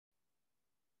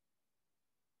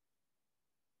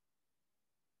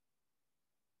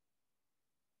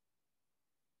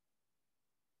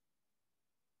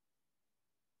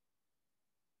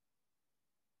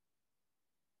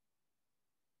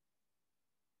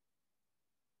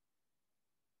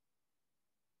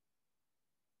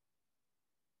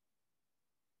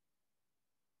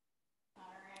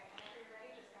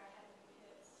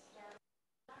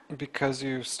Because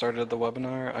you started the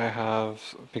webinar, I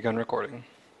have begun recording.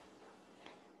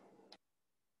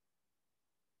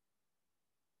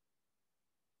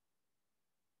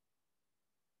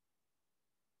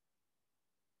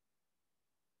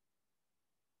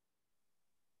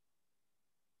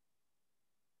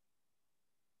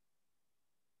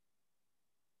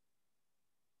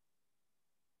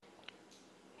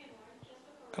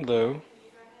 Hello.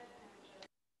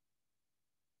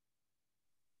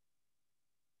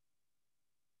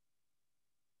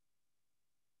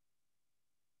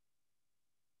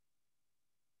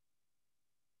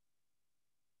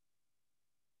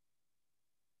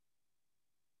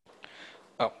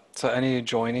 Oh, so any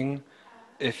joining,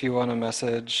 if you want to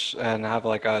message and have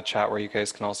like a chat where you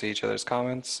guys can all see each other's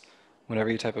comments, whenever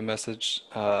you type a message,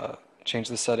 change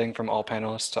the setting from all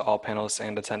panelists to all panelists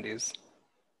and attendees.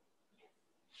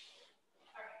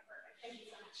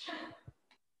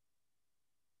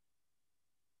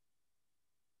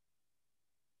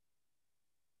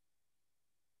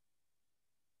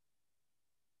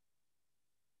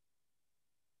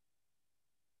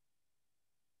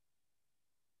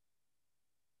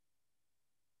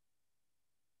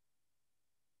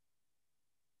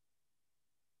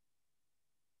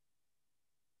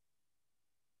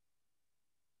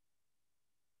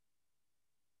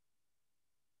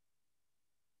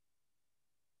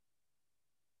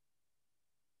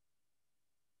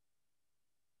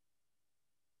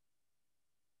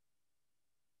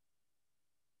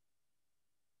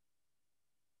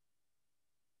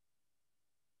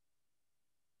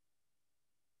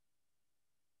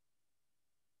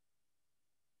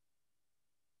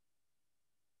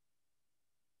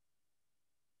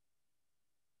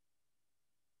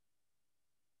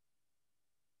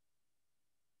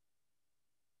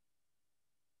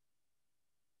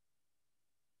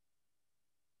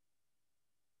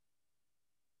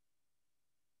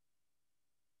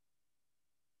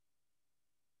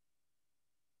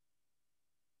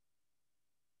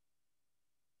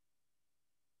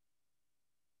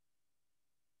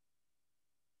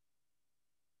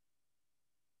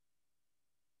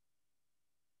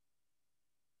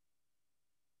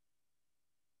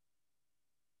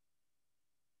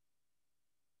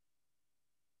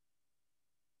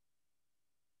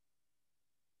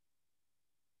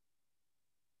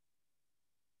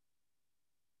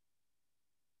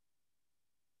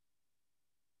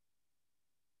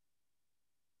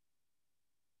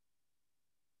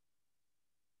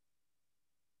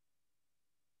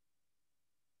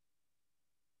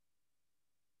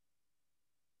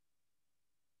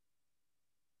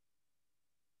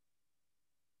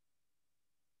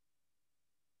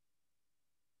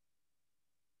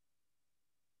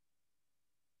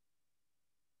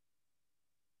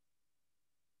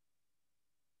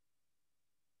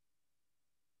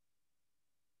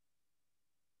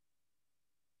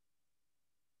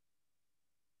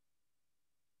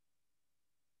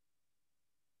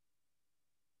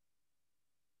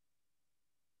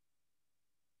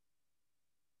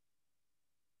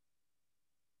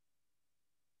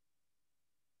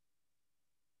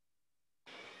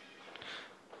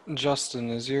 Justin,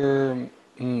 is your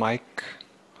mic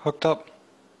hooked up?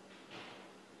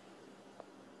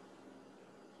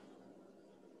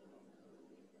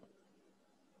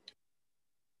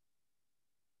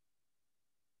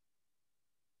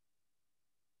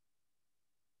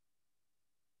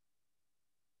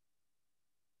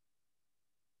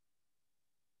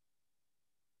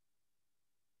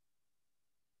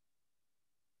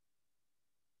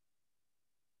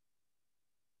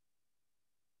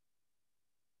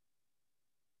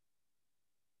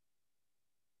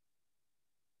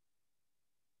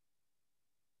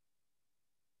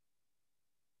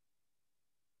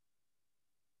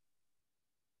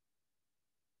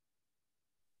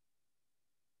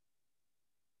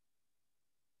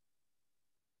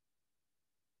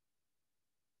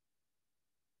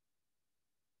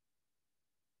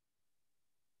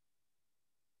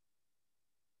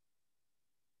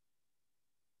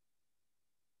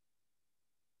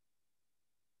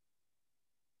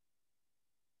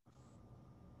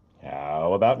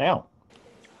 How about now?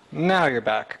 Now you're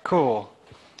back. Cool.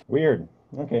 Weird.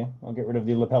 Okay, I'll get rid of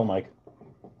the lapel mic.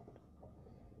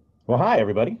 Well, hi,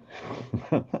 everybody.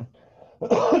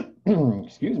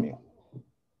 Excuse me.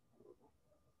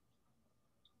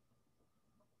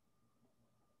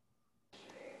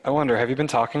 I wonder, have you been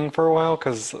talking for a while?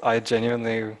 Because I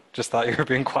genuinely just thought you were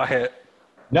being quiet.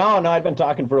 No, I've been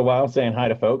talking for a while, saying hi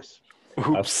to folks.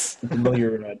 Oops.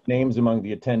 Familiar names among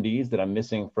the attendees that I'm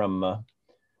missing from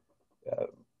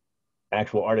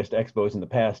actual artist expos in the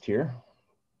past here.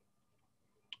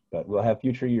 but we'll have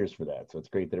future years for that. So it's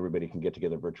great that everybody can get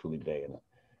together virtually today and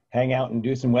hang out and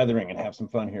do some weathering and have some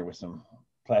fun here with some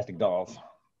plastic dolls.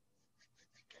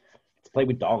 Let's play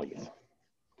with dollies.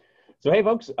 So hey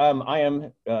folks, I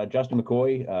am Justin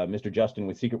McCoy, Mr. Justin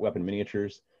with Secret Weapon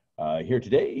Miniatures, here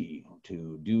today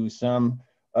to do some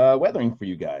weathering for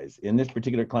you guys. In this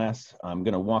particular class, I'm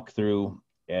going to walk through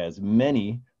as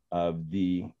many of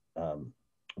the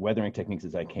weathering techniques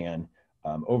as I can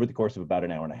over the course of about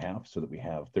an hour and a half, so that we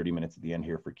have 30 minutes at the end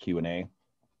here for Q&A.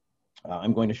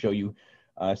 I'm going to show you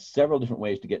several different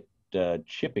ways to get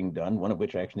chipping done, one of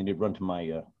which I actually need to run to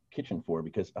my kitchen for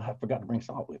because I forgot to bring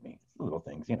salt with me. Little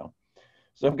things, you know.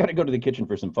 So I've got to go to the kitchen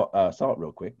for some salt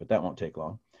real quick, but that won't take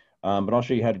long. But I'll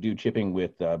show you how to do chipping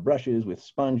with brushes, with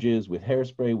sponges, with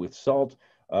hairspray, with salt.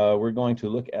 We're going to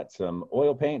look at some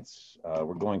oil paints.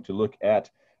 We're going to look at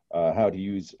how to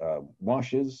use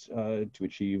washes to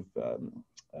achieve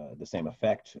the same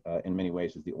effect in many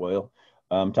ways as the oil.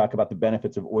 Talk about the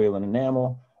benefits of oil and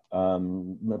enamel,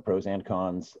 the pros and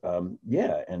cons.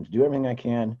 Yeah, and do everything I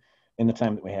can in the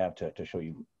time that we have to show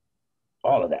you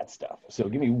all of that stuff. So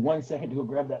give me 1 second to go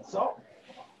grab that salt.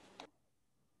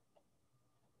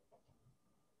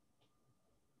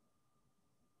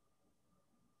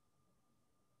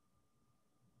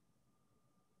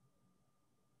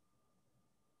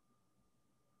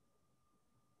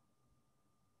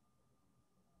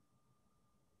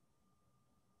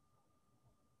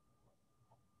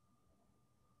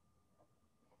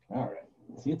 All right.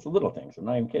 See, it's the little things. I'm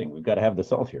not even kidding. We've got to have the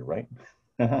salt here, right?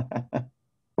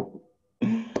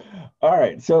 All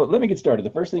right, so let me get started. The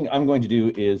first thing I'm going to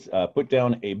do is put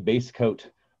down a base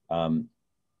coat,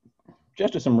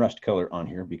 just with some rust color on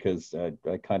here because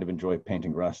I kind of enjoy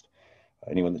painting rust.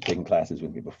 Anyone that's taken classes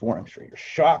with me before, I'm sure you're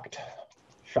shocked.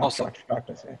 Also,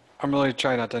 Shocked, I say. I'm really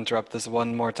trying not to interrupt this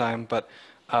one more time, but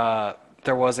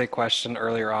there was a question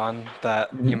earlier on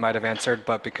that you Mhm. might have answered,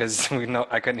 but because we know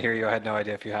I couldn't hear you, I had no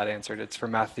idea if you had answered. It's for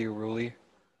Matthew Ruley.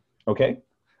 Okay.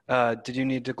 Did you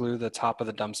need to glue the top of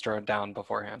the dumpster down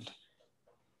beforehand?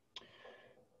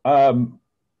 Well,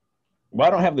 I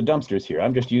don't have the dumpsters here.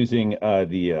 I'm just using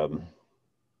the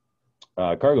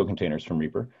cargo containers from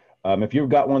Reaper. If you've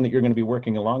got one that you're going to be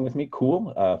working along with me,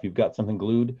 cool. If you've got something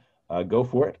glued, go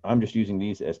for it. I'm just using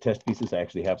these as test pieces. I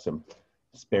actually have some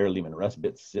spare Lehman Rust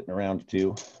bits sitting around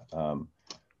too.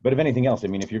 But if anything else, I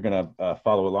mean, if you're going to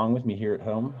follow along with me here at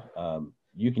home,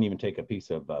 you can even take a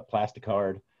piece of plastic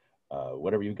card,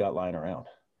 whatever you've got lying around.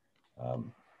 I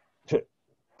paint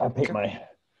Okay. my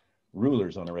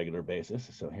rulers on a regular basis.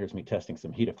 So here's me testing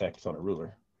some heat effects on a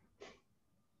ruler.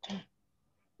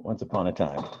 Once upon a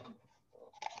time.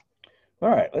 All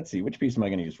right, let's see. Which piece am I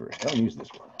going to use first? I'm going to use this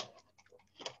one.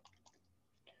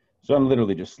 So I'm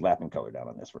literally just slapping color down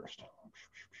on this first.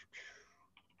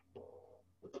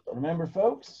 Remember,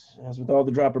 folks, as with all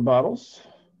the dropper bottles,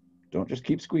 don't just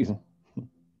keep squeezing.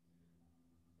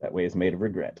 That way is made of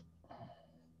regret.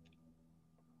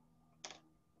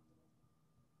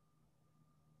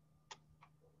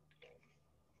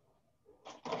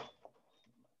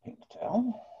 Paint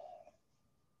towel.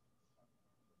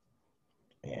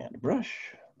 And a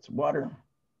brush. Some water.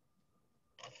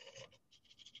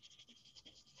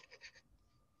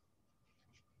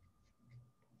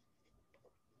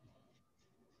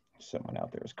 Someone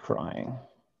out there is crying.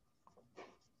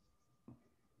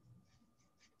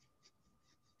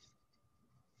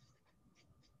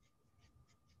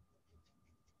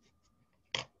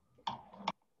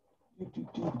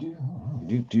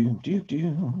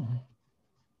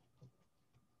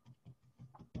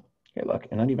 Hey, look,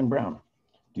 and uneven brown.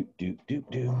 Just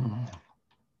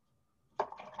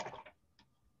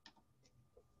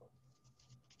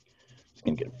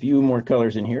gonna get a few more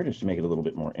colors in here just to make it a little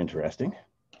bit more interesting.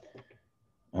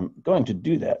 I'm going to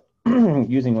do that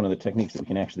using one of the techniques that we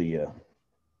can actually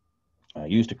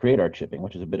use to create our chipping,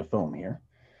 which is a bit of foam here.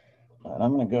 And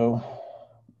I'm gonna go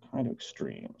kind of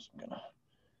extremes. I'm gonna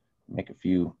make a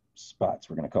few spots.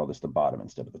 We're gonna call this the bottom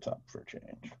instead of the top for a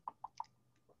change.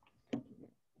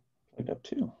 Plugged up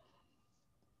too.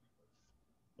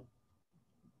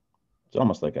 It's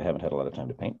almost like I haven't had a lot of time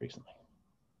to paint recently.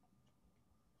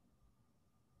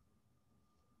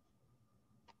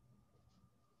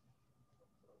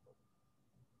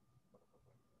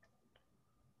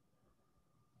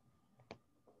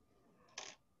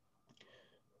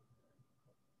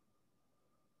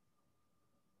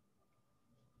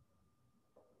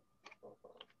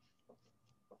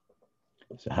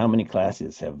 So how many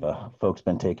classes have folks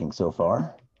been taking so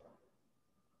far?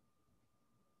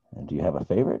 And do you have a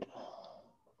favorite?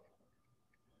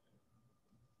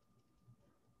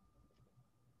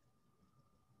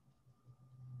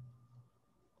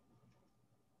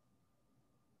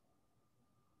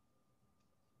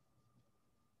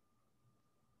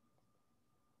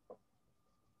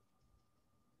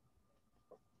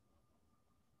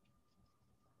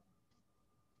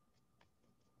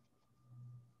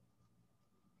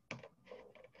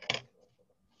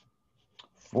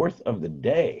 4th of the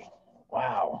day.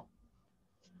 Wow.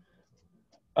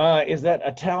 Is that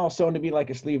a towel sewn to be like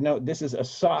a sleeve? No, this is a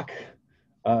sock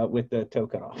with the toe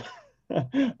cut off.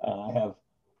 I have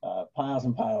piles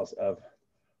and piles of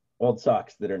old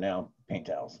socks that are now paint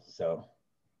towels. So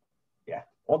yeah,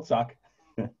 old sock.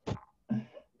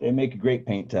 They make great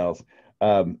paint towels.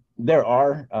 There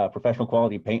are professional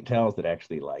quality paint towels that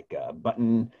actually like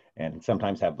button and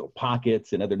sometimes have little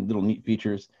pockets and other little neat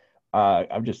features.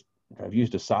 I've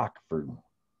used a sock for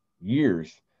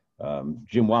years.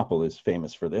 Jim Wapple is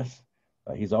famous for this.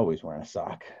 He's always wearing a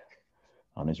sock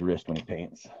on his wrist when he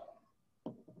paints.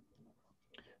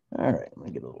 All right, I'm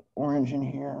gonna get a little orange in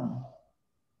here.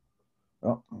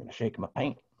 Oh, I'm gonna shake my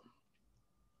paint.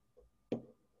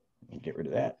 Get rid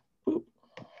of that. Boop.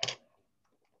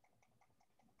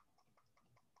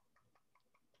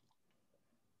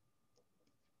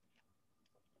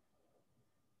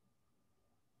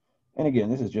 And again,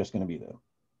 this is just going to be the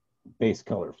base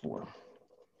color for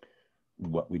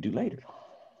what we do later.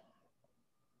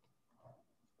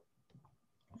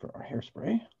 For our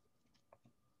hairspray.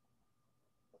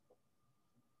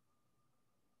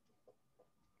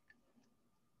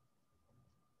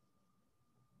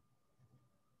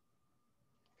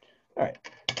 All right,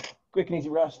 quick and easy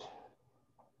rust.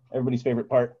 Everybody's favorite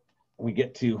part. We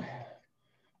get to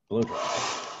blow dry.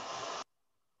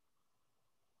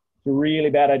 It's a really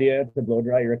bad idea to blow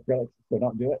dry your acrylics, so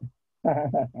don't do it.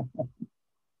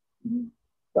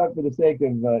 But for the sake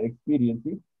of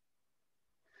expediency.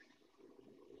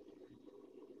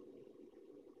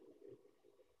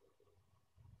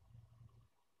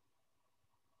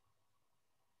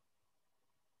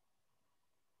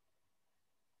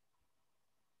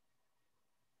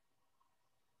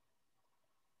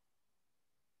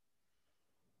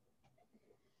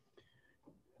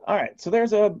 All right, so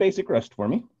there's a basic rust for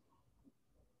me.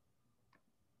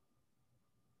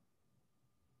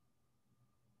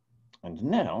 And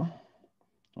now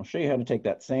I'll show you how to take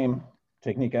that same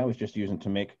technique I was just using to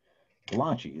make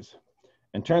blotchies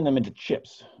and turn them into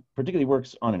chips. Particularly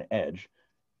works on an edge.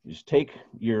 You just take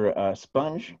your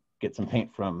sponge, get some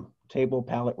paint from table,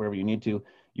 palette, wherever you need to.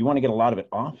 You want to get a lot of it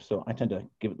off, so I tend to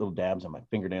give it little dabs on my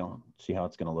fingernail, see how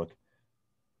it's going to look.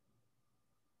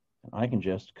 And I can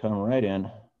just come right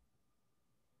in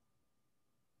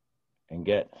and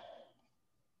get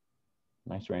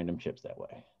nice random chips that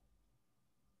way.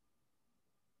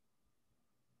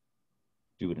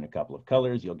 Do it in a couple of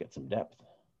colors, you'll get some depth.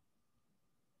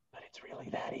 But it's really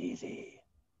that easy.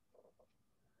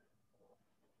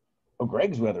 Oh,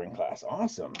 Greg's weathering class,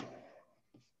 awesome.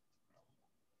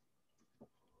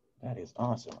 That is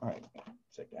awesome. All right,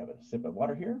 so I have a sip of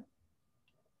water here.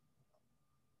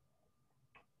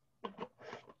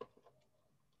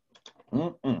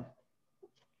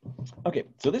 Okay,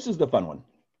 so this is the fun one.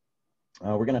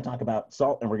 We're going to talk about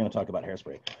salt and we're going to talk about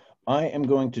hairspray. I am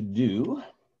going to do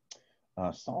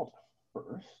salt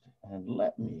first, and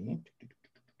let me.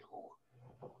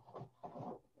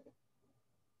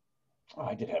 Oh,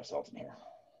 I did have salt in here.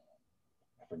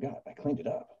 I forgot. I cleaned it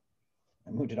up.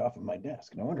 I moved it off of my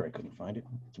desk. No wonder I couldn't find it.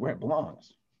 It's where it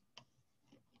belongs.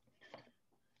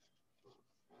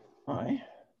 I'm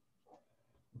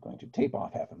going to tape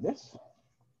off half of this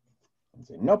and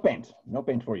say, no paint. No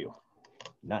paint for you.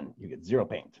 None. You get 0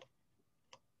 paint.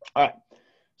 All right.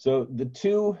 So the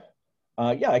two,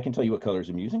 yeah, I can tell you what colors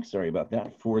I'm using. Sorry about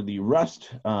that. For the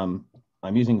rust, I'm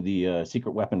using the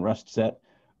Secret Weapon Rust set,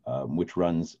 which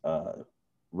runs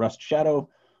Rust Shadow,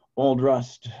 Old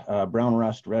Rust, Brown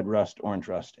Rust, Red Rust, Orange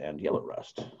Rust, and Yellow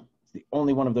Rust. It's the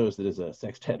only one of those that is a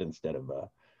sextet instead of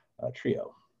a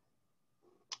trio.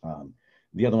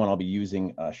 The other one I'll be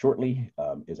using shortly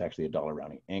is actually a Dollar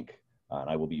Rounding ink, and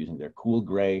I will be using their Cool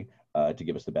Gray to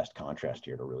give us the best contrast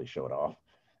here to really show it off.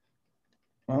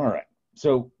 All right,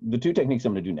 so the two techniques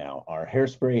I'm going to do now are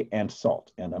hairspray and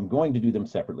salt, and I'm going to do them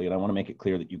separately, and I want to make it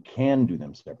clear that you can do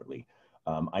them separately.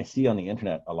 I see on the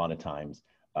internet a lot of times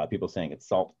people saying it's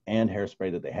salt and hairspray,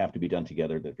 that they have to be done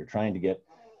together, that if you're trying to get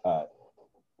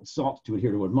salt to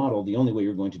adhere to a model, the only way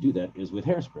you're going to do that is with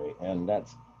hairspray, and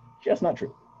that's just not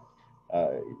true.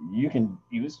 You can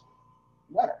use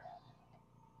water.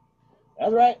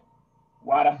 That's right,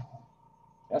 water.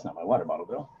 That's not my water bottle,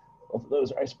 though. Both of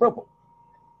those are isopropyl.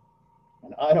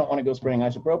 And I don't want to go spraying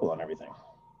isopropyl on everything.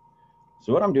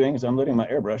 So what I'm doing is I'm loading my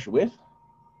airbrush with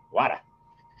water.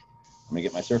 I'm going to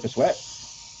get my surface wet.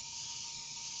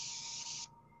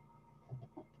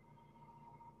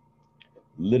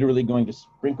 Literally going to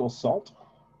sprinkle salt.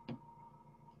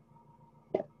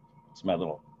 It's my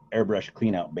little airbrush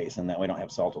clean out basin. That way I don't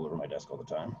have salt all over my desk all the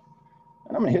time.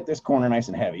 And I'm going to hit this corner nice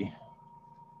and heavy.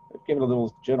 Give it a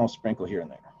little general sprinkle here and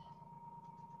there.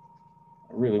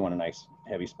 really want a nice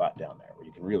heavy spot down there where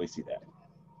you can really see that.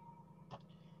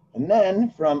 And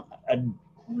then from a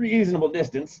reasonable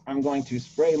distance, I'm going to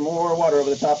spray more water over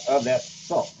the top of that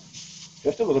salt,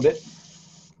 just a little bit.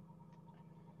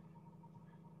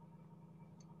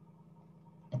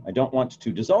 I don't want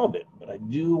to dissolve it, but I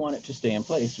do want it to stay in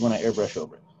place when I airbrush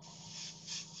over it.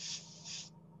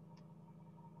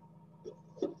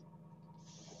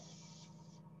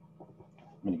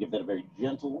 I'm going to give that a very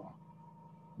gentle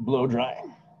blow dry.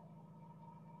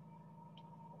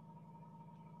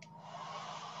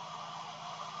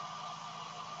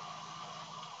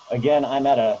 Again, I'm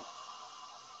at a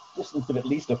distance of at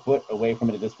least a foot away from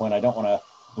it at this point. I don't want to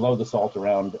blow the salt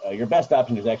around. Your best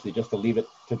option is actually just to leave it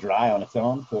to dry on its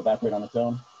own, to evaporate on its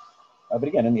own. But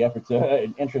again, in the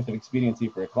interest of expediency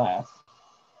for a class.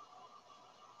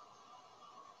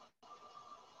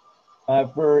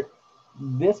 For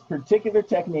this particular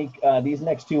technique, these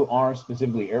next two are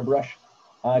specifically airbrush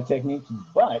techniques,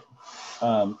 but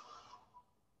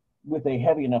with a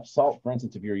heavy enough salt, for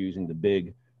instance, if you're using the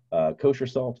big kosher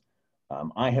salt,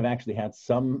 I have actually had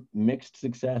some mixed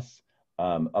success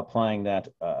applying that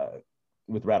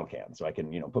with rattle cans. So I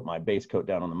can, put my base coat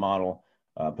down on the model,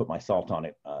 put my salt on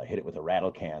it, hit it with a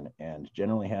rattle can, and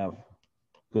generally have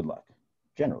good luck.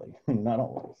 Generally, not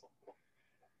always.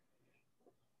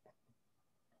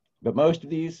 But most of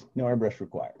these, no airbrush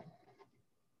required.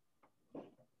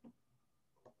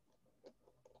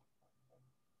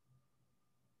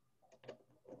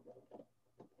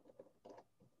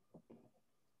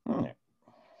 All right.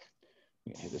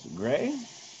 I'm gonna hit this with gray.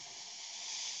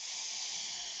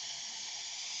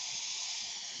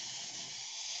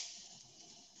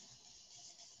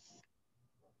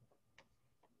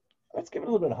 Let's give it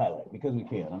a little bit of highlight because we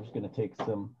can. I'm just going to take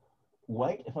some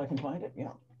white if I can find it. Yeah.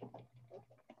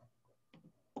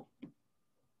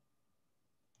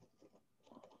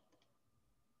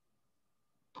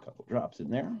 A couple drops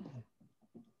in there.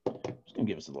 Just going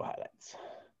to give us a little highlights.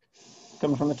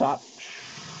 Coming from the top.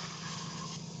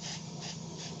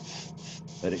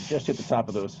 Let it just hit the top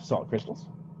of those salt crystals.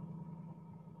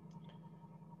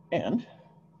 And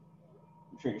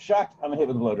I'm sure you're shocked. I'm going to hit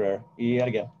with a blow dryer yet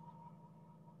again.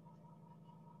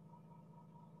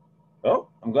 Oh,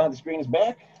 I'm glad the screen is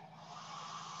back.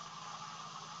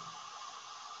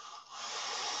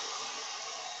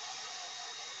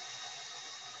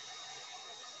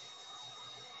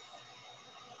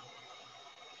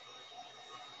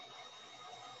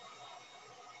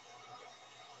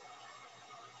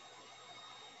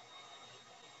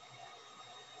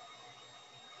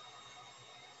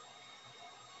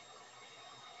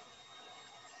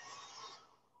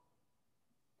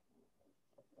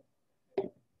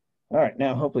 All right,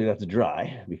 now hopefully that's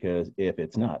dry, because if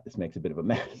it's not, this makes a bit of a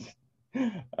mess.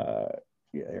 Yeah,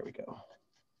 there we go.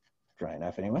 Dry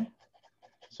enough anyway.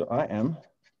 So I am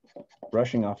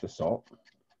brushing off the salt,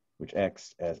 which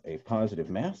acts as a positive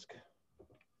mask.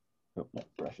 Oh, that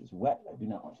brush is wet. I do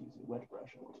not want to use a wet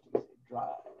brush. I want to use a dry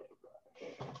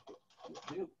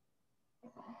brush.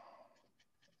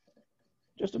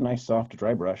 Just a nice soft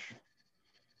dry brush,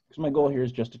 because my goal here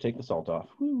is just to take the salt off.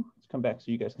 Whew, let's come back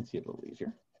so you guys can see it a little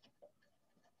easier.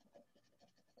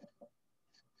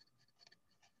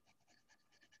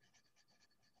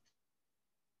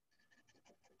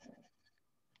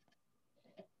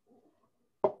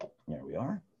 There we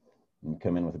are. And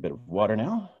come in with a bit of water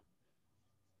now,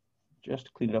 just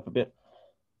to clean it up a bit.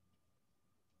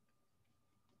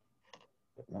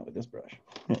 But not with this brush.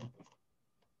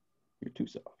 You're too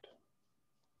soft.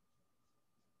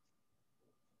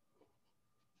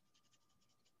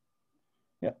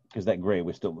 Yeah, because that gray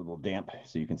was still a little damp,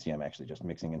 so you can see I'm actually just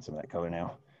mixing in some of that color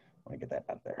now. I want to get that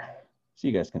out there, so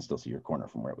you guys can still see your corner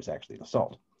from where it was actually the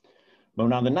salt. But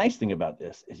now the nice thing about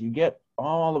this is you get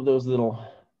all of those little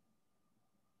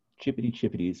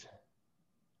chippities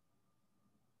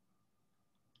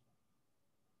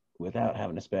without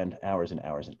having to spend hours and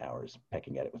hours and hours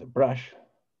pecking at it with a brush,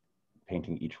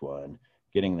 painting each one,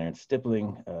 getting there and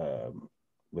stippling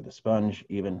with a sponge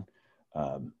even.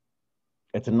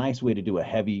 It's a nice way to do a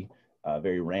heavy,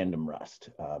 very random rust.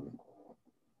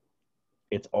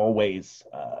 It's always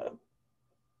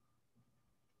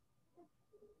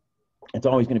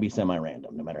going to be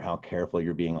semi-random, no matter how careful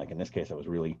you're being. Like in this case, I was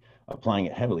really applying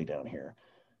it heavily down here.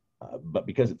 But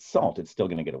because it's salt, it's still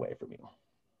going to get away from you.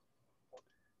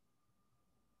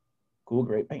 Cool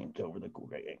gray paint over the cool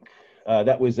gray ink.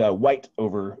 That was white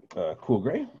over cool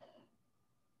gray.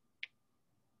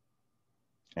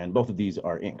 And both of these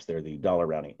are inks. They're the Dollar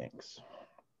Rowney inks.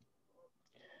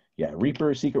 Yeah,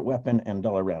 Reaper, Secret Weapon, and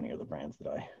Dollar Rowney are the brands that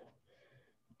I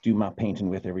do my painting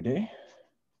with every day.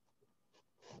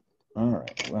 All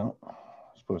right, well,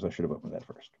 suppose I should have opened that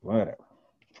first. Whatever.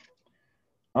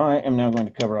 I am now going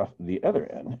to cover off the other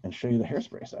end and show you the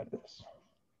hairspray side of this.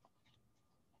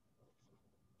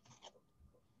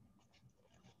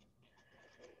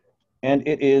 And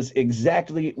it is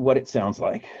exactly what it sounds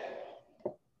like.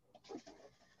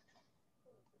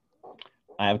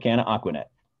 I have a can of Aquanet.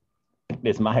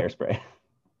 It's my hairspray.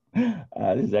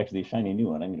 This is actually a shiny new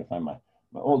one. I need to find my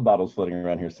old bottles floating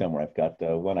around here somewhere. I've got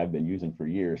one I've been using for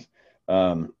years.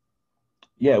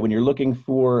 Yeah, when you're looking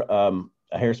for a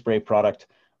hairspray product,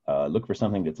 look for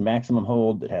something that's maximum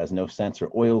hold, that has no scents or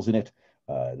oils in it.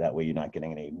 That way you're not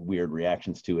getting any weird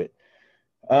reactions to it.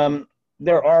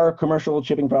 There are commercial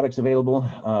chipping products available.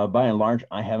 By and large,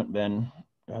 I haven't been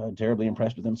terribly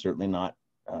impressed with them. Certainly not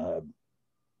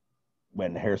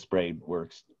when hairspray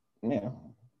works,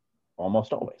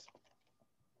 almost always.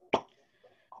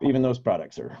 Even those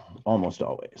products are almost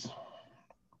always.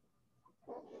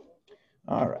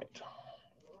 All right.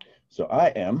 So I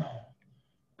am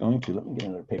going to, let me get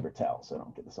another paper towel so I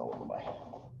don't get this all over my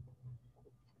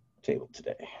table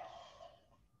today.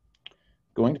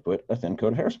 Going to put a thin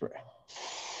coat of hairspray.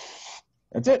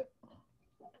 That's it.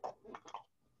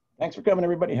 Thanks for coming,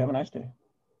 everybody. Have a nice day.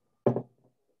 All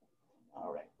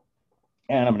right.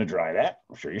 And I'm going to dry that.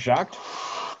 I'm sure you're shocked.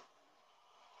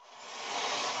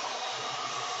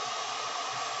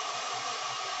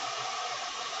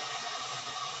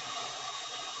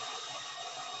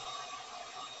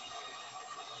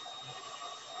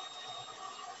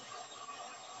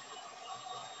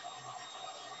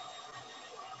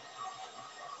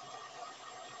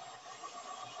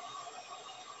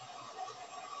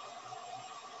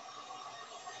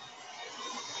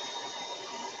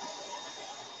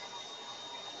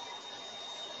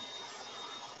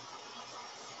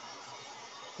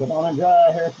 Come on and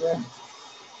dry hairspray.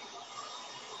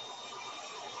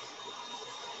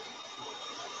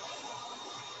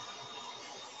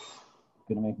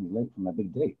 Gonna make me late for my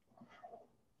big date.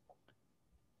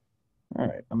 All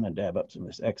right, I'm gonna dab up some of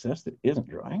this excess that isn't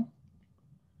drying,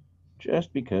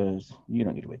 just because you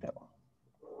don't need to wait that long.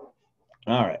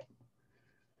 All right.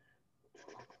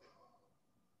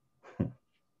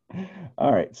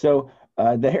 All right, so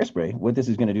the hairspray, what this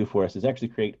is gonna do for us is actually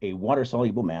create a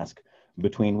water-soluble mask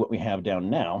between what we have down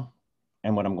now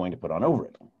and what I'm going to put on over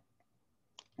it.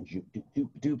 Doop, doop, doop,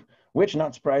 doop, which,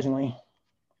 not surprisingly,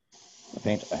 the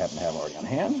paint I happen to have already on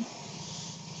hand.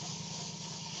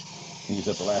 Use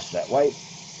up the last of that white.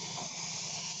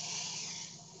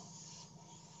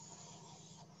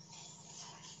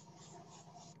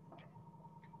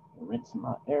 Rinse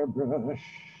my airbrush.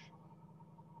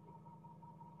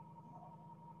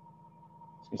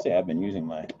 I was gonna say, I've been using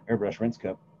my airbrush rinse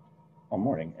cup all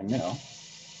morning, and now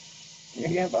you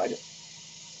can't find it.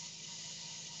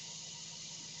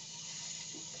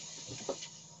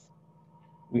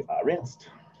 We are rinsed.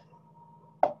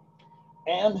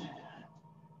 And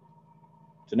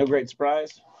to no great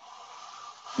surprise,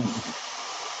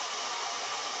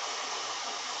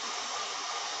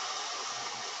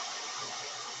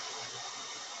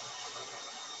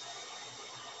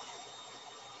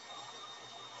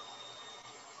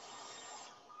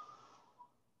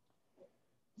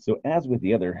 so as with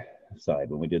the other side,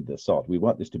 when we did the salt, we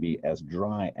want this to be as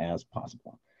dry as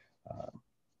possible.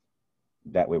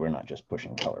 That way we're not just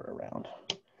pushing color around.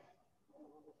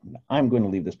 I'm going to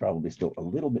leave this probably still a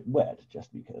little bit wet,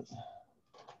 just because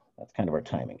that's kind of our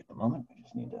timing at the moment. We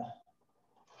just need to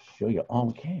show you all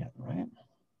we can, right?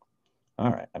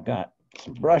 All right, I've got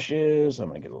some brushes. I'm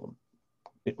going to get a little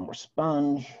bit more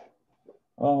sponge.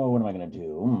 Oh, what am I going to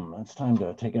do? It's time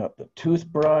to take out the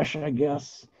toothbrush, I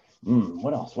guess.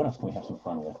 What else? What else can we have some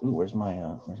fun with? Ooh, where's my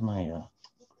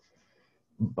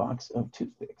box of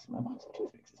toothpicks? My box of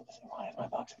toothpicks is missing. Why is my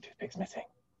box of toothpicks missing?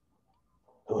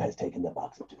 Who has taken the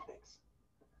box of toothpicks?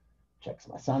 Checks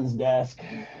my son's desk.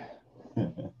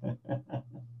 Not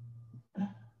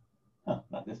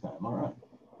this time. All right.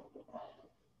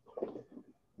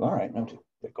 All right. No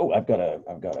toothpick. Oh, I've got a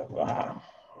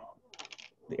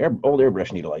old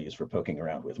airbrush needle I use for poking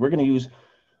around with. We're going to use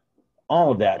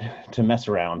all of that to mess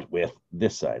around with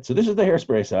this side. So this is the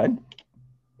hairspray side.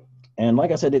 And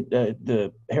like I said,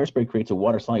 the hairspray creates a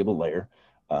water-soluble layer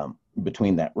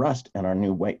between that rust and our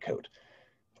new white coat.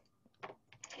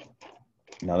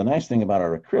 Now, the nice thing about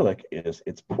our acrylic is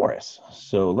it's porous.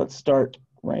 So let's start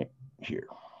right here.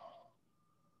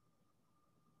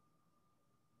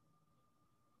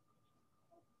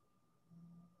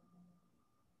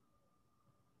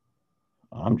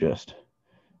 I'm just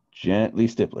gently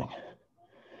stippling.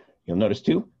 You'll notice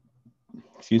too,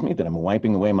 that I'm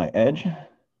wiping away my edge,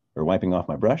 or wiping off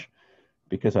my brush,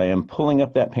 because I am pulling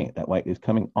up that paint. That white is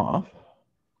coming off.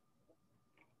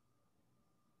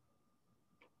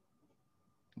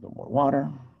 little more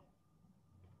water.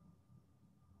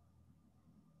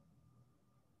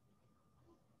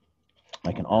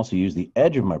 I can also use the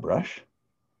edge of my brush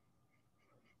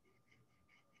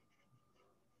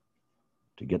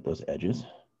to get those edges.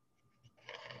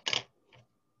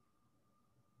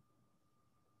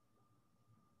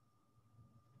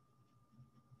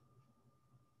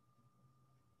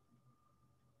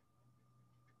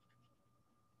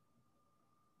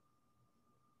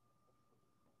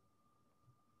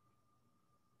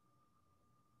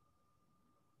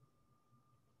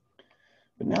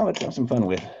 But now let's have some fun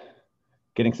with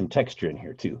getting some texture in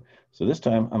here too. So this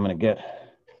time I'm going to get,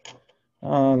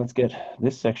 let's get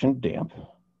this section damp.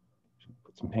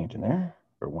 Put some paint in there,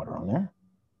 or water on there.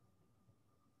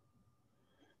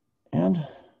 And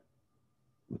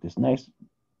with this nice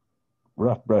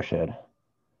rough brush head,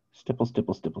 stipple,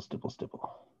 stipple, stipple, stipple,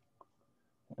 stipple.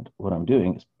 And what I'm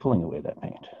doing is pulling away that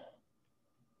paint.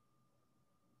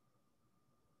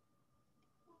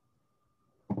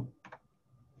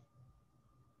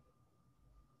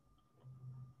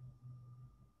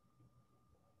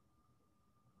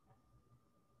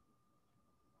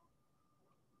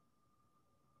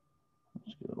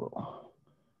 Just get a little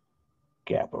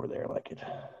gap over there like it.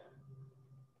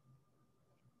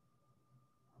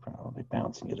 Probably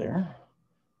bouncing you there.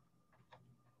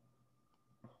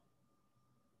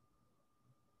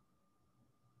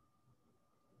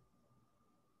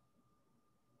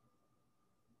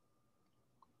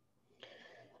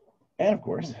 And of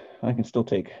course, I can still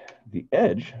take the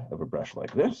edge of a brush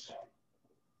like this,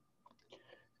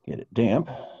 get it damp,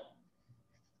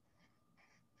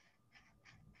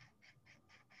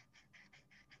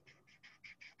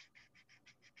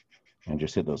 and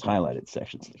just hit those highlighted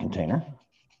sections of the container.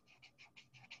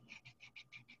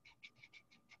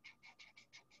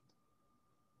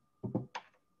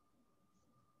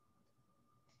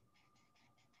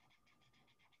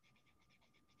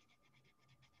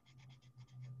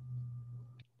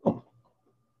 Oh.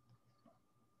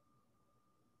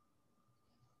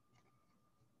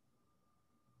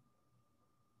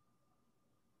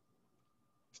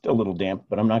 Still a little damp,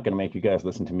 but I'm not going to make you guys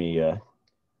listen to me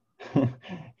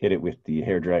hit it with the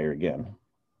hairdryer again.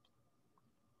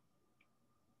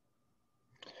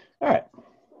 All right,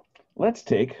 let's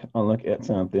take a look at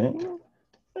something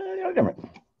different.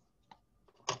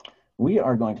 We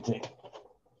are going to take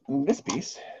this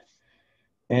piece,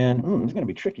 and it's going to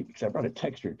be tricky because I brought a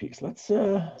textured piece. Let's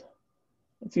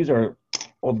use our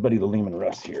old buddy the Lehman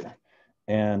Russ here,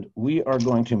 and we are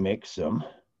going to make some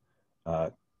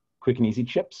quick and easy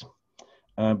chips.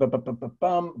 But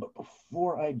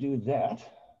before I do that,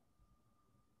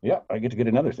 yeah, I get to get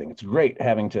another thing. It's great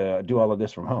having to do all of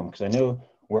this from home because I know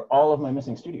where all of my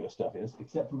missing studio stuff is,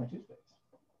 except for my toothpaste.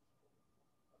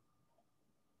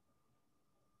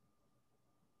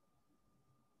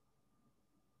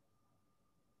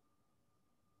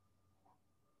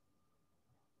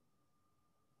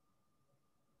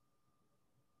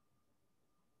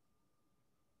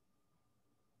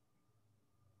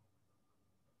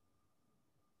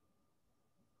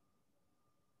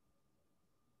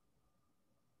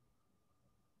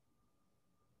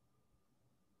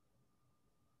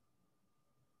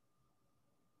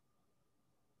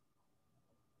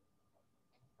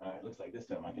 All right, looks like this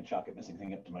time I can chalk a missing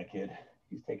thing up to my kid.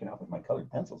 He's taken off with my colored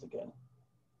pencils again.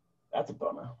 That's a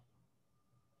bummer.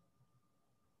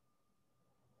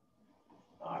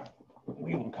 All right,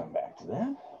 we will come back to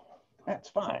that. That's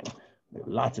fine. There are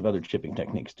lots of other chipping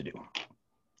techniques to do.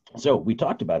 So we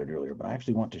talked about it earlier, but I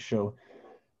actually want to show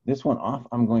this one off.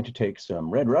 I'm going to take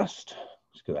some red rust,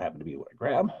 just because I happen to be what I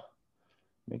grab.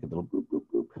 Make a little boop, boop,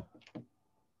 boop.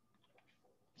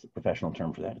 It's a professional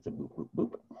term for that. It's a boop, boop,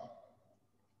 boop.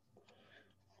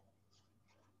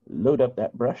 Load up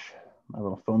that brush, my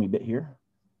little foamy bit here.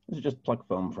 This is just pluck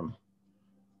foam from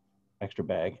extra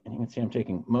bag. And you can see I'm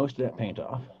taking most of that paint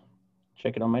off.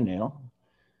 Check it on my nail.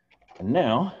 And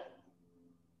now,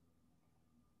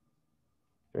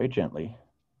 very gently,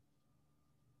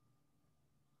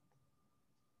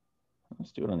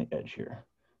 let's do it on the edge here.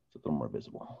 It's a little more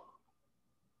visible.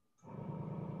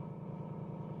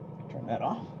 Turn that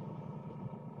off.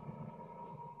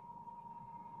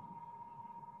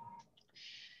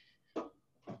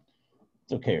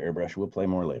 It's okay, airbrush. We'll play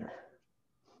more later.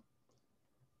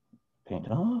 Paint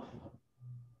off.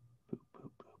 Boop,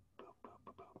 boop, boop, boop,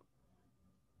 boop, boop.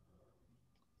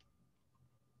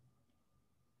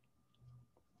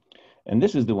 And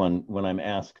this is the one when I'm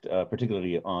asked,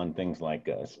 particularly on things like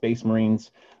space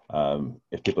marines,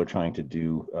 if people are trying to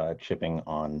do chipping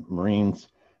on marines.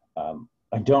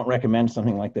 I don't recommend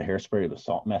something like the hairspray or the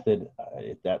salt method.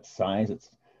 At that size, it's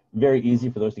very easy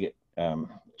for those to get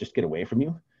just get away from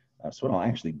you. So what I'll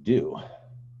actually do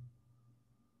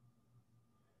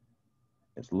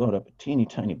is load up a teeny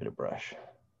tiny bit of brush,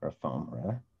 or a foam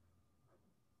rather.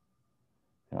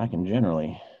 And I can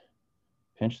generally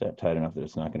pinch that tight enough that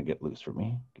it's not going to get loose for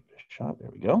me. Give it a shot. There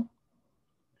we go.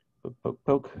 Poke, poke,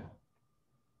 poke.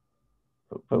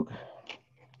 Poke, poke.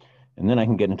 And then I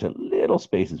can get into little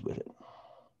spaces with it.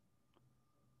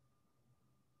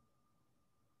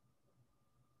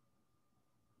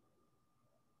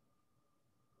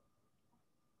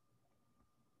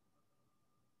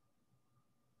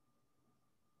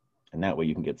 And that way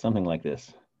you can get something like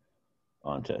this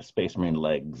onto Space Marine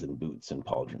legs and boots and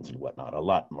pauldrons and whatnot a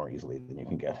lot more easily than you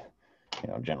can get,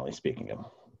 generally speaking, a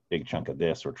big chunk of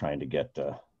this, or trying to get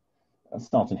a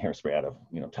salt and hairspray out of,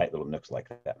 tight little nooks like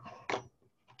that.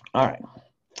 All right.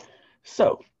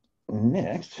 So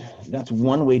next, that's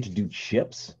one way to do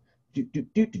chips.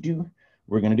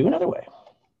 We're going to do another way.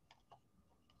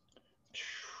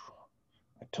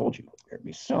 I told you there'd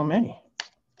be so many.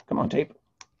 Come on, tape.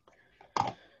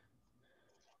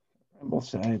 On both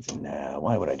sides. Nah,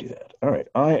 why would I do that? All right,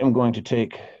 I am going to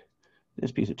take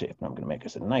this piece of tape and I'm going to make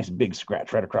us a nice big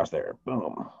scratch right across there.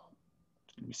 Boom.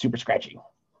 It's going to be super scratchy.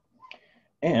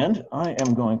 And I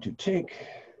am going to take,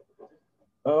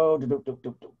 I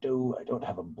don't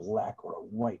have a black or a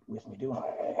white with me, do I?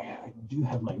 I do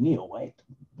have my Neo white.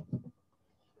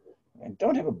 I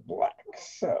don't have a black,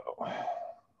 so I'm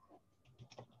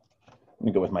going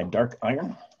to go with my dark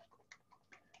iron.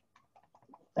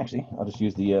 Actually, I'll just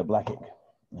use the black ink.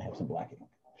 I have some black ink.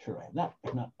 Sure, I have that.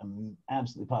 If not, I'm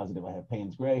absolutely positive I have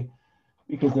Payne's Gray,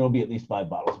 because there will be at least 5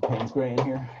 bottles of Payne's Gray in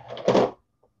here.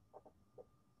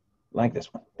 Like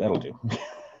this one. That'll do.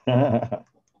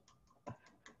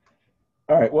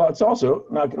 All right, well, it's also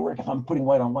not going to work if I'm putting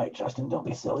white on white. Justin, don't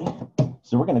be silly.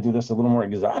 So we're going to do this a little more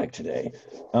exotic today.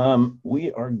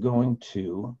 We are going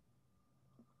to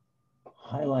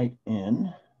highlight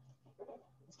in,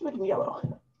 let's do it in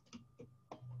yellow.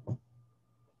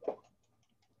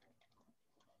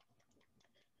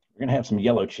 We're going to have some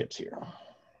yellow chips here,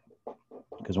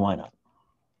 because why not?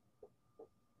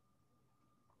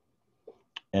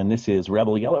 And this is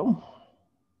Rebel Yellow.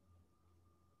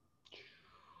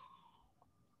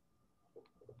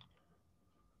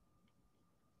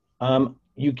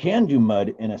 You can do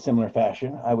mud in a similar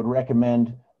fashion. I would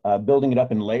recommend building it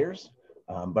up in layers,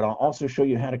 but I'll also show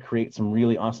you how to create some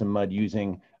really awesome mud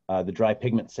using the dry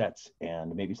pigment sets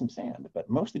and maybe some sand, but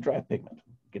mostly dry pigment.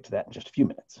 Get to that in just a few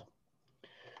minutes.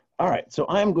 All right, so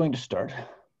I'm going to start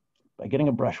by getting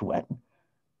a brush wet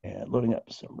and loading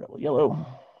up some Rebel Yellow.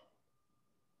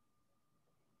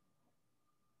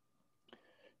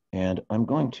 And I'm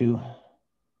going to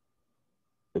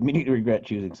immediately regret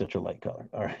choosing such a light color.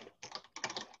 All right.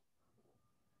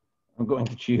 I'm going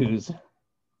to choose,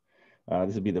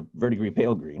 this would be the Verdigris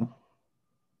Pale Green.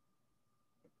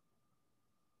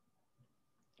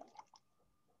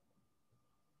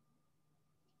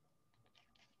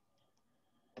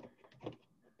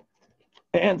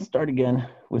 And start again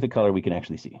with a color we can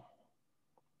actually see.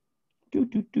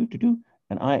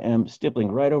 And I am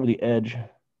stippling right over the edge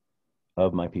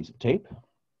of my piece of tape.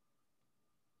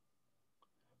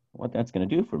 What that's going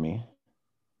to do for me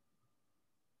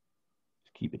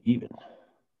is keep it even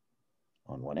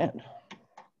on one end.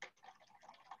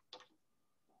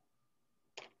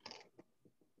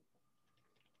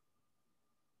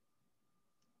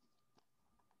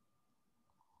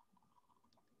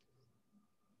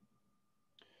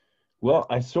 Well,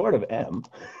 I sort of am.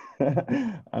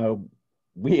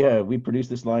 We produce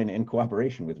this line in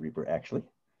cooperation with Reaper, actually.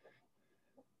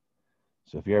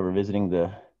 So if you're ever visiting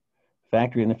the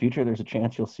factory in the future, there's a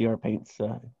chance you'll see our paints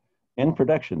in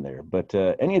production there. But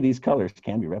any of these colors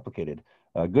can be replicated.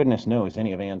 Goodness knows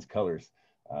any of Anne's colors.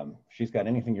 She's got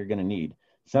anything you're going to need.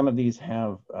 Some of these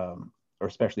have, are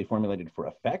specially formulated for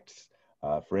effects.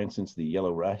 For instance, the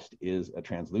yellow rust is a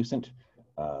translucent.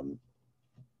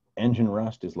 Engine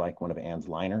rust is like one of Anne's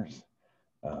liners.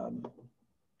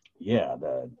 Yeah,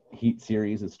 the heat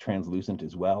series is translucent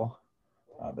as well,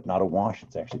 but not a wash.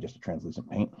 It's actually just a translucent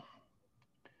paint.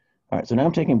 All right, so now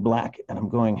I'm taking black and I'm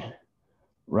going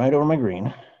right over my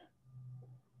green,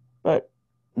 but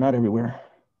not everywhere.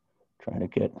 Trying to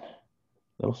get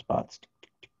little spots.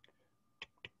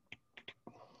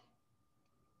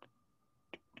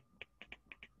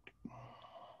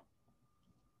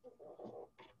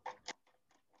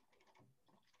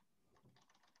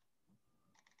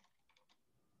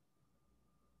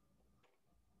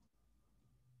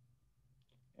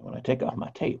 And when I take off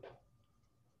my tape,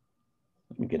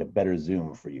 let me get a better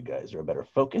zoom for you guys, or a better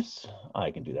focus. I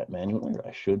can do that manually, or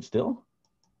I should still.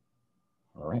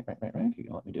 All right. You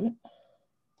can let me do it.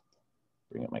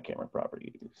 Bring up my camera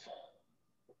properties.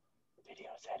 Video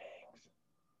settings.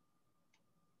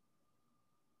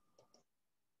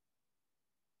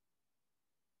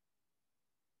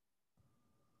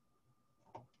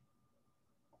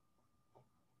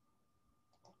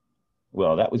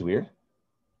 Well, that was weird.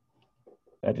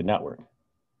 That did not work.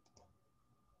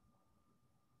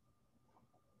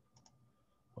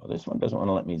 Well, this one doesn't want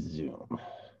to let me zoom.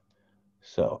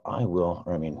 So I will,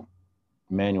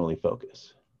 manually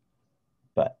focus.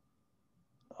 But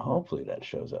hopefully that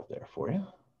shows up there for you.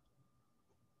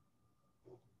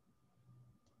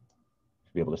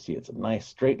 Be able to see it's a nice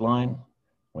straight line.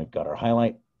 We've got our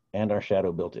highlight and our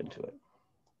shadow built into it.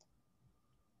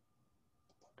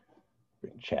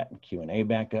 Bring chat and Q&A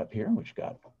back up here, which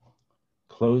got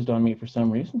closed on me for some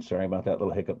reason. Sorry about that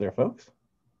little hiccup there, folks.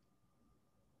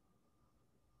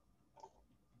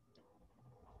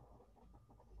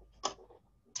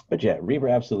 But yeah, Reaper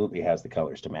absolutely has the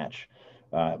colors to match.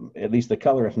 At least the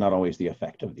color, if not always the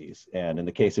effect of these. And in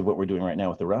the case of what we're doing right now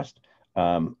with the rust,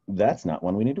 that's not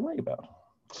one we need to worry about.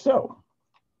 So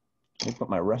let me put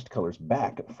my rust colors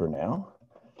back for now.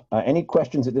 Any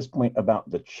questions at this point about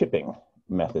the chipping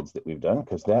methods that we've done?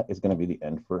 Because that is going to be the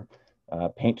end for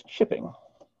paint chipping.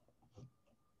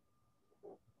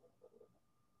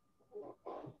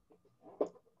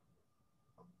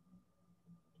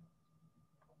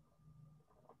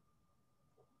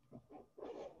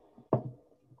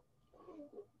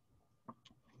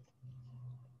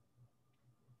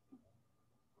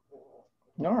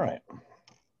 All right.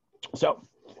 So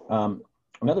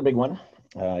another big one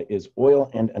is oil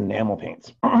and enamel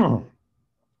paints. I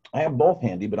have both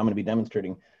handy, but I'm going to be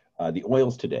demonstrating the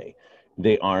oils today.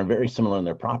 They are very similar in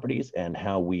their properties and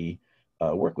how we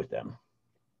work with them.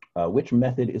 Which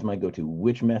method is my go-to?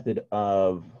 Which method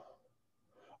of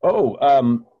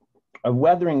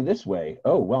weathering this way?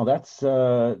 Oh, well, that's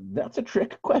a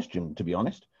trick question, to be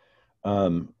honest.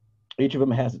 Each of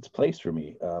them has its place for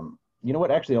me. You know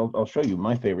what? Actually, I'll show you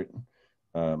my favorite.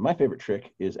 My favorite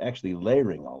trick is actually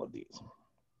layering all of these.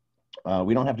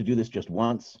 We don't have to do this just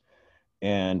once,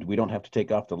 and we don't have to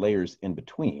take off the layers in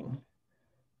between.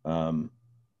 Yeah,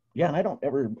 and I don't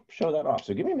ever show that off.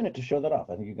 So give me a minute to show that off.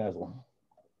 I think you guys will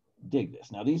dig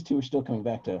this. Now, these two are still coming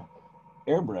back to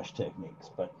airbrush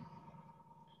techniques, but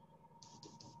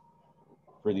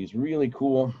for these really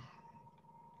cool,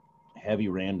 heavy,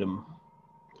 random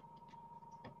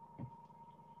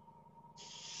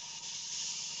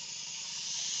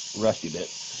rusty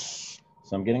bits.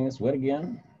 So I'm getting this wet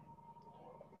again,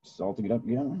 salting it up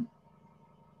again.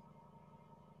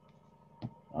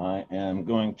 I am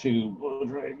going to blow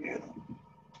dry again.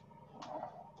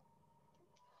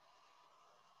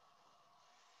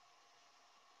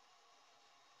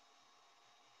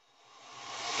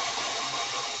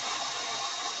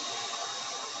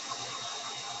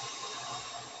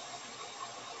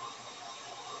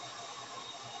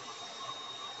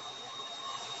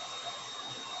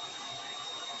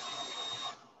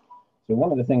 So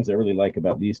one of the things I really like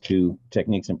about these two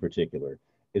techniques in particular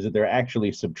is that they're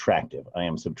actually subtractive. I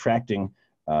am subtracting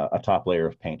a top layer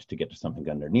of paint to get to something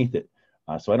underneath it.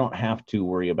 So I don't have to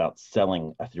worry about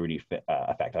selling a 3D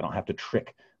effect. I don't have to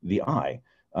trick the eye,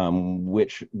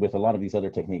 which with a lot of these other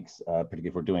techniques, particularly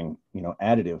if we're doing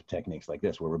additive techniques like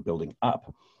this, where we're building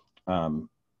up,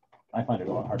 I find it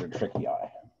a lot harder to trick the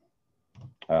eye,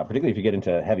 particularly if you get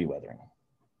into heavy weathering.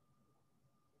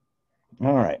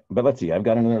 All right, but let's see. I've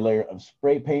got another layer of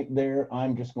spray paint there.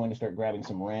 I'm just going to start grabbing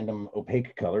some random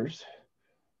opaque colors.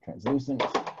 Translucent.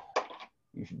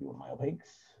 You should do my opaques.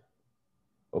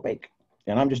 Opaque.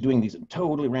 And I'm just doing these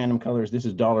totally random colors. This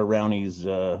is Dollar Brownie's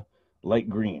light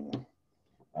green,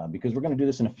 because we're going to do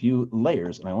this in a few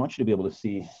layers, and I want you to be able to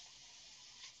see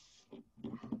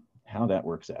how that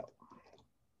works out.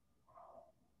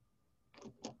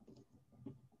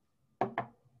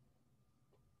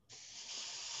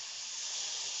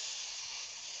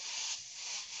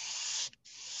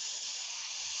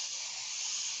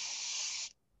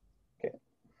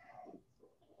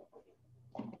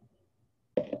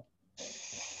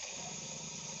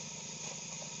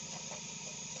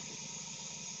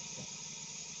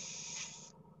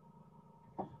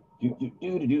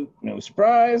 No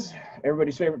surprise.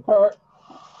 Everybody's favorite part.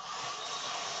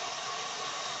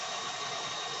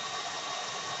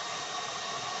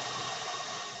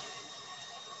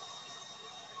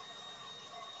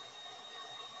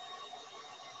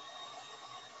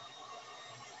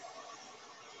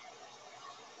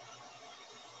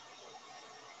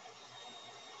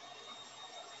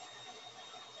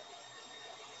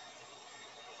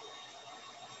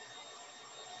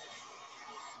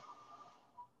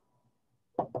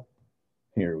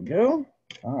 Here we go.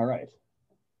 All right.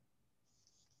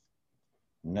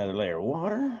 Another layer of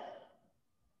water.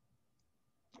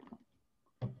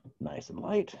 Nice and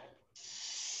light.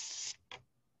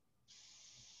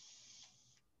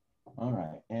 All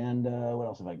right, and what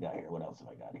else have I got here? What else have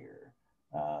I got here?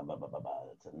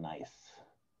 It's a nice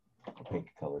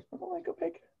opaque colors. I don't like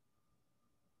opaque.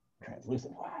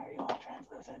 Translucent. Why are you all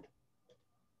translucent?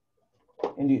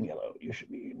 Indian yellow. You should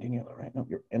be Indian yellow, right? No,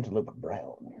 you're antelope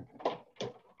brown. You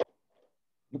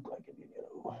look like Indian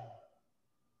yellow.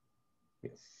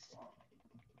 Yes.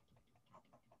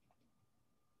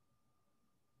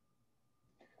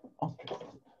 Also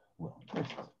translucent. Well,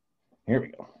 here we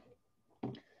go.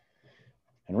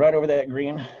 And right over that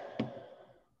green.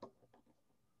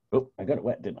 Oh, I got it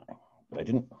wet, didn't I? But I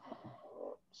didn't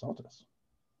salt us.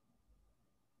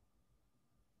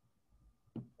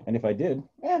 And if I did,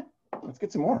 let's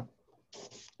get some more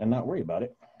and not worry about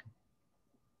it.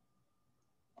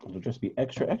 It'll just be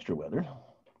extra, extra weather.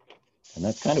 And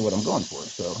that's kind of what I'm going for.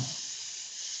 So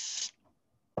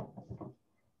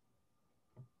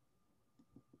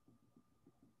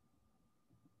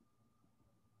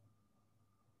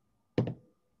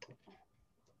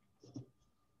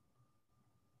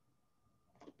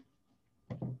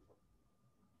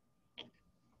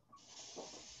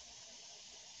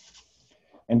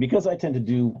and because I tend to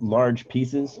do large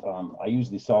pieces, I use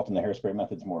the salt and the hairspray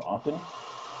methods more often.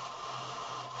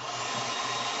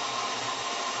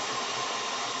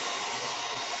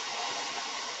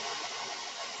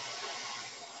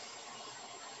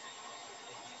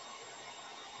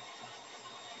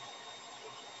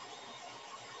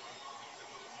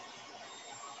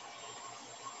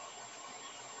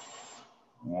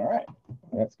 All right,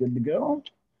 that's good to go.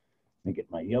 Let me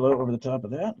get my yellow over the top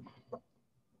of that.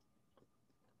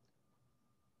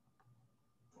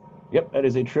 Yep, that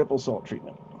is a triple salt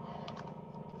treatment.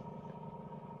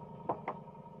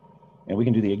 And we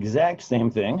can do the exact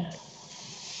same thing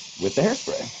with the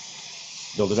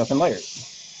hairspray. Build it up in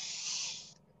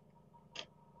layers.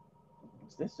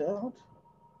 What's this out?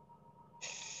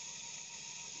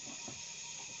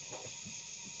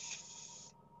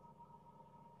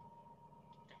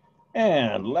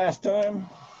 And last time.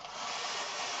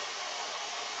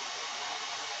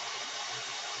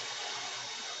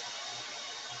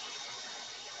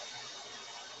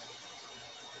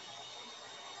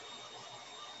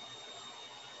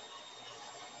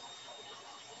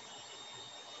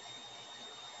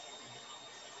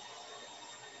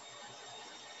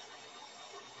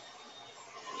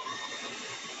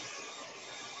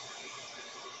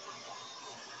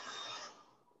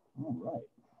 All right.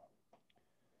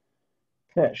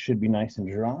 That should be nice and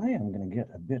dry. I'm going to get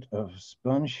a bit of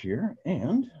sponge here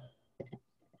and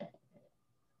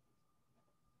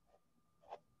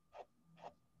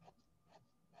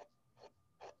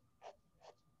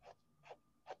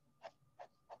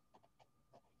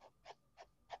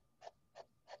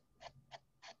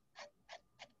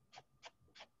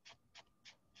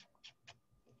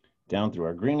down through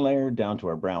our green layer, down to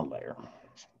our brown layer.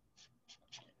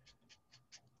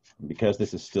 Because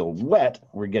this is still wet,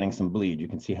 we're getting some bleed. You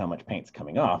can see how much paint's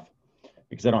coming off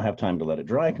because I don't have time to let it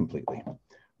dry completely.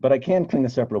 But I can clean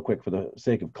this up real quick for the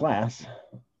sake of class.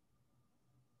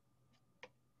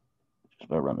 Just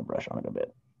about run the brush on it a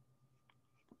bit.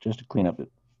 Just to clean up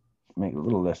it, make it a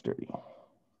little less dirty.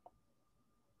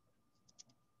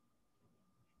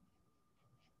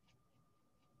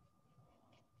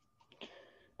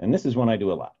 And this is one I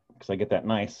do a lot because I get that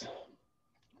nice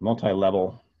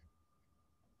multi-level.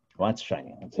 Well, it's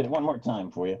shiny. Let's hit it one more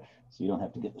time for you so you don't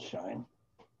have to get the shine.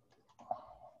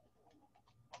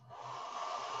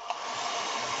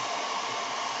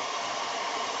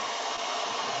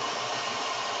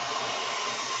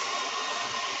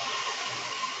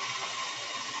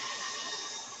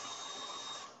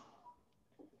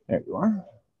 There you are.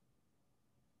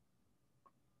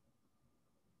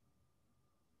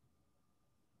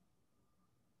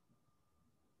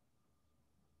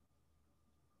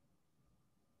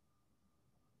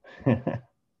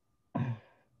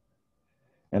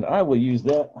 And I will use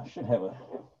that. I should have a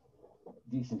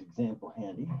decent example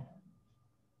handy.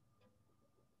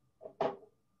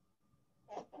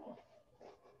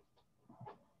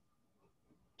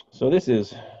 So this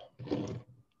is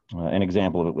an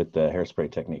example of it with the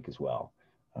hairspray technique as well.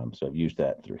 So I've used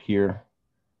that through here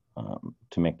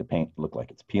to make the paint look like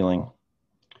it's peeling.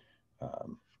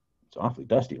 It's awfully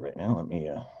dusty right now. Let me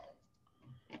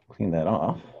clean that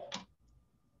off.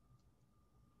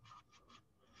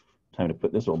 Time to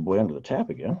put this old boy under the tap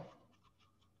again.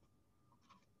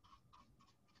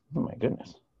 Oh my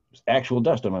goodness. There's actual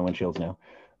dust on my windshields now.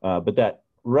 But that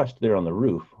rust there on the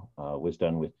roof was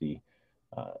done with the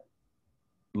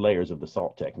layers of the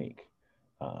salt technique.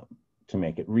 to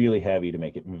make it really heavy, to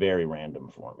make it very random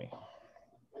for me.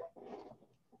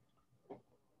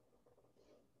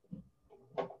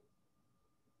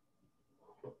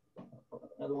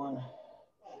 Another one.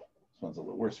 This one's a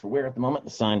little worse for wear at the moment.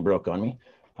 The sign broke on me.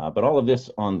 But all of this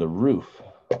on the roof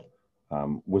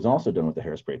was also done with the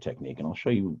hairspray technique. And I'll show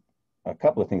you a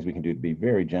couple of things we can do to be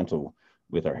very gentle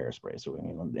with our hairspray. So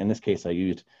in this case, I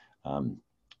used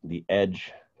the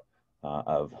edge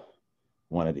of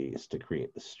one of these to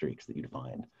create the streaks that you'd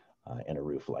find in a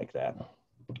roof like that.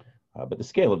 But the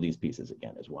scale of these pieces,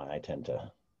 again, is why I tend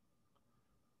to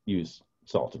use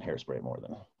salt and hairspray more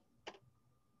than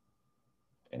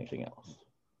anything else.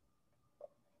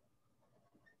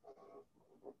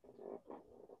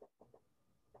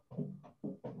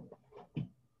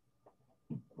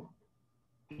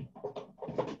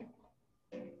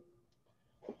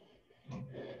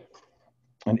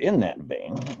 And in that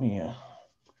vein, let me clean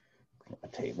up the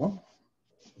table.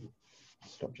 So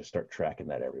don't just start tracking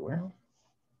that everywhere.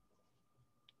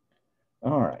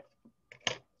 All right.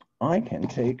 I can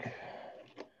take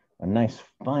a nice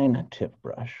fine tip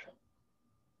brush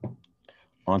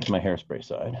onto my hairspray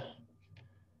side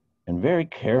and very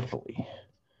carefully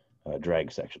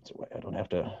drag sections away. I don't have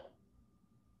to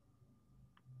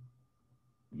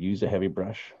use a heavy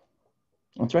brush.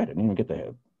 That's right, I didn't even get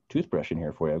the toothbrush in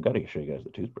here for you. I've got to show you guys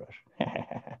the toothbrush.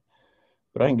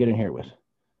 But I can get in here with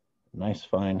a nice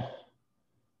fine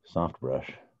soft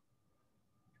brush.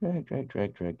 Drag, drag,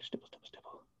 drag, drag, stipple, stipple,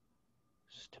 stipple.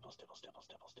 Stipple, stipple, stipple,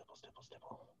 stipple, stipple, stipple,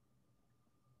 stipple.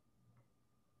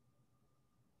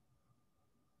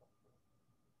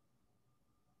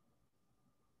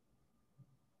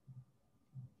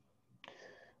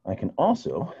 I can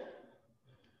also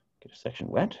get a section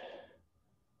wet.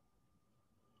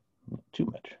 Not too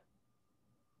much.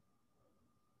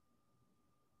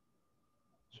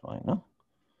 It's fine, no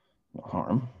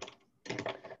harm.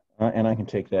 And I can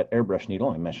take that airbrush needle,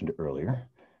 I mentioned it earlier.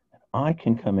 I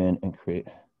can come in and create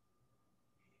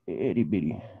itty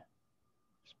bitty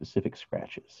specific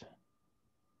scratches.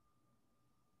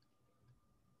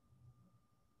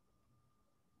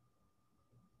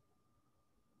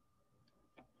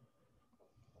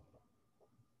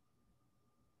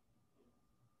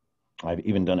 I've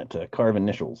even done it to carve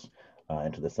initials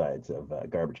into the sides of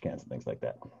garbage cans and things like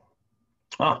that.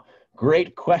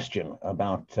 Great question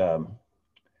about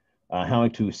how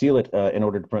to seal it in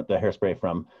order to prevent the hairspray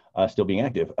from still being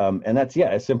active. And that's, yeah,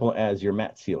 as simple as your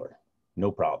matte sealer.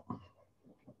 No problem.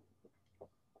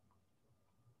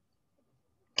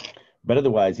 But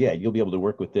otherwise, yeah, you'll be able to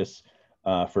work with this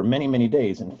for many, many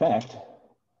days. In fact,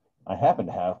 I happen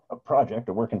to have a project,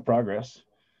 a work in progress,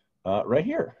 right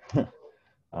here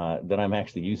that I'm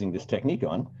actually using this technique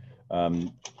on.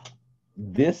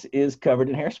 This is covered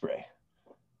in hairspray.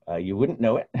 You wouldn't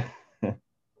know it.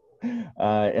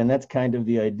 And that's kind of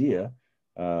the idea.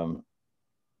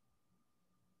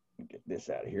 Get this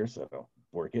out of here so I don't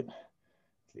work it.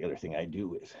 The other thing I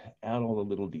do is add all the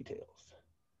little details.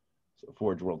 So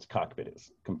Forge World's cockpit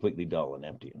is completely dull and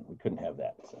empty, and we couldn't have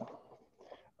that.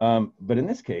 So. But in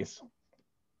this case,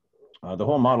 the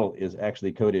whole model is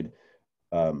actually coated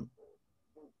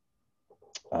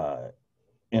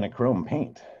in a chrome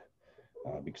paint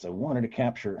because I wanted to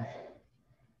capture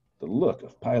the look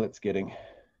of pilots getting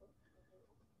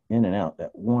in and out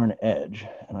that worn edge,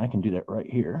 and I can do that right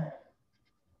here.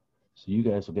 So you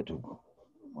guys will get to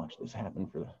watch this happen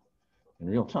in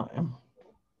real time.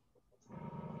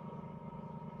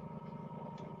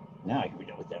 Now I can be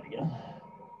done with that again.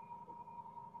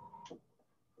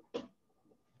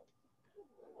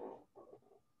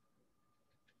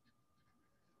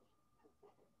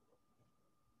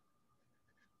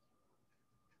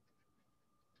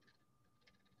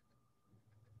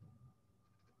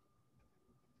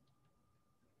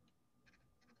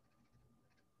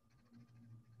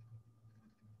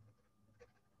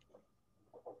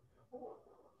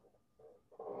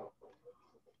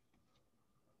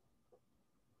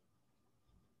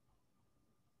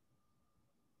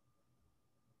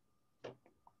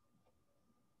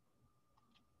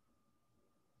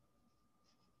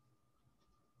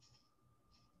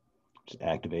 Just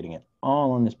activating it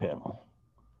all on this panel.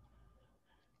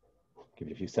 Give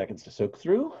it a few seconds to soak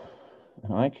through,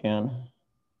 and I can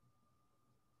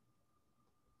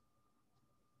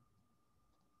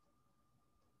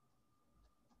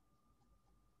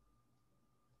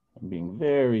I'm being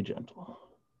very gentle.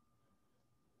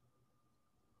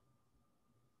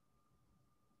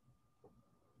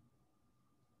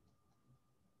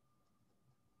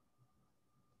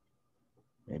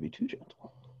 Maybe too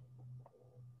gentle.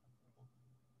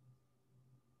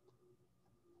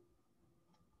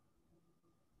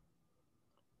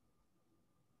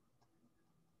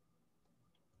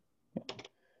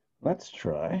 Let's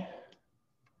try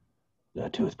the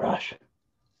toothbrush.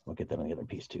 We'll get that on the other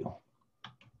piece too.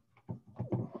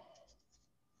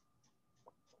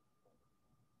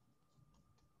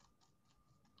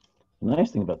 The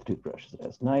nice thing about the toothbrush is it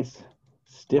has nice,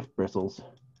 stiff bristles,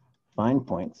 fine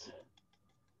points,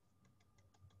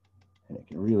 and it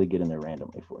can really get in there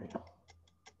randomly for you.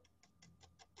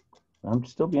 I'm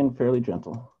still being fairly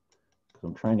gentle because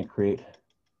I'm trying to create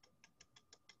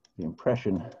the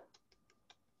impression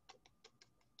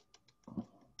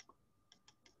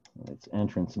of its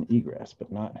entrance and egress,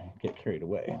 but not get carried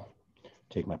away.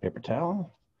 Take my paper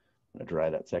towel. I'm going to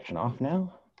dry that section off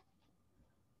now.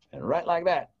 And right like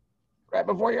that, right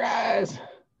before your eyes,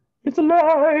 it's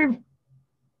alive.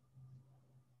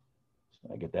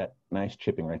 So I get that nice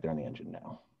chipping right there on the engine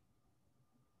now.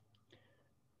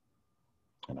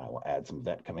 And I will add some of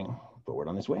that coming forward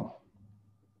on this wing.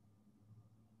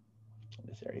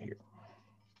 This area here.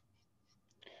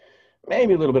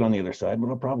 Maybe a little bit on the other side, but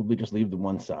I'll probably just leave the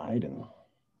one side and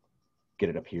get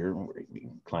it up here where you'd be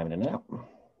climbing in and out.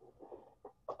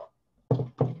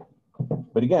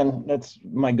 But again, that's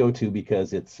my go-to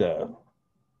because it's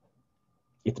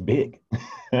big.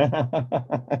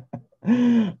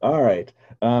 All right.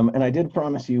 And I did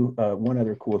promise you one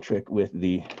other cool trick with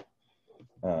the,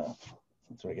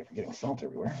 that's what I get for getting salt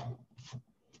everywhere,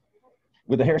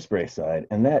 with the hairspray side,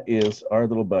 and that is our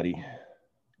little buddy,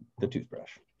 the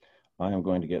toothbrush. I am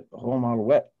going to get the whole model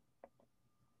wet.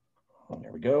 And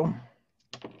there we go.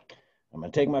 I'm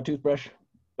going to take my toothbrush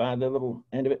by the little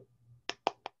end of it.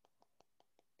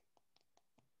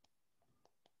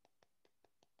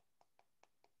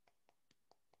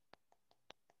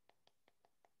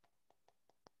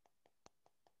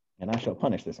 And I shall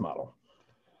punish this model.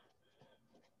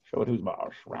 Show it who's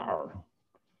boss. Rawr.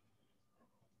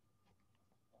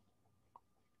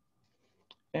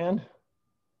 And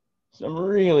some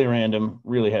really random,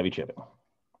 really heavy chipping.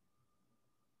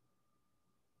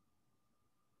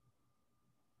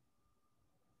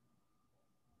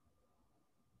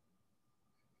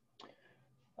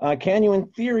 Can you, in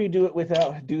theory, do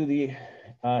the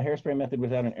hairspray method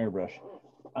without an airbrush?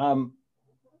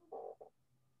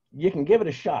 You can give it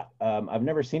a shot. I've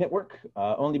never seen it work,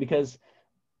 only because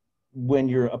when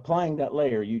you're applying that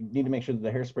layer, you need to make sure that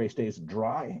the hairspray stays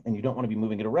dry and you don't want to be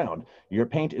moving it around. Your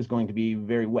paint is going to be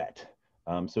very wet.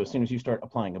 So as soon as you start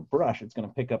applying a brush, it's going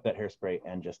to pick up that hairspray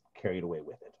and just carry it away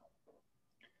with it.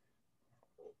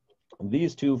 And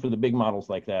these two, for the big models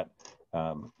like that,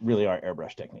 really are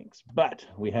airbrush techniques. But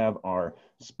we have our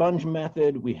sponge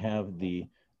method, we have the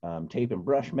tape and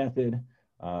brush method,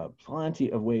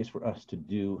 plenty of ways for us to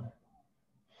do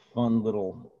fun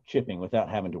little chipping without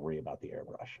having to worry about the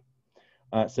airbrush.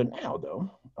 So now, though,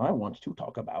 I want to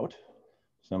talk about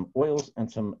some oils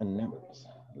and some enamels.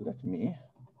 Let me.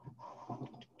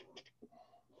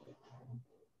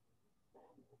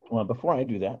 Well, before I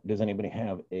do that, does anybody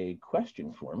have a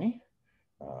question for me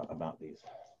about these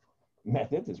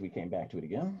methods as we came back to it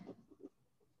again?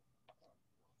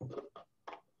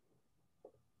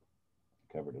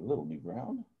 Covered a little new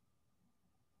ground.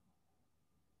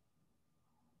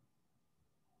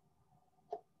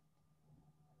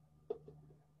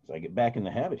 So I get back in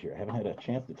the habit here. I haven't had a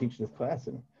chance to teach this class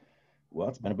in, well,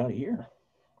 it's been about a year.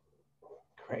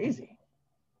 Crazy.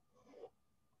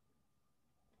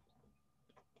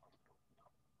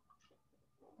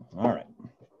 All right.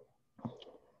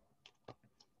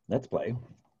 Let's play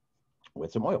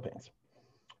with some oil paints.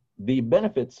 The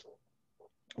benefits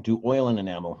to oil and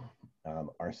enamel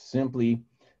are simply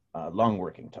long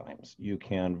working times. You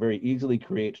can very easily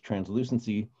create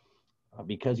translucency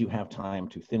because you have time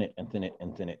to thin it and thin it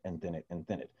and thin it and thin it and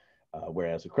thin it.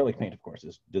 Whereas acrylic paint, of course,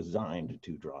 is designed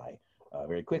to dry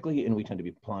very quickly, and we tend to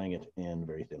be applying it in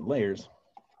very thin layers.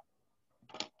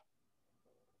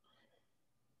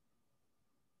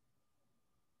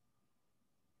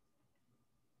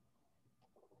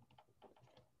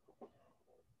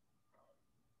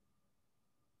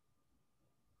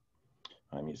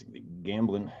 I'm using the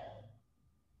Gamblin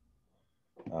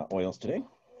oils today.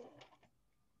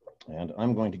 And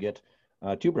I'm going to get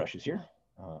two brushes here.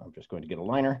 I'm just going to get a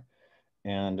liner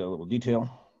and a little detail.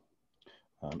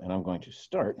 And I'm going to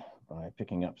start by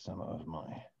picking up some of my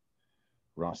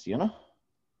raw sienna.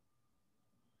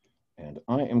 And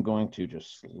I am going to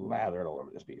just slather it all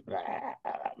over this piece.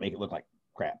 Make it look like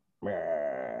crap.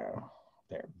 There,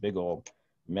 big old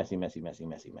messy, messy, messy,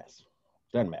 messy mess.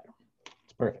 Doesn't matter.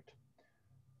 It's perfect.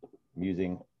 I'm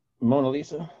using Mona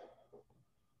Lisa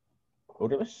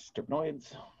odorless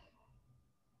terpenoids.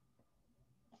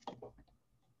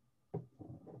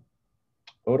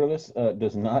 Odorless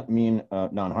does not mean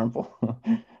non-harmful.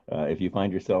 If you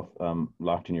find yourself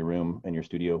locked in your room in your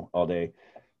studio all day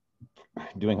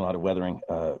doing a lot of weathering,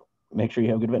 make sure you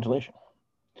have good ventilation.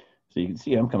 So you can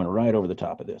see I'm coming right over the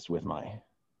top of this with my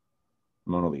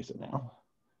Mona Lisa now.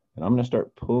 And I'm going to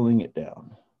start pulling it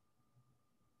down,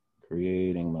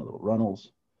 creating my little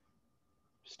runnels,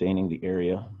 staining the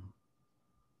area.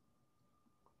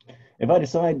 If I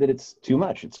decide that it's too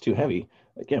much, it's too heavy,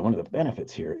 again, one of the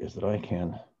benefits here is that I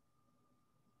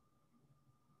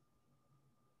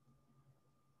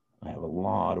have a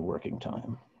lot of working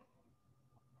time.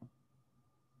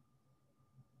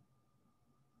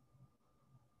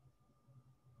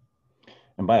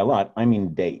 And by a lot, I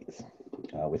mean days.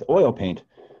 With oil paint,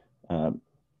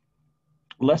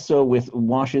 less so with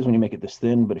washes when you make it this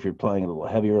thin, but if you're applying it a little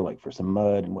heavier, like for some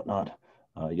mud and whatnot,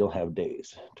 you'll have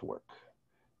days to work.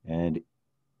 And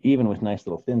even with nice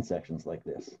little thin sections like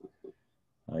this,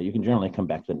 you can generally come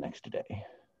back the next day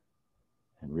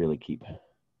and really keep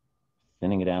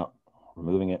thinning it out,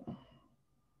 removing it.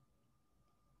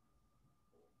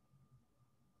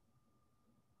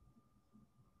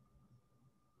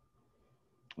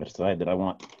 I decide that I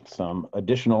want some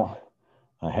additional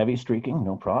heavy streaking,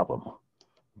 no problem.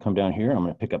 Come down here, I'm going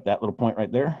to pick up that little point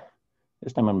right there.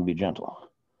 This time I'm going to be gentle.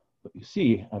 But you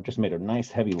see, I've just made a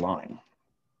nice heavy line.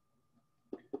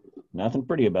 Nothing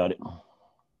pretty about it.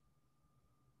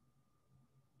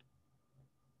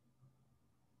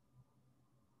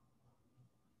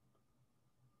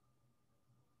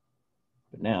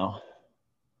 But now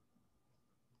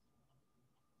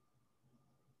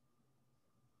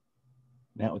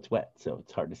it's wet, so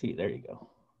it's hard to see. There you go.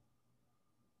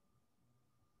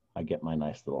 I get my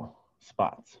nice little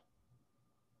spots.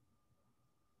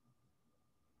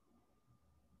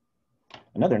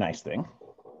 Another nice thing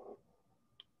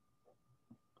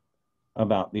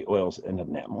about the oils and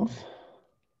enamels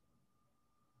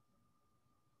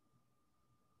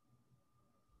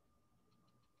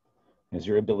is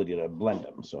your ability to blend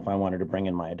them. So if I wanted to bring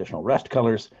in my additional rust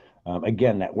colors,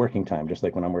 again, that working time, just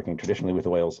like when I'm working traditionally with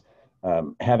oils,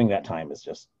 having that time is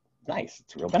just nice.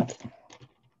 It's a real benefit.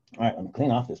 All right, I'm gonna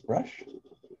clean off this brush.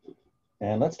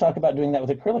 And let's talk about doing that with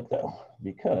acrylic though,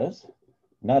 because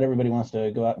not everybody wants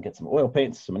to go out and get some oil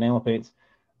paints, some enamel paints.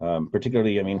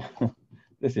 Particularly, I mean,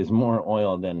 this is more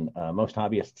oil than most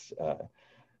hobbyists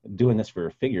doing this for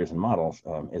figures and models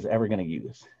is ever gonna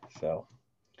use. So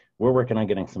we're working on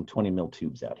getting some 20 mil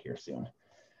tubes out here soon.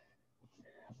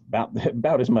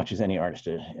 About as much as any artist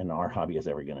in our hobby is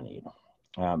ever gonna need.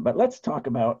 But let's talk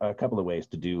about a couple of ways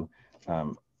to do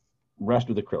rust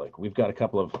with acrylic. We've got a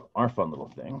couple of our fun little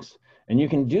things. And you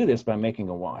can do this by making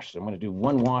a wash. So I'm going to do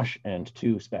one wash and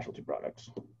 2 specialty products.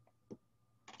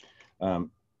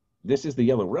 This is the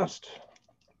yellow rust.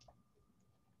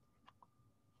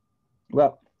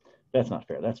 Well, that's not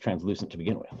fair. That's translucent to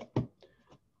begin with.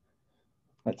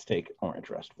 Let's take orange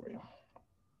rust for you.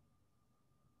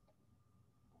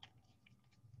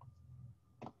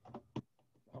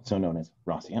 Also known as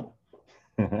raw sienna.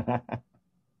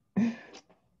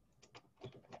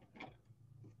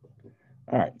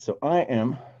 All right, so I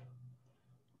am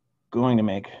going to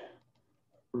make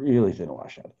really thin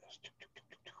wash out of this.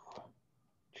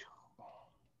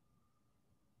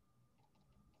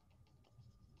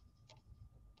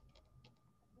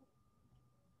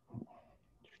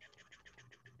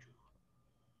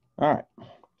 All right, I'm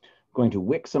going to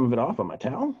wick some of it off on my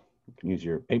towel. You can use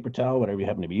your paper towel, whatever you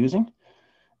happen to be using.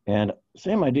 And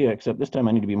same idea, except this time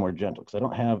I need to be more gentle because I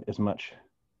don't have as much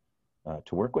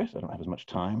to work with. I don't have as much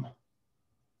time.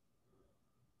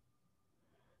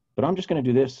 But I'm just going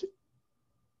to do this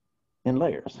in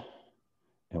layers.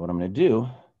 And what I'm going to do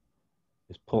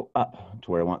is pull up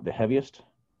to where I want the heaviest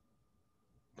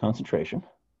concentration.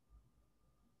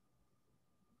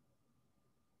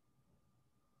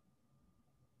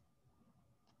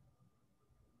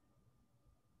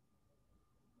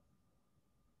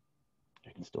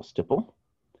 I can still stipple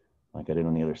like I did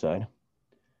on the other side.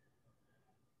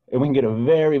 And we can get a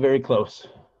very, very close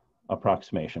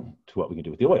approximation to what we can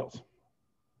do with the oils.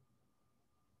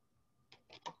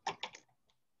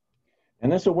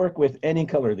 And this will work with any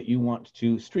color that you want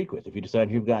to streak with. If you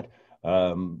decide you've got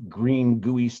green,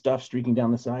 gooey stuff streaking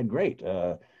down the side, great.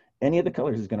 Any of the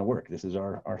colors is going to work. This is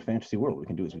our fantasy world. We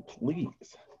can do as we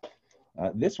please.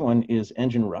 This one is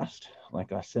engine rust.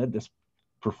 Like I said, this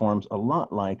performs a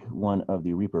lot like one of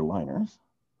the Reaper liners.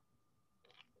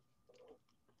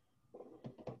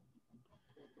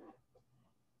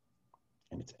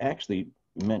 And it's actually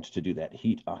meant to do that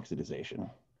heat oxidization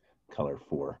color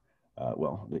for,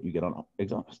 well, that you get on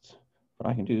exhausts. But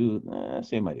I can do the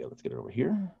same idea. Let's get it over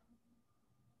here.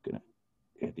 Gonna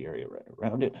hit the area right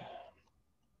around it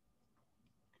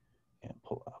and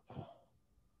pull up.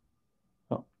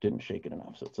 didn't shake it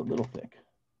enough, so it's a little thick.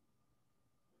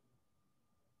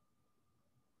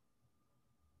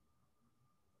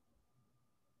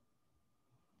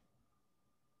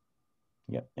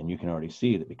 Yep, and you can already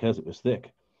see that because it was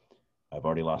thick, I've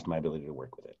already lost my ability to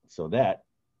work with it. So that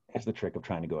is the trick of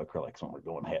trying to go acrylics when we're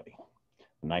going heavy.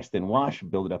 A nice thin wash,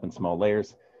 build it up in small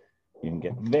layers. You can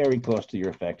get very close to your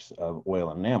effects of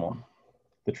oil and enamel.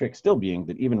 The trick still being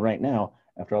that even right now,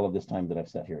 after all of this time that I've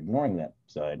sat here ignoring that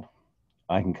side,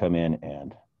 I can come in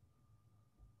and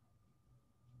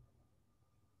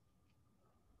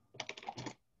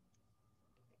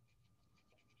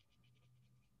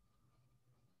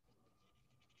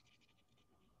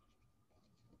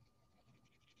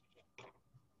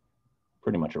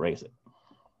pretty much erase it.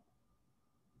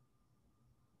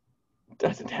 It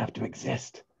doesn't have to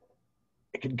exist.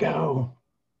 It could go.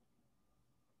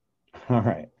 All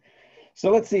right.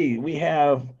 So let's see. We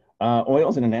have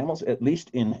oils and enamels, at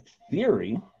least in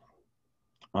theory.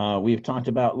 We've talked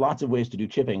about lots of ways to do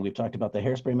chipping. We've talked about the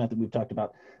hairspray method. We've talked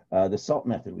about the salt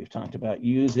method. We've talked about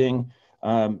using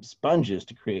sponges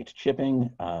to create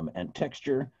chipping and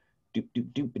texture. Doop,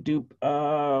 doop, doop, doop.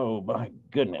 Oh, my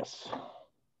goodness.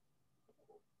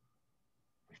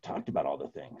 We've talked about all the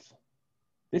things.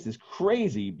 This is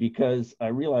crazy because I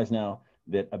realize now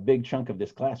that a big chunk of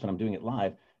this class when I'm doing it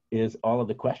live is all of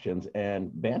the questions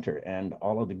and banter and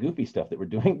all of the goofy stuff that we're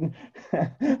doing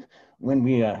when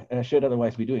we should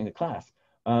otherwise be doing the class.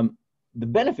 The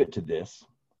benefit to this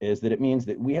is that it means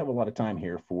that we have a lot of time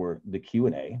here for the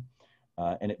Q&A,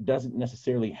 and it doesn't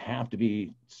necessarily have to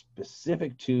be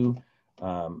specific to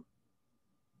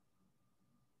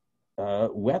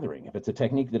weathering. If it's a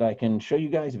technique that I can show you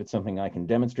guys, if it's something I can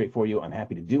demonstrate for you, I'm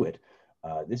happy to do it.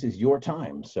 This is your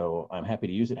time, so I'm happy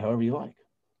to use it however you like.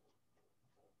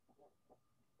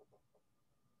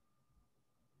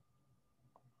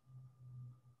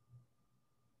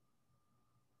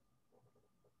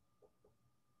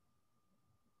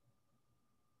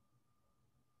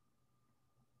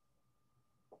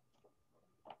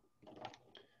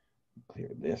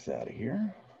 Clear this out of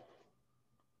here.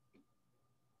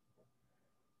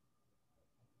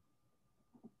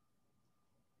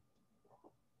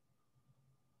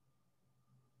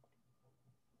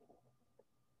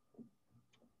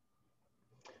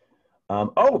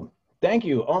 Oh, thank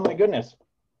you. Oh my goodness.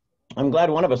 I'm glad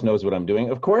one of us knows what I'm doing.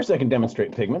 Of course I can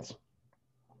demonstrate pigments.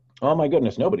 Oh my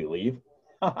goodness, nobody leave.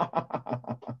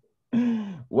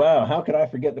 Wow, how could I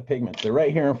forget the pigments? They're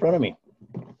right here in front of me.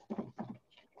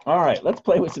 All right, let's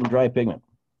play with some dry pigment.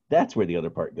 That's where the other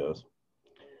part goes.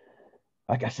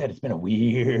 Like I said, it's been a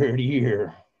weird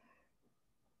year.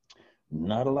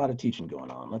 Not a lot of teaching going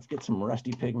on. Let's get some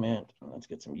rusty pigment. Let's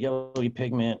get some yellowy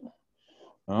pigment.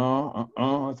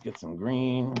 Let's get some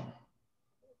green.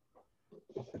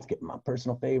 Let's get my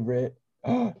personal favorite.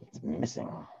 Oh, it's missing.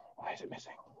 Why is it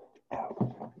missing?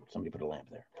 Ow. Somebody put a lamp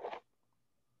there.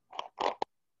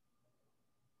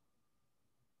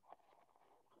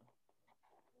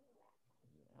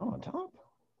 Oh, on top.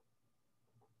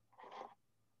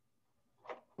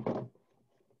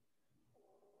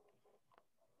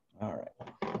 All right.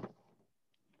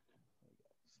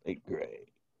 Slate gray.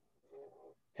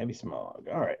 Heavy smog.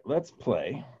 All right, let's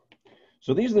play.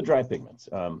 So these are the dry pigments.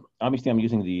 Obviously, I'm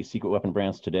using the Secret Weapon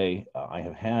brands today. I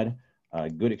have had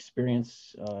good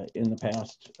experience in the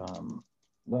past.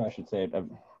 Well, I should say I've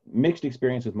mixed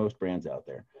experience with most brands out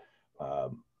there.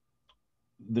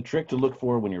 The trick to look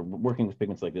for when you're working with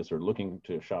pigments like this or looking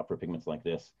to shop for pigments like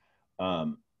this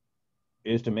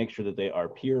is to make sure that they are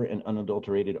pure and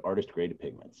unadulterated artist-graded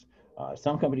pigments.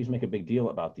 Some companies make a big deal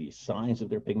about the size of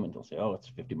their pigment. They'll say, oh, it's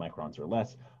 50 microns or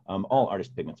less. All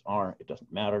artist pigments are. It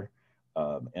doesn't matter.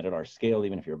 And at our scale,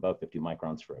 even if you're above 50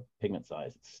 microns for a pigment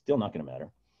size, it's still not going to matter.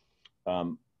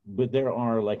 But there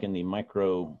are, like in the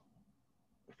micro,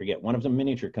 I forget, one of them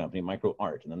miniature company, Micro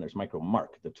Art, and then there's Micro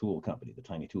Mark, the tool company, the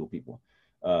tiny tool people.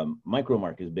 Micro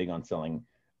Mark is big on selling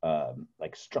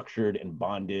like structured and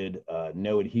bonded,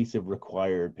 no adhesive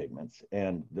required pigments.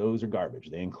 And those are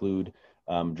garbage. They include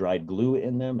dried glue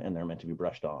in them, and they're meant to be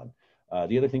brushed on.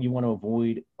 The other thing you want to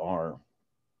avoid are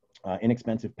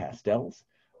inexpensive pastels,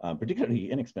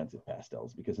 particularly inexpensive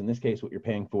pastels, because in this case, what you're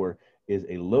paying for is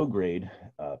a low-grade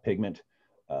pigment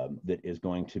that is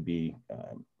going to be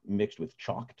mixed with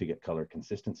chalk to get color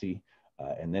consistency,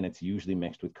 and then it's usually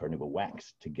mixed with carnauba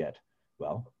wax to get,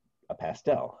 well, a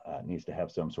pastel. It needs to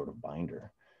have some sort of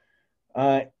binder.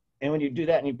 And when you do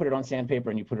that and you put it on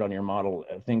sandpaper and you put it on your model,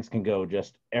 things can go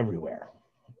just everywhere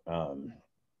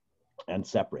and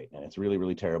separate. And it's really,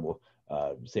 really terrible.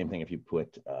 Same thing if you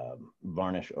put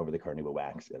varnish over the carnauba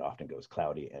wax. It often goes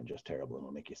cloudy and just terrible and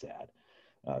will make you sad.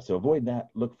 So avoid that.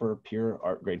 Look for pure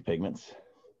art grade pigments.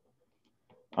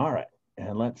 All right,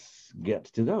 and let's get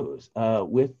to those.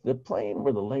 With the plane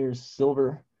where the layer's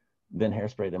silver, then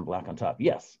hairspray, then black on top.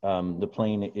 Yes, the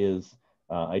plane is,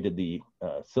 I did the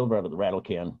silver out of the rattle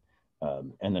can,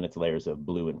 and then it's layers of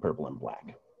blue and purple and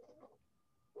black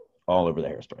all over the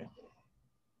hairspray.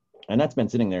 And that's been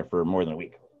sitting there for more than a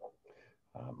week.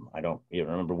 I don't even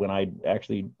remember when I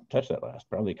actually touched that last,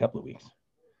 probably a couple of weeks.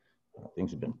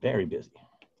 Things have been very busy.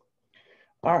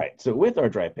 All right, so with our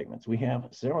dry pigments, we have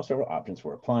several options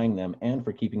for applying them and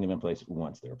for keeping them in place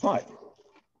once they're applied.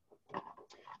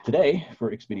 Today,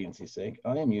 for expediency's sake,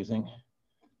 I am using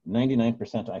 99%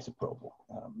 isopropyl.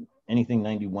 Anything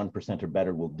 91% or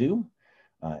better will do.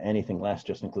 Anything less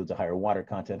just includes a higher water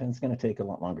content, and it's going to take a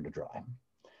lot longer to dry.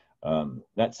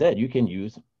 That said, you can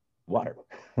use water.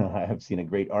 I have seen a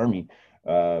great army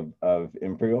of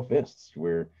Imperial Fists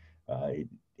where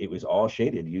it was all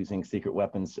shaded using Secret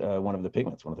Weapons, one of the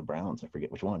pigments, one of the browns, I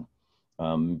forget which one,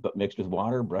 but mixed with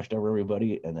water, brushed over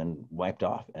everybody, and then wiped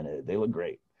off, and they look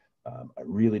great. I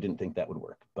really didn't think that would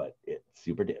work, but it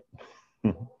super did.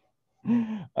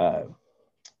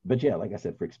 But yeah, like I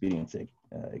said, for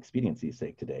expediency's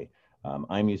sake today,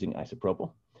 I'm using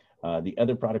isopropyl. The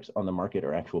other products on the market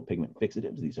are actual pigment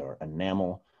fixatives. These are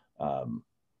enamel,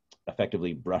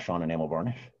 effectively brush-on enamel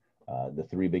varnish. The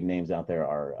three big names out there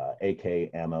are AK,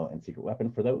 Ammo, and Secret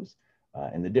Weapon for those.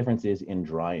 And the difference is in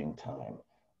drying time.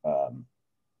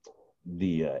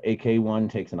 The AK one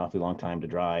takes an awfully long time to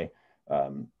dry.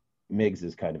 MIGS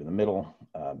is kind of in the middle,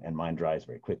 and mine dries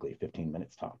very quickly, 15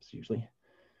 minutes tops usually,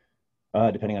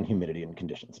 depending on humidity and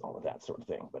conditions, all of that sort of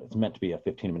thing. But it's meant to be a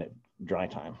 15-minute dry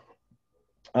time.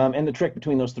 And the trick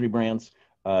between those three brands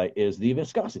is the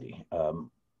viscosity.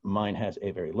 Mine has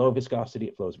a very low viscosity.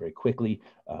 It flows very quickly,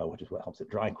 which is what helps it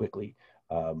dry quickly.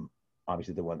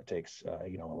 Obviously, the one that takes a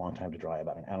long time to dry,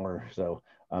 about an hour or so,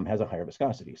 has a higher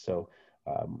viscosity. So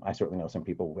I certainly know some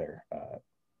people where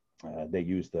they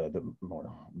use the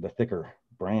thicker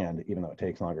brand, even though it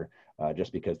takes longer,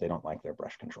 just because they don't like their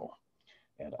brush control.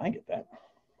 And I get that.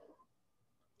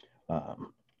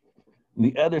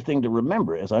 The other thing to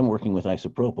remember as I'm working with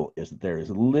isopropyl is that there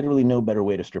is literally no better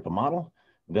way to strip a model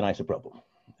than isopropyl.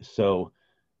 So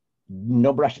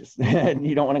no brushes.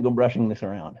 You don't want to go brushing this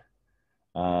around.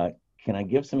 Can I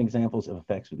give some examples of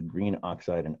effects with green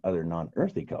oxide and other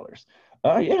non-earthy colors?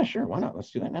 Yeah, sure. Why not?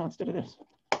 Let's do that now instead of this.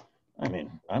 I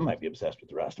mean, I might be obsessed with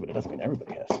the rest, but it doesn't mean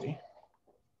everybody has to be.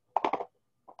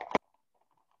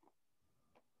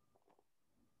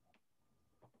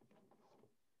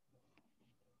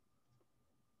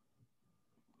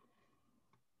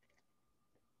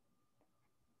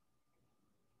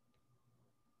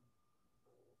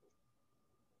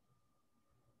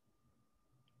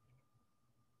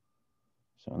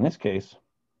 So in this case,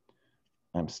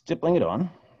 I'm stippling it on.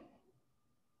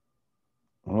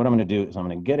 And what I'm going to do is I'm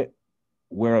going to get it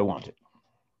where I want it.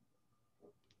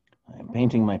 I'm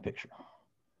painting my picture.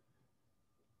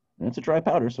 And it's a dry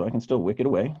powder, so I can still wick it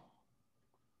away.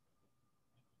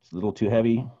 It's a little too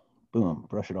heavy. Boom,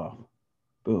 brush it off.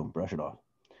 Boom, brush it off.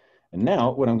 And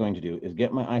now what I'm going to do is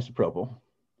get my isopropyl,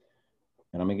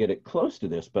 and I'm going to get it close to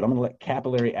this, but I'm going to let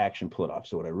capillary action pull it off.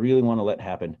 So what I really want to let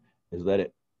happen is let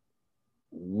it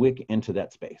wick into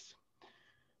that space.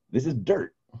 This is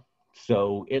dirt,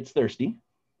 so it's thirsty.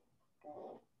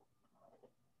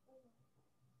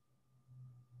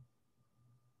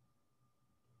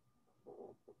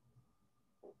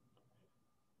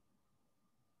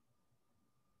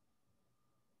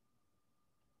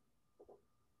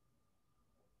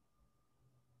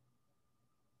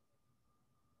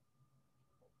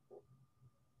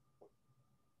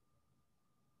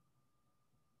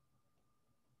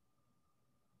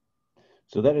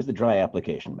 So that is the dry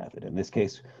application method. In this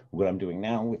case, what I'm doing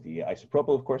now with the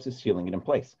isopropyl, of course, is sealing it in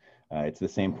place. It's the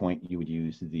same point you would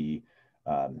use the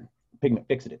pigment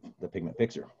fixative, the pigment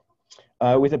fixer.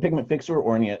 With a pigment fixer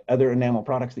or any other enamel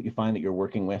products that you find that you're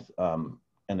working with and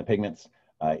the pigments,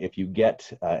 if you get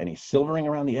any silvering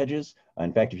around the edges,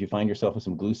 in fact, if you find yourself with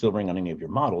some glue silvering on any of your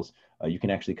models, you can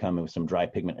actually come in with some dry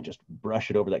pigment and just brush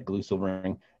it over that glue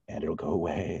silvering, and it'll go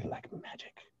away like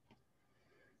magic.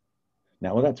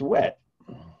 Now, while that's wet,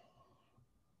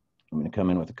 I'm going to come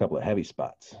in with a couple of heavy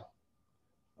spots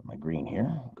of my green here.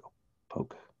 Go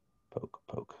poke, poke,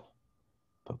 poke,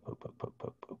 poke, poke, poke, poke,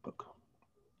 poke, poke, poke.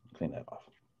 Clean that off.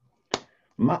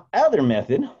 My other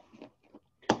method,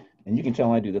 and you can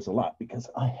tell I do this a lot because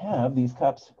I have these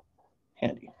cups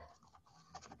handy,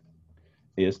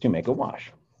 is to make a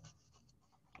wash.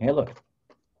 Hey, look,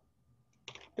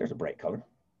 there's a bright color.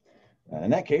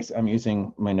 In that case, I'm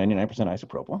using my 99%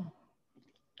 isopropyl,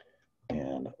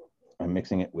 and I'm I'm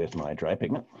mixing it with my dry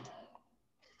pigment.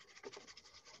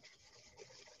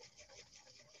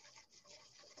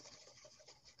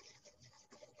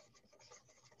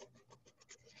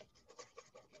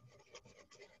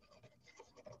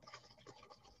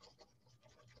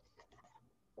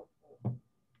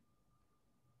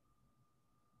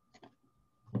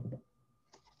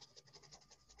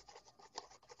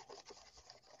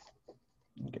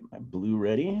 Get my blue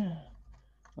ready.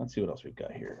 Let's see what else we've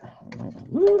got here.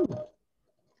 Woo!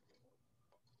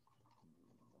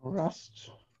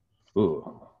 Rust.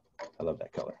 Ooh, I love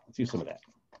that color. Let's use some of that.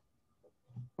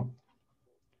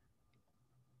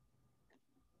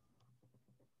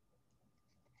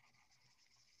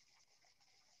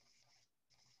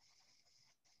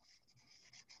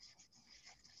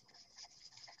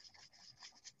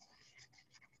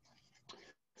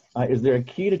 Is there a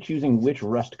key to choosing which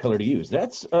rust color to use?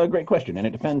 That's a great question, and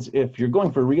it depends. If you're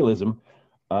going for realism,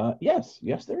 yes,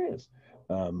 there is.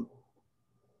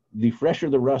 The fresher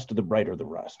the rust, the brighter the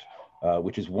rust,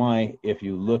 which is why if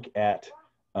you look at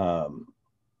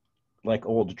like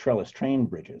old trellis train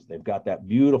bridges, they've got that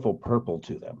beautiful purple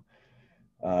to them.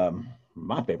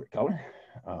 My favorite color.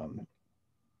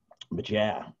 But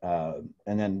yeah,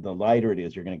 and then the lighter it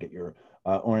is, you're going to get your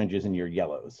oranges and your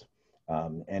yellows.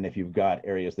 And if you've got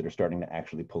areas that are starting to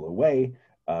actually pull away,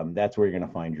 that's where you're going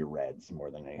to find your reds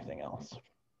more than anything else.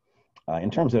 In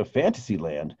terms of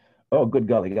Fantasyland, oh, good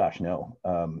golly gosh, no.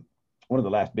 One of the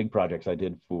last big projects I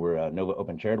did for Nova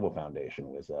Open Charitable Foundation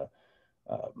was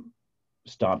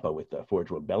Stompa with the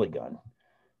Forge World Belly Gun.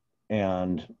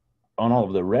 And on all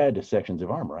of the red sections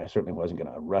of armor, I certainly wasn't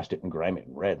going to rust it and grime it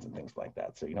in reds and things like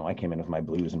that. So, you know, I came in with my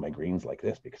blues and my greens like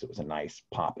this because it was a nice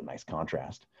pop and nice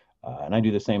contrast. And I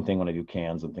do the same thing when I do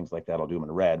cans and things like that. I'll do them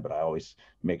in red, but I always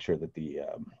make sure that the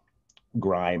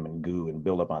grime and goo and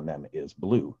buildup on them is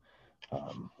blue.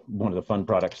 One of the fun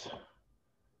products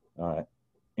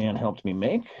Anne helped me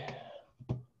make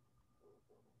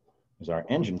is our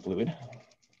engine fluid.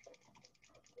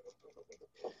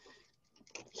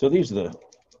 So these are the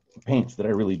paints that I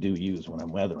really do use when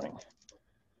I'm weathering.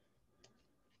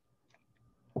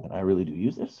 And I really do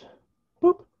use this,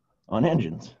 boop, on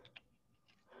engines.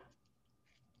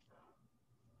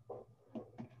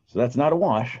 So that's not a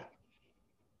wash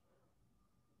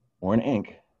or an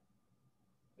ink.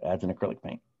 It adds an acrylic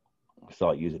paint. So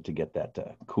I'll use it to get that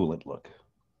coolant look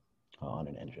on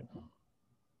an engine.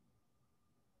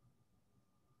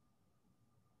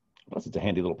 Plus, it's a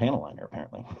handy little panel liner,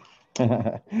 apparently.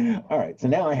 All right, so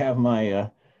now I have my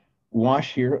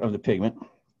wash here of the pigment.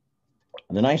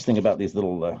 And the nice thing about these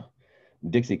little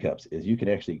Dixie cups is you can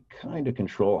actually kind of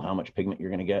control how much pigment you're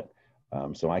going to get.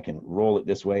 So I can roll it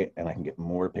this way and I can get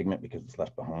more pigment because it's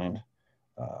left behind.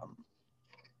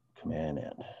 Come in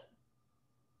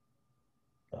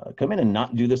and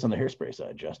not do this on the hairspray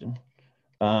side, Justin.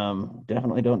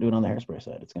 Definitely don't do it on the hairspray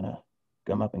side. It's going to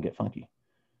gum up and get funky.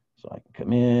 So I can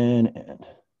come in and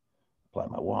apply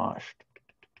my wash,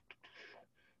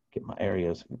 get my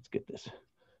areas. Let's get this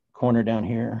corner down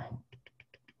here.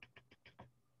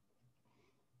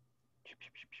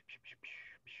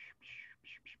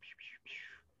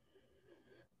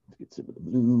 Let's get some of the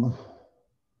blue.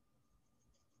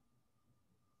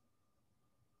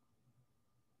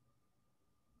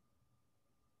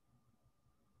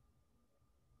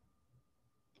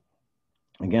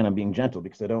 Again, I'm being gentle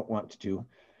because I don't want to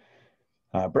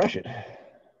brush it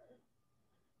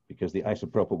because the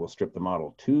isopropyl will strip the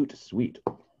model. Toot sweet.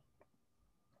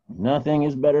 Nothing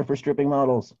is better for stripping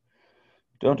models.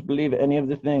 Don't believe any of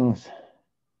the things.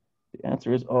 The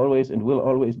answer is always and will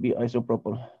always be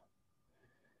isopropyl.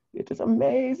 It is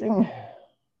amazing.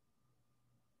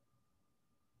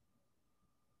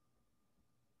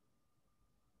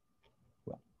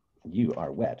 Well, you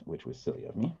are wet, which was silly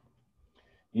of me.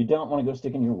 You don't want to go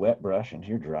sticking your wet brush into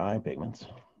your dry pigments.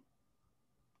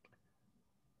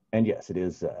 And yes, it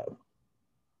is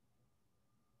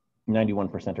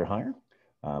 91% or higher.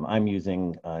 I'm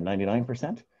using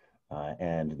 99%,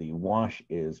 and the wash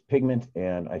is pigment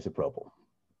and isopropyl.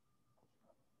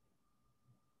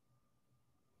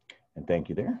 And thank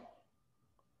you there.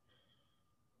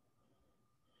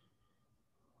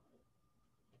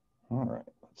 All right,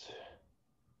 let's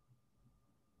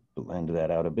blend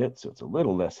that out a bit so it's a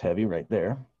little less heavy right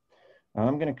there.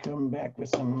 I'm going to come back with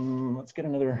some, let's get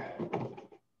another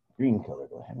green color.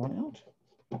 Do I have one out?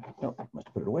 No,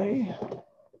 must put it away.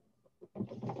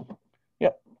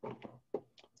 Yep.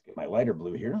 Let's get my lighter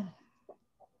blue here.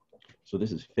 So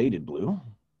this is faded blue.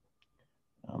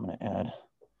 I'm going to add a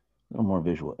little more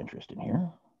visual interest in here.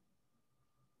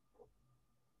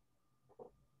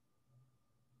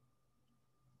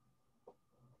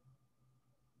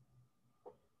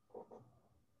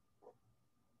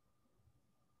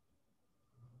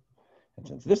 And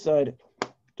since this side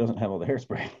doesn't have all the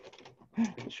hairspray,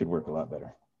 it should work a lot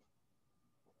better.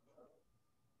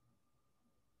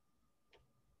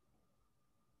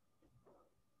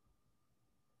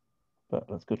 But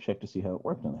let's go check to see how it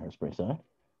worked on the hairspray side.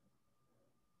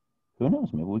 Who knows,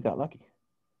 maybe we got lucky.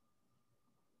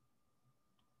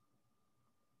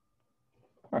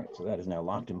 All right, so that is now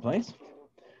locked in place.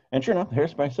 And sure enough, the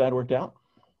hairspray side worked out.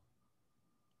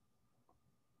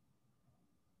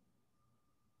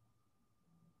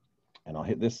 And I'll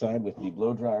hit this side with the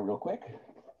blow dryer real quick.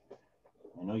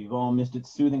 I know you've all missed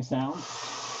its soothing sound.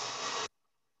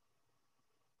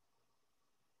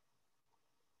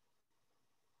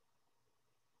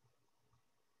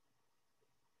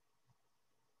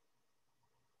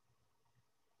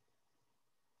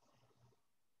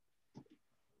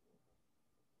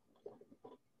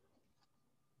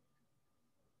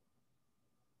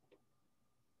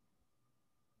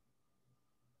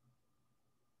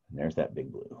 And there's that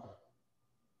big blue.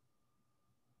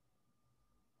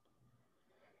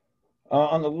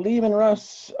 On the leave-in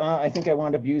rust, I think I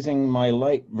wound up using my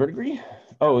light verdigris.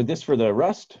 Oh, this for the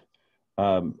rust.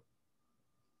 That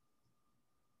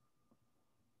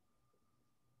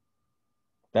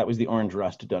was the orange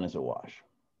rust done as a wash.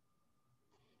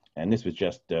 And this was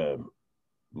just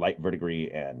light verdigris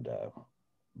and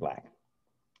black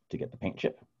to get the paint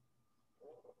chip.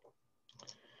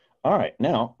 All right,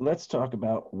 now let's talk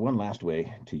about one last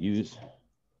way to use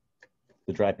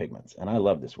the dry pigments. And I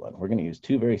love this one. We're going to use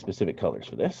two very specific colors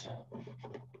for this. We're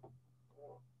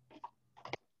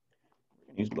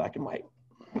going to use black and white.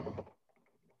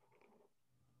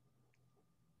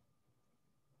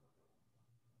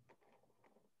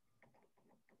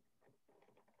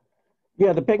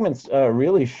 Yeah, the pigments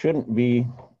really shouldn't be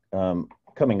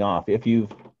coming off if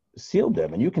you've sealed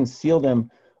them, and you can seal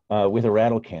them with a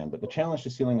rattle can. But the challenge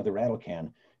to sealing with a rattle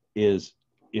can is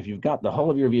if you've got the hull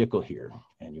of your vehicle here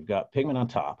and you've got pigment on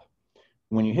top,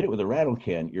 when you hit it with a rattle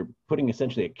can, you're putting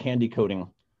essentially a candy coating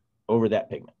over that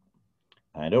pigment.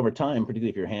 And over time, particularly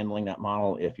if you're handling that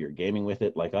model, if you're gaming with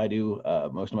it like I do,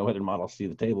 most of my weathered models see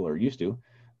the table or used to,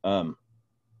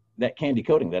 that candy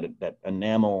coating, that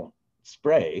enamel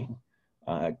spray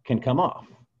can come off,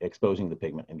 exposing the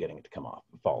pigment and getting it to come off,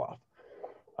 fall off.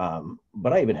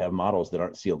 But I even have models that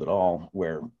aren't sealed at all,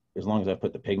 where as long as I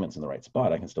put the pigments in the right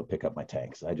spot, I can still pick up my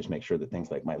tanks. I just make sure that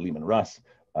things like my Lehman Russ,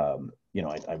 you know,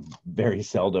 I very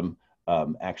seldom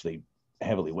actually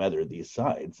heavily weather these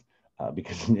sides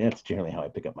because that's generally how I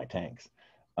pick up my tanks.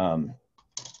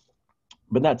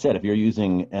 But that said, if you're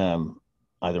using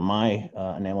either my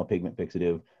enamel pigment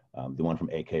fixative, the one from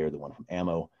AK or the one from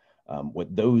Ammo,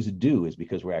 what those do is,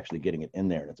 because we're actually getting it in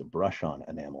there and it's a brush on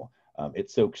enamel,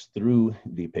 it soaks through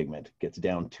the pigment, gets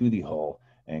down to the hull,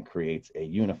 and creates a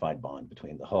unified bond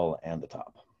between the hull and the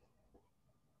top.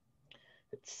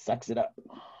 It sucks it up.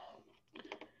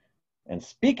 And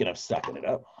speaking of sucking it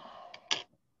up,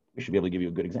 we should be able to give you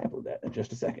a good example of that in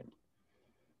just a second.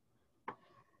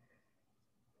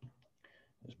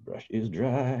 This brush is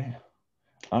dry.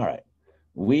 All right,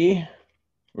 we're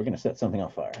gonna set something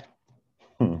on fire.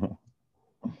 I'm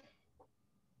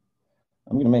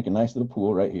gonna make a nice little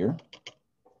pool right here.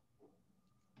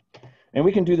 And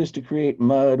we can do this to create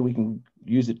mud. We can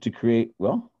use it to create,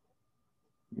 well,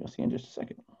 you'll see in just a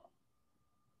second.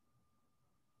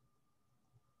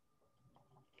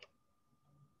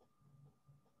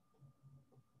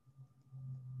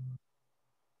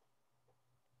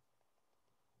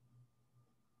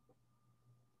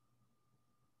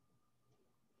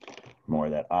 More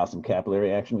of that awesome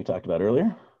capillary action we talked about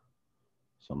earlier.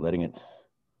 So I'm letting it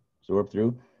absorb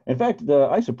through. In fact, the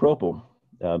isopropyl,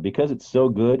 because it's so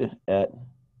good at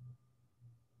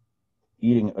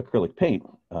eating acrylic paint,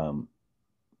 can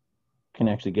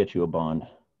actually get you a bond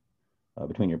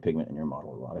between your pigment and your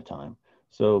model a lot of time.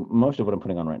 So most of what I'm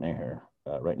putting on right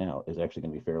now is actually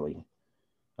going to be fairly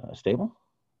stable.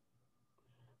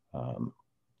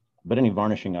 But any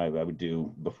varnishing I would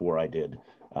do before I did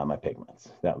my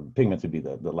pigments. Pigments would be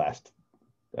the last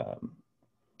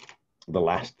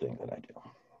thing that I do.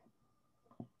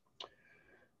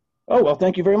 Oh, well,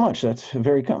 thank you very much. That's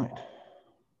very kind.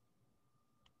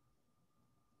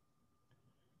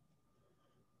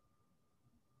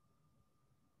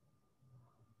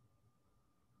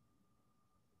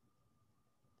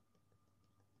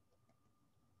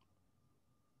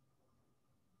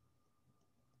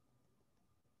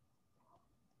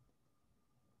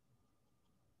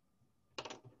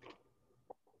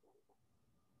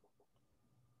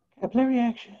 Capillary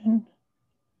action.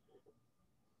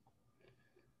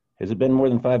 Has it been more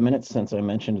than 5 minutes since I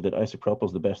mentioned that isopropyl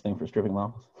is the best thing for stripping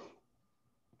models?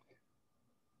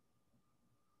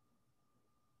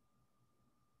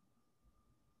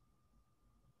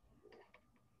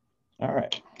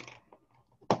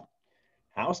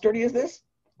 How sturdy is this?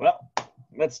 Well,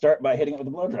 let's start by hitting it with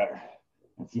a blow dryer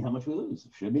and see how much we lose.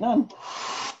 Should be none.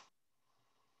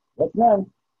 That's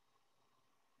none.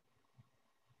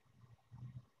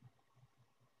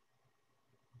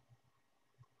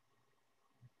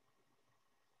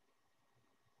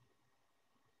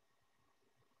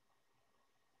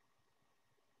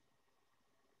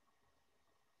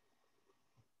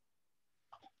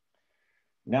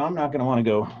 Now I'm not going to want to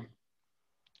go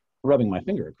rubbing my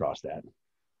finger across that,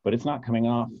 but it's not coming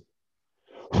off.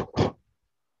 A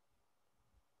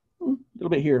little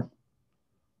bit here,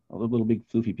 a little big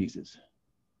floofy pieces,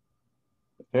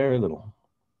 very little.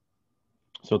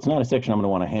 So it's not a section I'm going to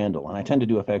want to handle. And I tend to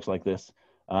do effects like this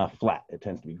flat. It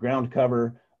tends to be ground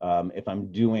cover. If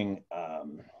I'm doing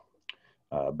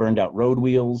burned out road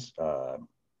wheels,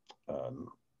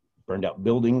 burned out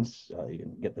buildings, you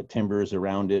can get the timbers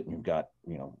around it, and you've got,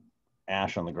 you know,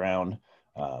 ash on the ground.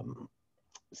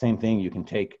 Same thing, you can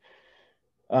take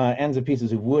ends of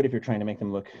pieces of wood if you're trying to make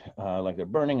them look like they're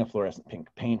burning, a fluorescent pink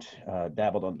paint,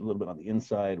 dabbled on, a little bit on the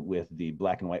inside with the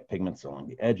black and white pigments along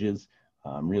the edges,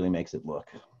 really makes it look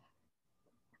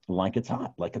like it's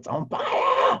hot, like it's on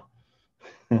fire.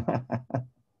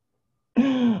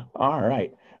 All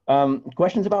right.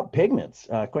 Questions about pigments,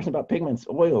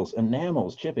 oils,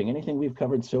 enamels, chipping, anything we've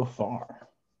covered so far?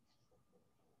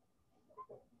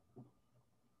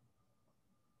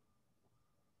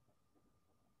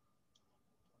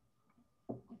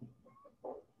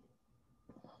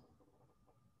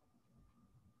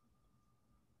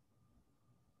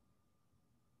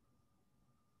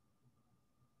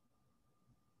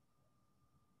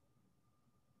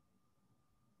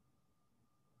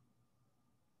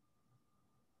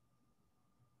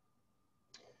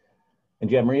 And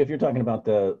yeah, Maria, if you're talking about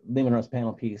the Lehman Russ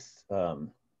panel piece,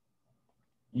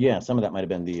 yeah, some of that might have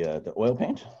been the oil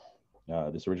paint.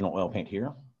 This original oil paint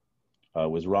here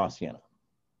was raw sienna.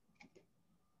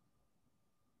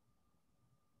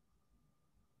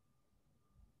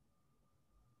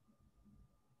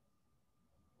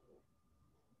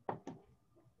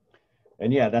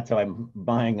 And yeah, that's how I'm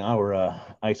buying our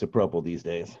isopropyl these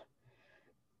days.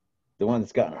 The one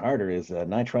that's gotten harder is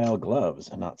nitrile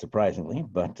gloves, not surprisingly,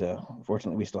 but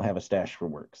fortunately we still have a stash for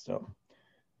work. So,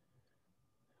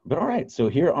 but all right, so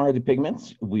here are the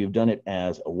pigments. We've done it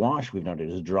as a wash, we've done it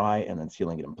as dry and then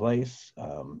sealing it in place,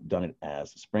 done it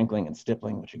as sprinkling and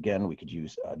stippling, which again, we could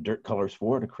use dirt colors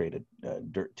for to create a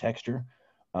dirt texture.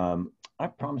 I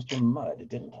promised you mud,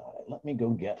 didn't I? Let me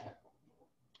go get,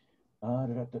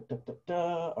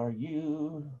 are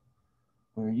you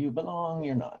where you belong?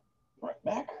 You're not. Right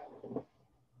back.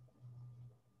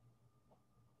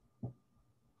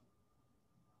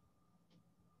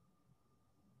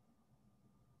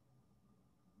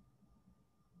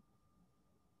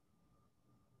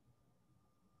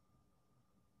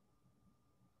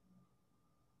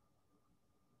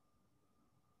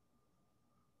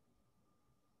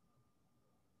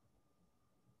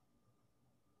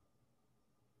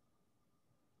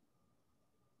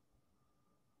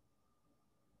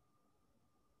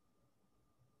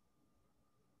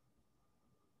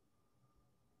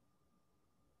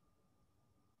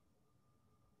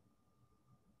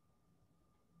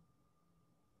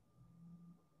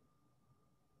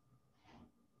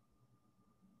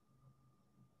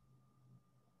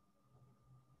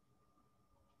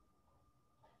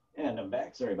 And I'm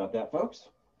back. Sorry about that, folks.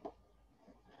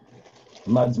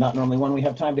 Mud's not normally one we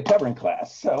have time to cover in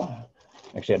class, so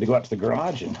actually I had to go out to the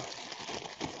garage and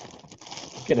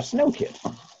get a snow kit.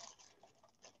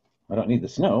 I don't need the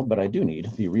snow, but I do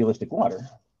need the realistic water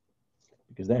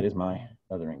because that is my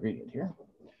other ingredient here.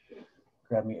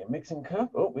 Grab me a mixing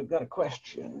cup. Oh, we've got a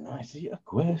question. I see a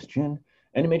question.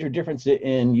 Any major difference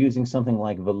in using something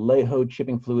like Vallejo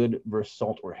chipping fluid versus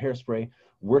salt or hairspray?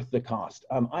 Worth the cost?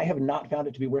 I have not found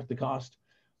it to be worth the cost,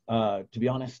 to be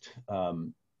honest.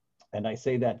 And I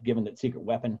say that given that Secret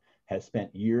Weapon has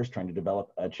spent years trying to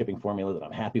develop a chipping formula that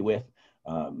I'm happy with.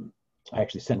 I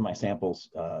actually sent my samples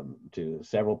to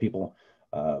several people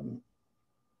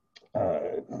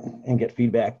and get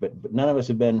feedback, but none of us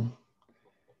have been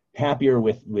happier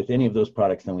with any of those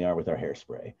products than we are with our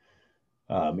hairspray.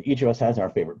 Each of us has our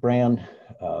favorite brand,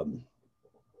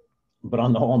 but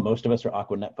on the whole, most of us are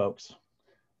Aquanet folks.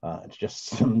 It's just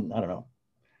some, I don't know,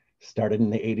 started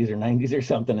in the 80s or 90s or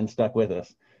something and stuck with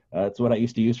us. It's what I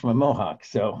used to use from a mohawk,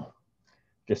 so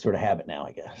just sort of habit now,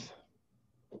 I guess.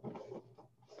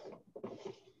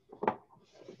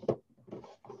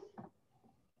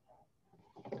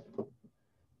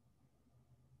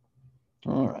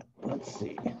 All right, let's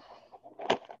see.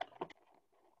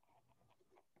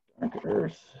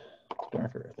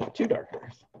 Dark Earth, two Dark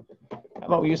Earth. How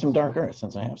about we use some dark earth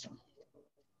since I have some?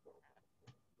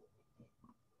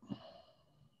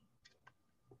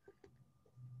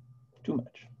 Too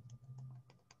much.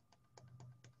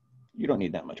 You don't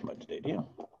need that much mud today, do you?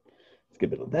 Let's get a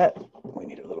bit of that. We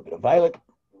need a little bit of violet.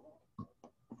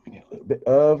 We need a little bit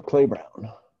of clay brown.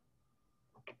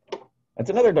 That's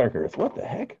another dark earth. What the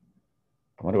heck?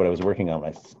 I wonder what I was working on when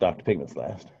I stocked pigments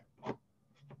last.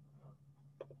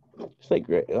 Slate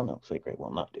gray. Oh no, slate gray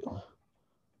will not do.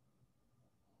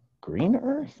 Green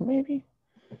earth, maybe?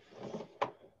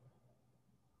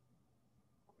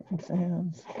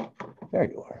 Sands. There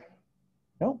you are.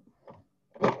 Nope.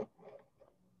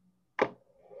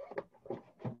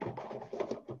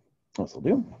 This will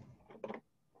do.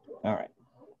 All right.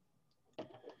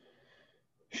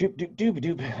 Shoop doop doop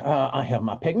doop. I have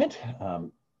my pigment.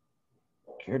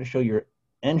 Care to show your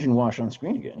engine wash on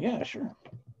screen again? Yeah, sure.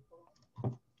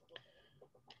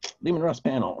 Lehman Russ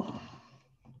panel.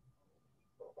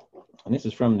 And this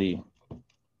is from the,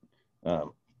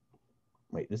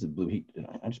 wait, this is blue heat.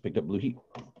 I just picked up blue heat.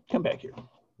 Come back here.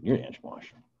 You're the engine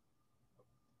wash.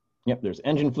 Yep, there's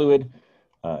engine fluid.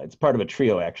 It's part of a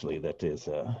trio, actually, that is,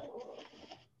 I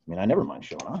mean, I never mind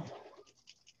showing off.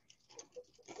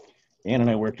 Ann and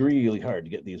I worked really hard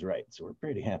to get these right, so we're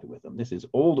pretty happy with them. This is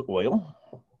old oil.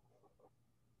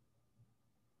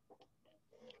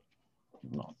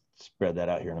 I'll spread that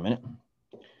out here in a minute.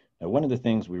 Now, one of the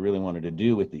things we really wanted to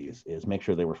do with these is make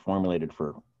sure they were formulated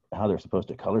for how they're supposed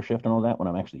to color shift and all that when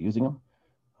I'm actually using them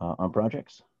on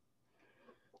projects.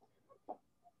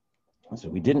 So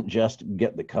we didn't just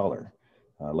get the color.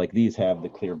 Like these have the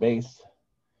clear base,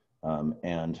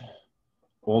 and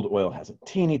old oil has a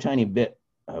teeny tiny bit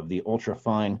of the ultra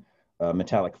fine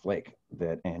metallic flake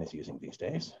that Ann is using these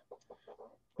days.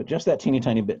 But just that teeny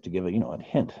tiny bit to give a, a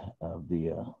hint of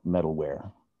the metal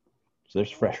wear. So there's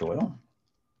fresh oil.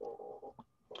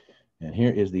 And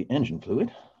here is the engine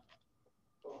fluid.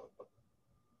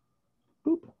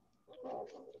 Boop.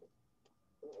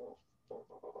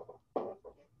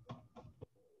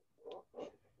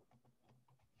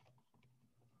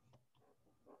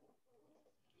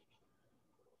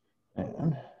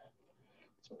 And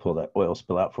let's pull that oil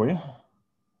spill out for you.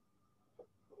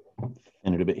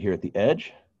 Thin it a bit here at the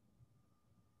edge.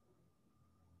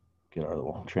 Get our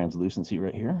little translucency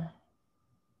right here.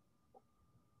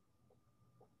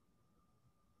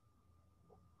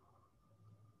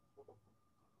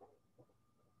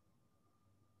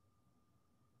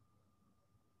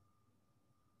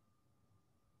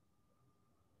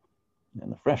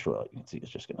 And the fresh oil, you can see, is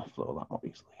just going to flow a lot more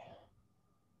easily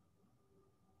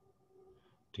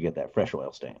to get that fresh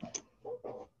oil stain.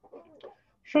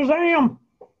 Shazam!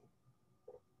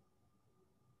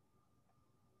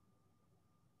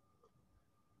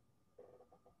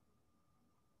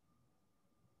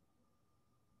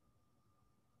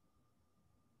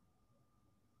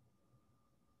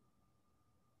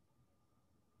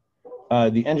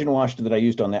 The engine wash that I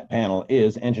used on that panel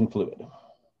is engine fluid.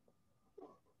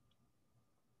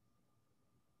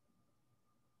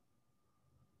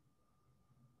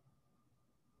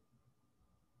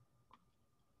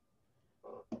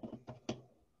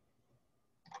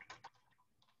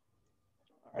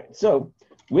 All right, so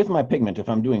with my pigment, if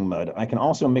I'm doing mud, I can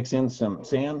also mix in some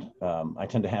sand. I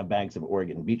tend to have bags of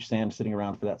Oregon beach sand sitting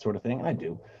around for that sort of thing, and I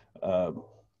do.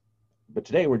 But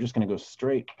today we're just going to go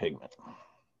straight pigment.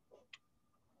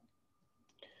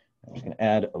 I'm just going to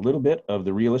add a little bit of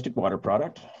the realistic water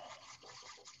product.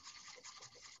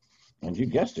 And you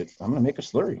guessed it, I'm going to make a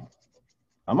slurry.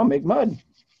 I'm going to make mud.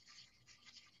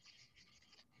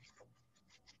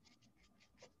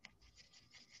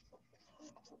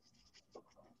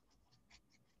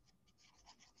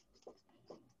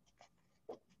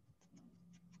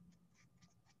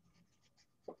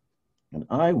 And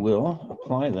I will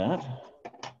apply that.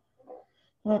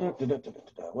 What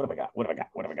have I got? What have I got?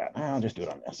 What have I got? I'll just do it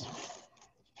on this.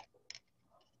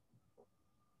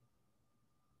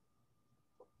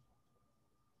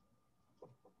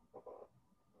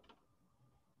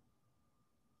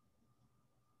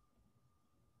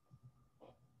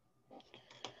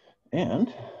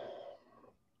 And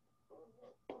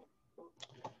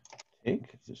take,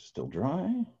 is this still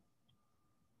dry?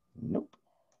 Nope.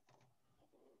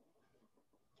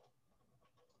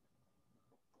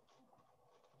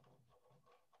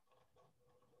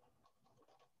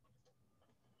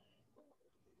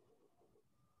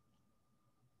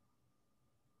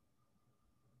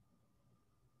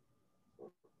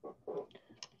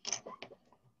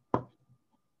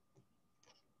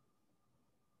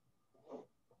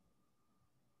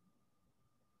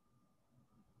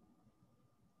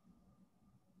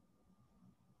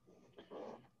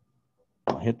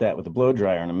 hit that with a blow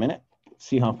dryer in a minute,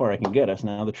 see how far I can get us.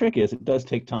 Now, the trick is it does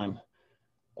take time,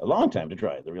 a long time to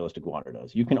dry, the realistic water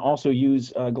does. You can also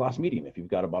use gloss medium. If you've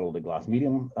got a bottle of the gloss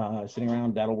medium sitting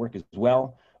around, that'll work as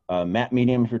well. Matte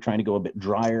medium, if you're trying to go a bit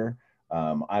drier.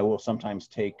 I will sometimes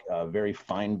take very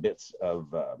fine bits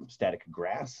of static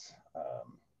grass,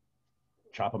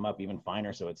 chop them up even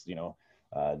finer, so it's,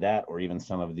 that, or even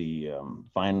some of the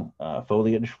fine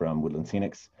foliage from Woodland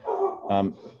Scenics.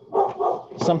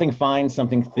 Something fine,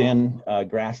 something thin,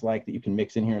 grass-like that you can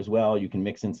mix in here as well. You can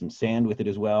mix in some sand with it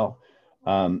as well.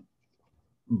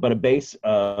 But a base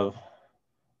of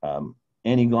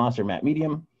any gloss or matte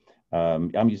medium.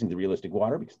 I'm using the realistic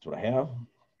water because it's what I have.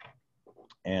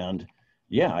 And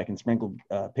yeah, I can sprinkle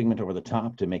pigment over the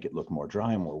top to make it look more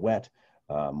dry, more wet.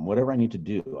 Whatever I need to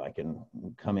do, I can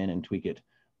come in and tweak it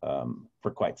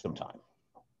for quite some time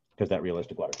because that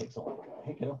realistic water takes so long.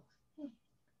 Hey, kiddo.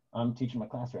 I'm teaching my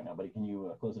class right now, buddy. Can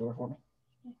you close the door for me?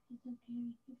 Yes, it's okay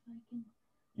if I can.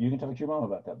 You can talk to your mom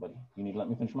about that, buddy. You need to let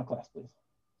me finish my class, please.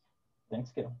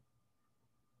 Thanks, kiddo.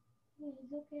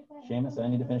 It's okay if I Seamus, I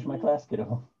need to finish my class,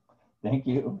 kiddo. Thank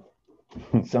you.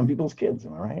 Some people's kids,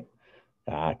 am I right?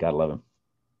 Ah, gotta love them.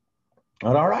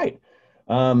 All right.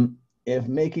 If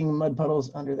making mud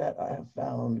puddles under that, I have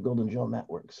found Golden Gel Matte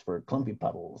works for clumpy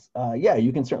puddles. Yeah,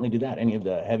 you can certainly do that. Any of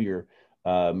the heavier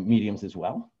mediums as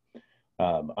well.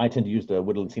 I tend to use the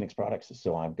Woodland Scenics products,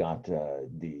 so I've got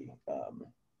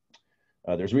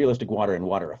there's realistic water and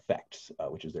water effects,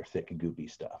 which is their thick, goopy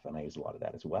stuff, and I use a lot of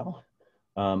that as well.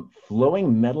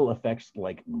 Flowing metal effects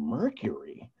like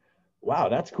mercury. Wow,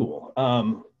 that's cool.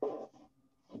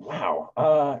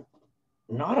 Wow,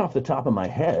 not off the top of my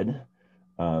head.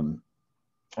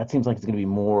 That seems like it's going to be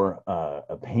more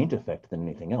a paint effect than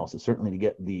anything else. It's certainly to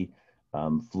get the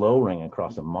flow ring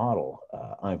across a model.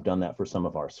 I've done that for some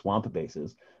of our swamp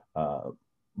bases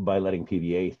by letting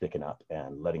PVA thicken up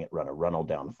and letting it run a runnel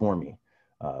down for me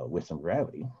with some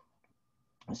gravity.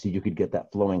 So you could get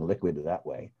that flowing liquid that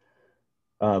way.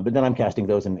 But then I'm casting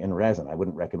those in resin. I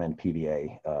wouldn't recommend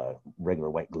PVA, regular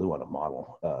white glue on a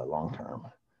model long term.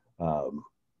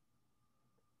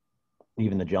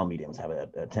 Even the gel mediums have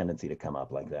a tendency to come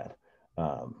up like that.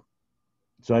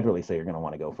 So I'd really say you're going to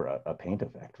want to go for a paint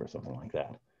effect for something like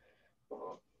that.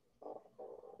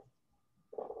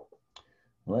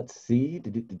 Let's see.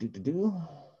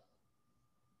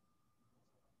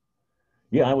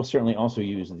 Yeah, I will certainly also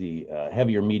use the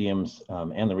heavier mediums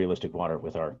and the realistic water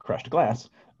with our crushed glass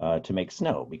to make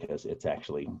snow, because it's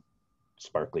actually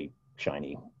sparkly,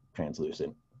 shiny,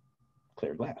 translucent,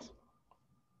 clear glass.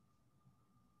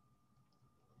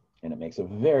 And it makes a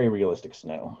very realistic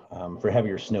snow. For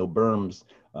heavier snow berms,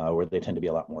 where they tend to be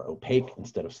a lot more opaque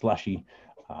instead of slushy,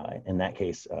 in that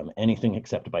case, anything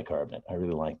except bicarbonate. I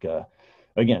really like,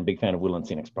 again, big fan of Woodland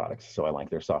Scenics products, so I like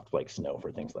their soft flake snow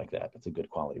for things like that. It's a good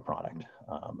quality product,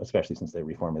 especially since they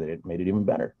reformulated it, made it even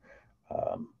better,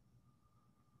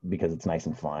 because it's nice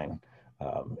and fine.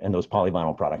 And those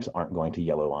polyvinyl products aren't going to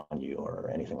yellow on you or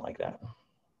anything like that.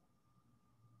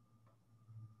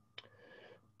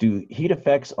 Do heat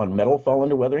effects on metal fall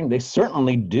under weathering? They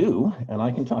certainly do, and I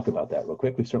can talk about that real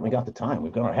quick. We've certainly got the time.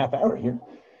 We've got our half hour here.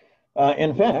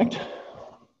 In fact,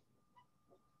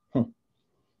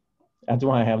 that's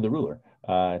why I have the ruler.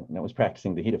 I was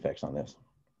practicing the heat effects on this.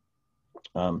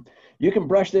 You can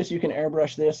brush this, you can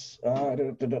airbrush this.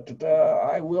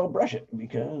 I will brush it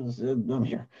because I'm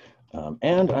here.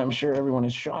 And I'm sure everyone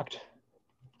is shocked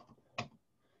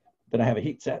that I have a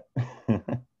heat set.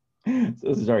 So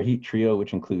this is our heat trio,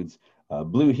 which includes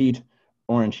blue heat,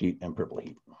 orange heat, and purple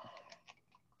heat.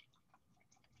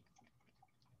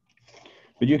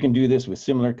 But you can do this with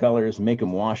similar colors, make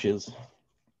them washes.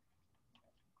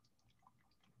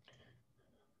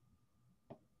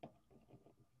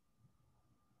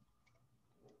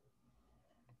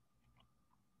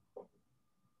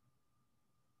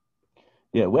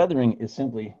 Yeah, weathering is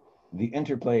simply the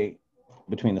interplay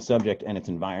between the subject and its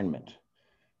environment.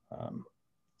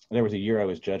 There was a year I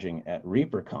was judging at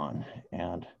ReaperCon,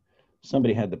 and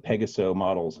somebody had the Pegaso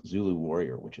Models Zulu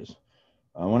Warrior, which is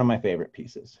one of my favorite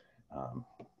pieces.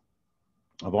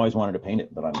 I've always wanted to paint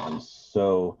it, but I'm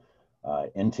so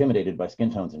intimidated by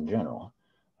skin tones in general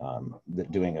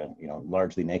that doing a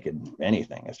largely naked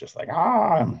anything is just like,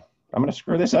 I'm going to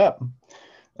screw this up.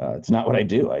 It's not what I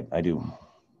do. I do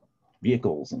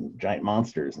vehicles and giant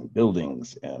monsters and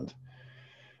buildings and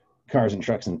cars and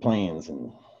trucks and planes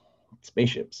and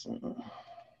spaceships.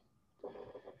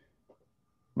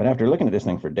 But after looking at this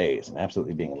thing for days and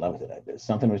absolutely being in love with it,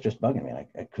 something was just bugging me.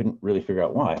 I couldn't really figure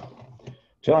out why,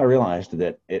 until I realized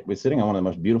that it was sitting on one of the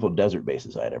most beautiful desert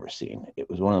bases I had ever seen. It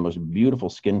was one of the most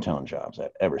beautiful skin tone jobs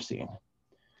I've ever seen.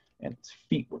 and its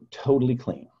feet were totally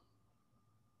clean.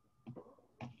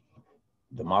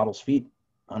 The model's feet,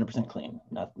 100% clean,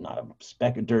 not a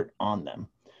speck of dirt on them.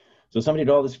 So somebody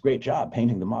did all this great job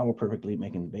painting the model perfectly,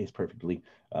 making the base perfectly,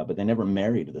 but they never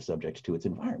married the subject to its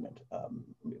environment.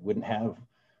 It wouldn't have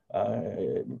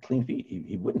clean feet.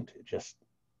 He wouldn't. Just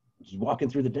walking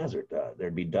through the desert,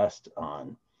 there'd be dust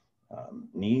on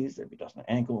knees, there'd be dust on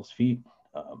ankles, feet.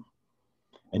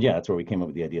 And yeah, that's where we came up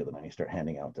with the idea that I need to start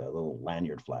handing out little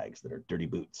lanyard flags that are dirty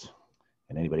boots.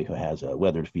 And anybody who has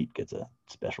weathered feet gets a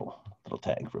special little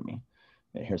tag from me.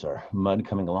 And here's our mud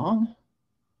coming along.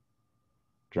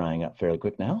 Drying up fairly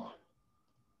quick now.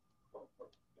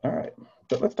 All right,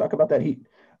 but let's talk about that heat.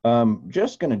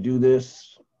 Just gonna do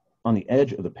this on the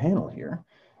edge of the panel here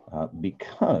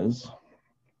because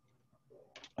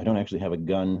I don't actually have a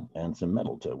gun and some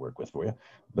metal to work with for you,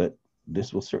 but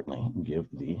this will certainly give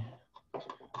the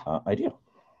idea.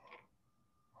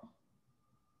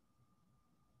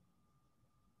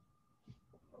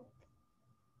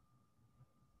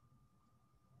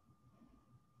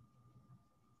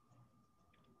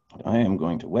 I am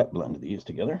going to wet blend these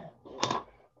together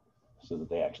so that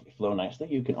they actually flow nicely.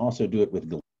 You can also do it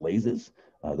with glazes.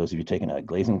 Those of you taking a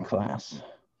glazing class,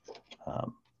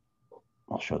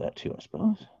 I'll show that too, I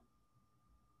suppose.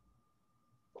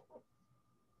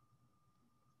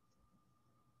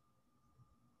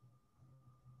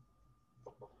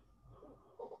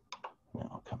 Now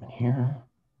I'll come in here.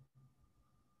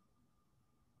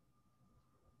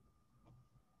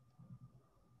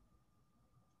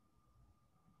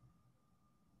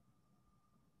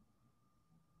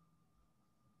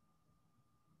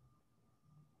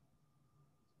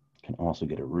 Can also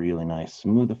get a really nice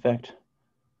smooth effect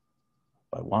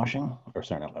by washing, or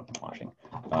sorry, not by washing,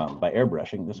 by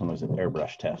airbrushing. This one was an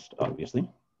airbrush test, obviously.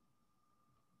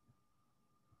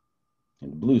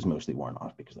 And the blue's mostly worn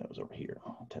off because that was over here.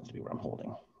 It tends to be where I'm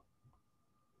holding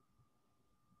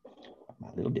my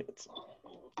little divots.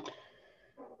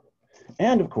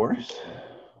 And of course,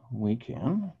 we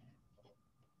can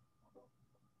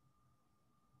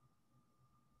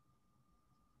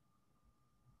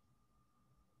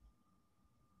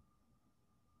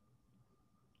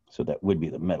so that would be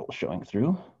the metal showing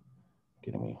through,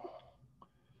 getting me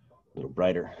a little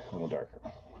brighter, a little darker.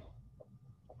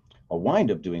 I'll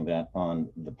wind up doing that on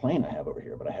the plane I have over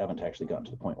here, but I haven't actually gotten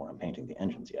to the point where I'm painting the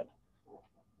engines yet.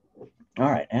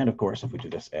 All right, and of course, if we do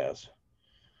this as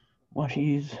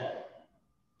washies,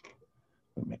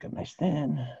 we make them nice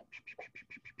thin.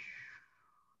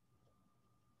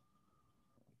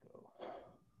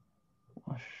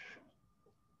 Wash.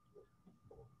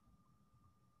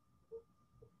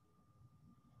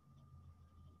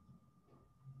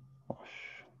 Wash.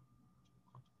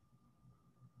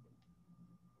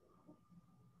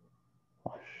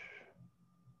 Wash.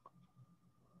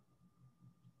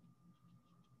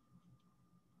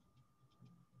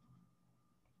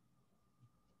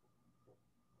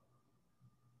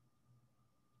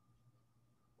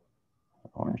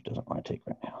 Orange doesn't want to take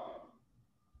right now.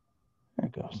 There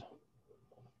it goes.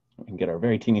 We can get our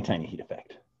very teeny tiny heat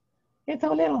effect. It's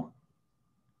so little.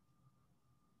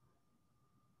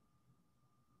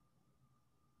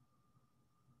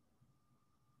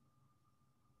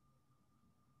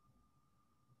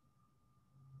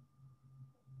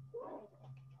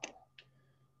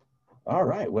 All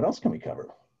right, what else can we cover?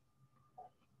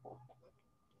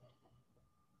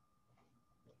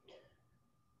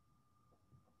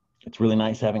 It's really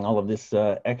nice having all of this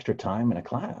extra time in a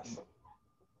class.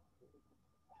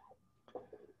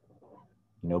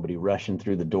 Nobody rushing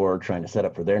through the door trying to set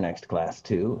up for their next class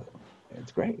too.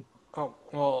 It's great. Oh,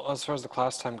 well, as far as the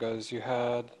class time goes, you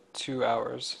had 2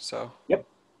 hours, so Yep.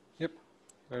 yep.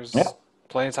 There's Yeah,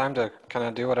 plenty of time to kind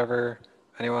of do whatever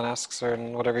anyone asks or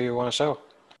whatever you want to show.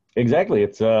 exactly.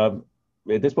 It's at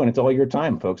this point, it's all your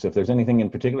time, folks. If there's anything in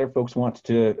particular folks want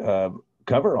to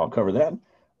cover, I'll cover that.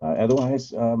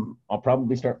 Otherwise, I'll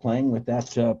probably start playing with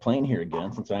that plane here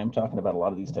again, since I am talking about a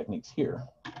lot of these techniques here.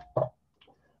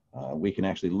 We can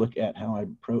actually look at how I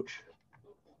approach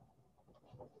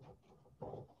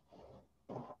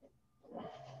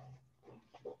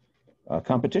a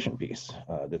competition piece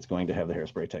that's going to have the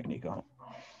hairspray technique on it.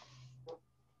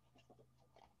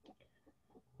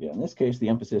 Yeah, in this case, the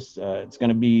emphasis, it's going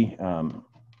to be, I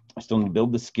still need to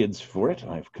build the skids for it.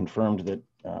 I've confirmed that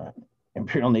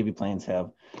Imperial Navy planes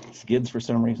have skids for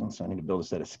some reason, so I need to build a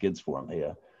set of skids for them. They,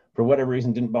 for whatever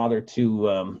reason, didn't bother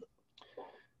to,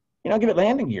 give it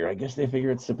landing gear. I guess they figure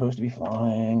it's supposed to be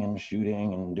flying and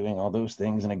shooting and doing all those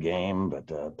things in a game, but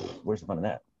where's the fun in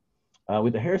that?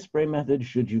 With the hairspray method,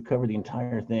 should you cover the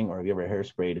entire thing, or have you ever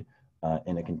hairsprayed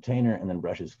in a container and then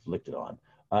brushes flicked it on?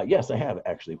 Yes, I have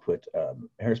actually put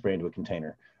hairspray into a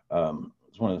container.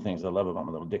 It's one of the things I love about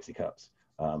my little Dixie cups.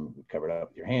 Cover it up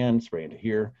with your hand, spray into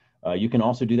here. You can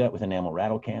also do that with enamel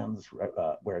rattle cans.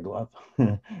 Wear a glove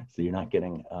so you're not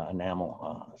getting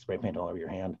enamel spray paint all over your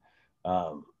hand.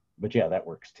 But yeah, that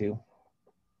works too.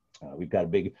 We've got a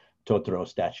big Totoro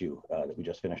statue that we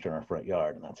just finished in our front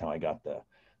yard, and that's how I got the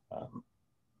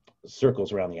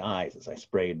circles around the eyes as I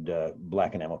sprayed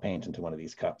black enamel paint into one of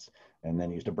these cups and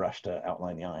then used a brush to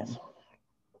outline the eyes.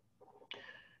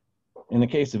 In the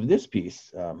case of this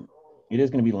piece, it is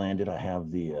going to be landed. I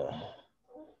have the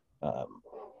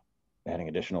adding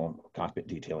additional cockpit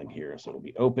detailing here, so it'll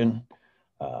be open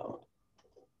because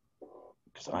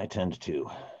I tend to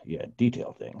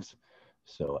detail things.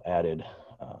 So added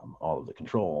all of the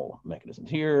control mechanisms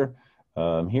here,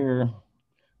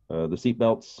 the seat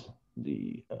belts,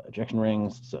 the ejection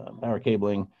rings, power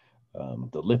cabling,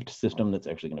 the lift system that's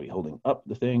actually going to be holding up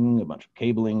the thing, a bunch of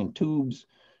cabling and tubes,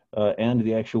 and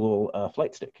the actual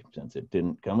flight stick, since it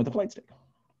didn't come with a flight stick.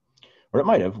 Or it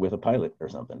might have with a pilot or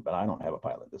something, but I don't have a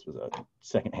pilot. This was a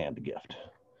secondhand gift.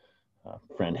 A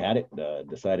friend had it,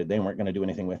 decided they weren't going to do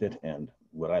anything with it, and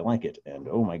would I like it? And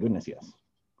oh my goodness, yes.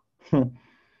 I'm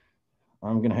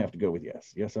going to have to go with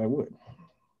yes. Yes, I would.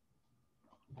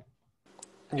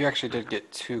 You actually did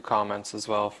get 2 comments as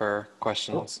well for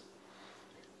questions. Oh,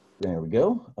 there we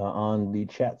go. On the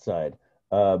chat side,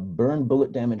 burn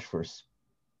bullet damage for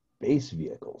space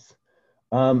vehicles.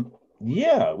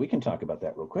 Yeah, we can talk about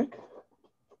that real quick.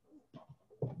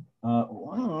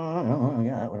 What have I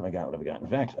got? What have I got? In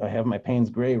fact, I have my Payne's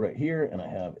Gray right here, and I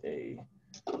have a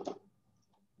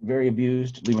very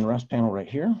abused Lehman Rust panel right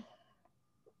here.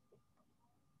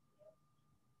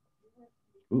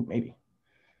 Ooh, maybe.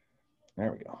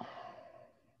 There we go.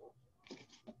 I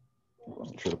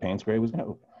wasn't sure the Payne's Gray was going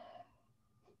to open.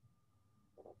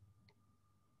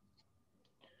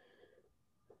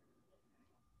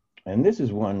 And this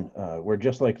is one where,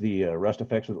 just like the rust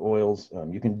effects with oils,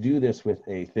 you can do this with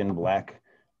a thin black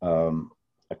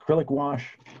acrylic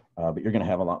wash, but you're going to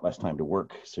have a lot less time to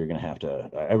work. So you're going to have to,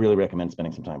 I really recommend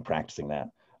spending some time practicing that.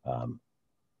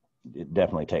 It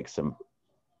definitely takes some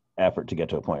effort to get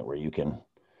to a point where you can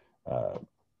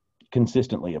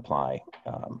consistently apply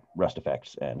rust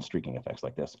effects and streaking effects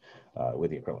like this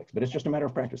with the acrylics. But it's just a matter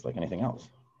of practice like anything else.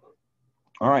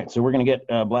 All right, so we're going to get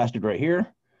blasted right here.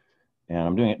 And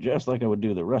I'm doing it just like I would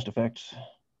do the rust effects. So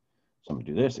I'm going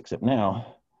to do this, except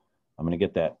now I'm going to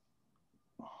get that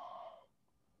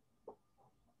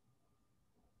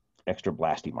extra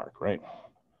blasty mark, right?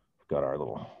 We've got our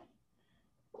little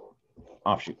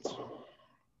offshoots,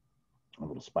 our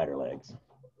little spider legs.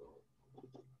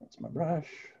 That's my brush.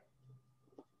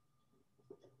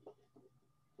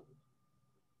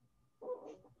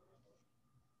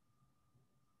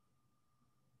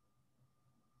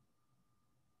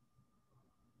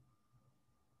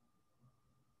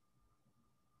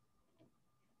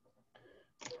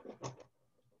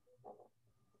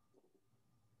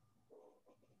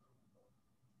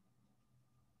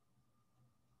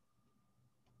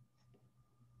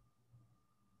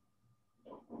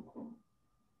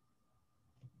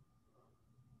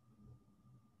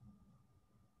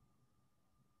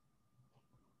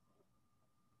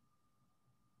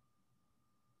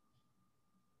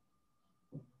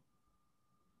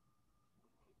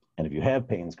 And if you have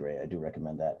Payne's Gray, I do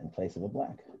recommend that in place of a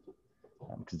black,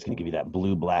 because it's going to give you that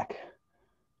blue-black,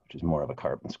 which is more of a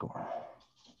carbon score.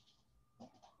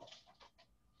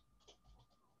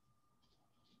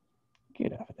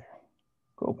 Get out of there.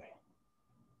 Go away.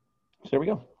 So there we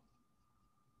go.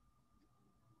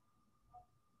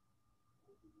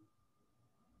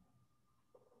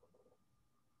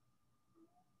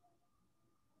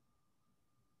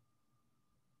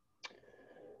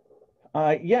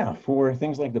 Yeah, for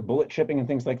things like the bullet chipping and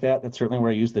things like that, that's certainly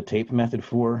where I use the tape method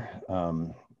for.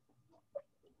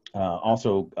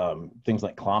 Also, things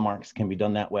like claw marks can be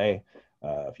done that way.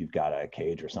 If you've got a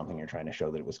cage or something you're trying to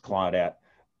show that it was clawed at,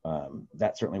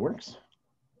 that certainly works.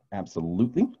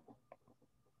 Absolutely.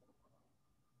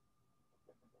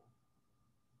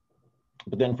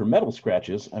 But then for metal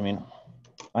scratches, I mean,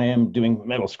 I am doing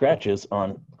metal scratches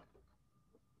on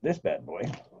this bad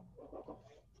boy,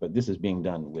 but this is being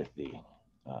done with the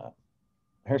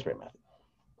hairspray method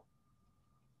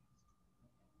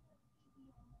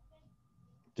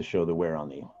to show the wear on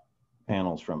the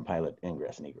panels from pilot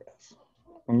ingress and egress.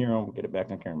 And you'll get it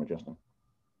back on camera, Justin.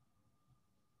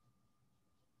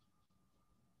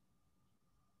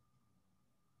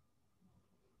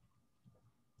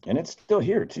 And it's still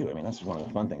here too. I mean, that's one of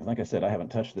the fun things. Like I said, I haven't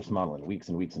touched this model in weeks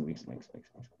and weeks and weeks and weeks.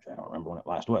 I don't remember when it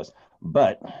last was,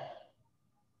 but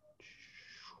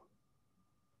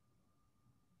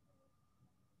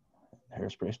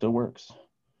Hairspray still works.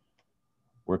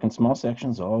 Work in small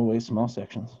sections, always small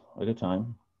sections at a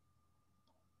time.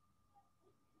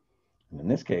 And in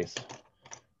this case,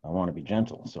 I want to be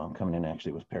gentle, so I'm coming in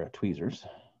actually with a pair of tweezers.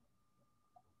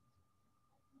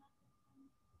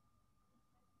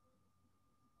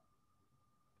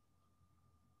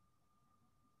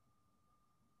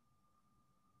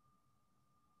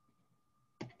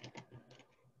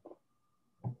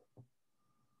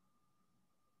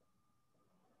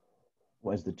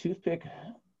 Was the toothpick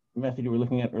method you were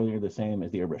looking at earlier the same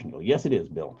as the airbrush needle? Yes, it is,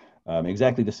 Bill.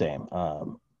 Exactly the same.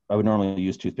 I would normally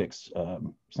use toothpicks.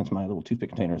 Since my little toothpick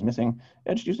container is missing,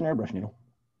 I just use an airbrush needle.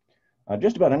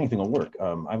 Just about anything will work.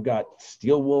 I've got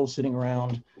steel wool sitting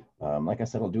around. Like I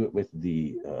said, I'll do it with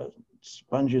the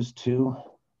sponges too.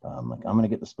 Like I'm gonna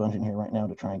get the sponge in here right now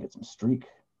to try and get some streak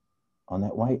on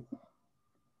that white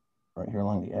right here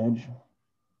along the edge.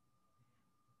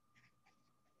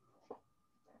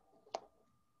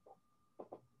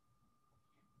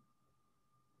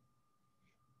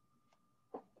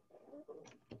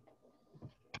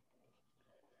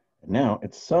 Now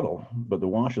it's subtle, but the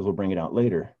washes will bring it out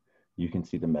later. You can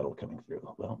see the metal coming through.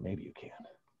 Well, maybe you can.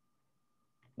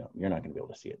 No, you're not going to be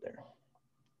able to see it there.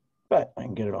 But I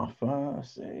can get it off,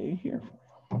 say, here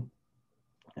for you.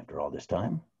 After all this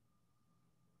time.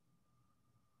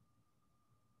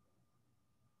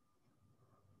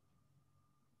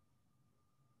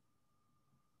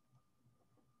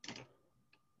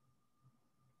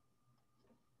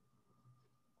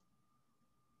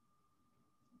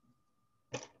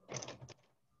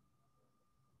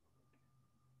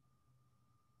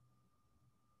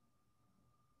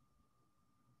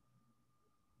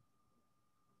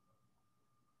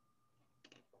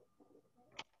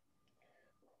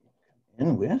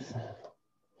 In with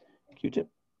Q-tip,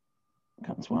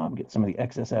 cotton swab, get some of the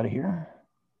excess out of here.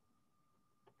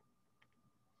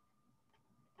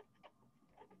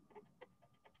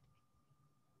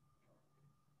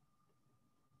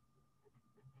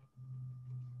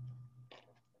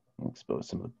 Expose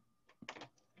some of the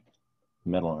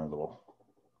metal on our little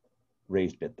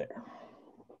raised bit there.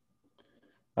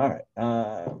 All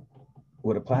right.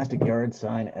 Would a plastic yard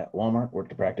sign at Walmart work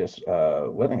to practice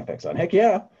weathering effects on? Heck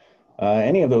yeah.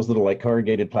 Any of those little like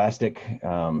corrugated plastic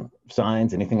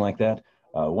signs, anything like that.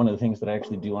 One of the things that I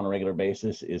actually do on a regular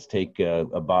basis is take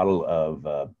a bottle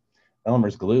of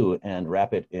Elmer's glue and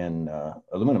wrap it in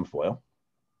aluminum foil,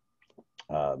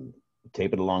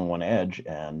 tape it along one edge,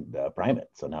 and prime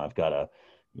it. So now I've got a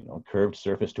curved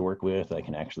surface to work with. I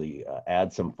can actually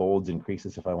add some folds and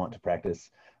creases if I want to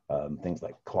practice things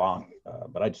like cloth.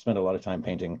 But I just spend a lot of time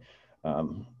painting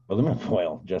aluminum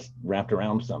foil just wrapped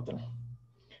around something.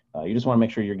 You just want to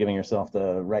make sure you're giving yourself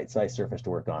the right size surface to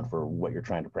work on for what you're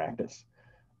trying to practice.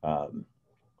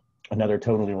 Another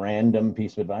totally random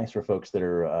piece of advice for folks that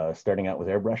are starting out with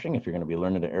airbrushing, if you're going to be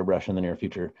learning to airbrush in the near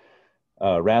future,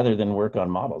 rather than work on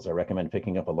models, I recommend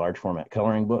picking up a large format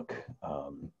coloring book.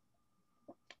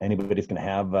 Anybody's going to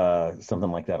have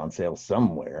something like that on sale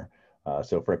somewhere.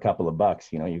 So for a couple of bucks,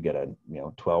 you get a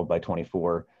 12 by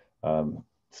 24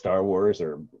 Star Wars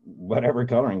or whatever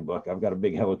coloring book. I've got a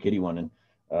big Hello Kitty one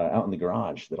out in the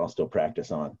garage that I'll still practice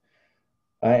on.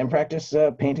 And practice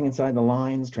painting inside the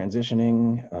lines,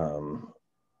 transitioning.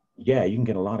 Yeah, you can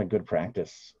get a lot of good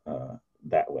practice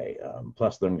that way.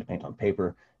 Plus, learning to paint on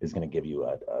paper is going to give you,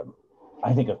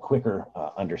 I think, a quicker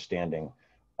understanding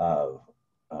of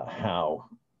how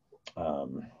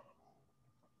to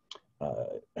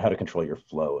control your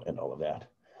flow and all of that.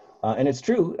 And it's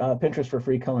true, Pinterest for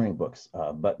free coloring books,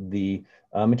 but the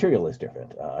material is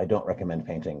different. I don't recommend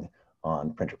painting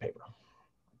on printer paper.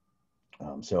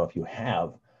 So if you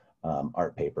have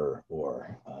art paper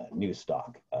or news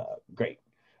stock, great.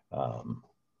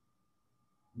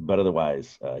 But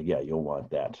otherwise, yeah, you'll want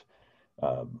that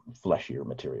fleshier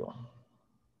material.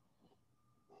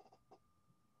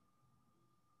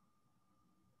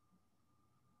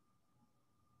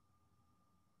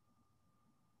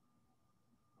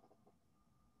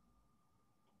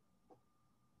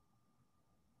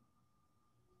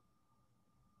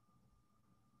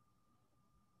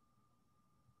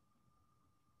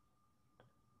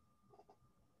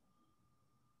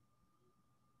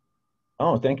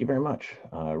 Oh, thank you very much.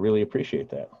 I really appreciate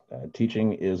that.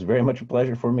 Teaching is very much a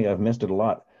pleasure for me. I've missed it a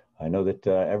lot. I know that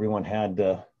everyone had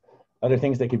other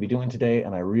things they could be doing today,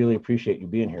 and I really appreciate you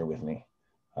being here with me.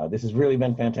 This has really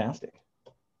been fantastic.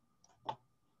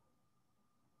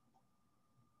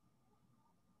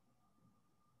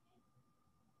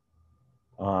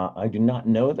 I do not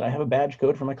know that I have a badge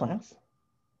code for my class.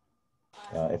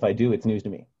 If I do, it's news to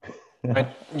me.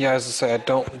 Yeah, as I say, I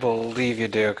don't believe you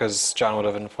do, because John would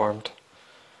have informed.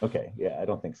 Okay, yeah, I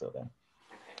don't think so then.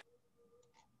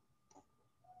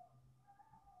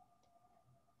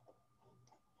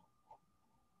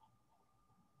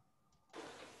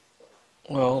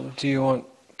 Well, do you want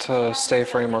to stay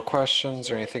for any more questions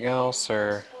or anything else,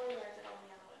 or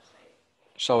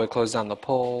shall we close down the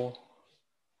poll?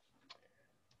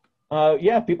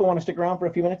 Yeah, if people want to stick around for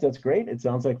a few minutes, that's great. It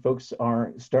sounds like folks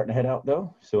are starting to head out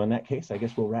though. So in that case, I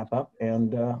guess we'll wrap up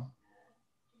and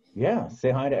yeah,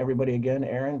 say hi to everybody again.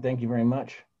 Aaron, thank you very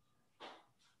much.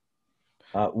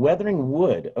 Weathering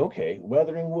wood. Okay,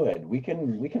 weathering wood. We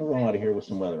can roll out of here with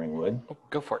some weathering wood. Oh,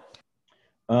 go for it.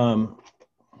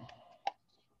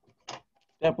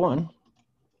 Step one,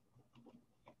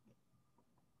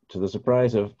 to the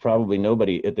surprise of probably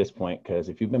nobody at this point, because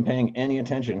if you've been paying any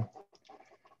attention,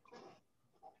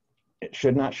 it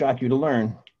should not shock you to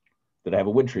learn that I have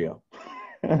a wood trio.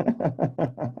 And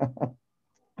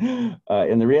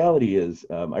the reality is,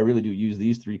 I really do use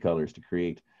these three colors to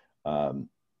create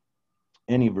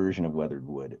any version of weathered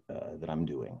wood that I'm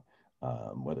doing.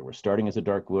 Whether we're starting as a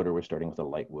dark wood or we're starting with a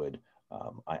light wood,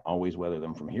 I always weather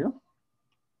them from here.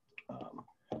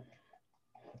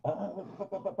 Do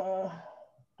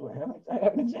I have I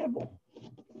have an example.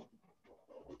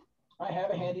 I have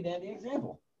a handy dandy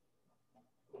example.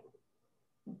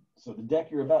 So the deck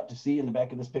you're about to see in the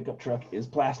back of this pickup truck is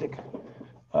plastic.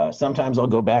 Sometimes I'll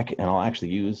go back and I'll actually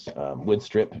use wood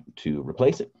strip to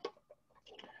replace it.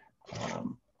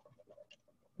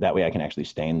 That way I can actually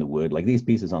stain the wood. Like these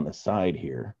pieces on the side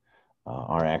here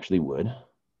are actually wood.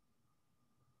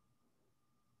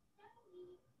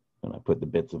 And I put the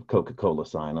bits of Coca-Cola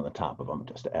sign on the top of them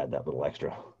just to add that little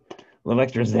extra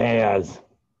zazz.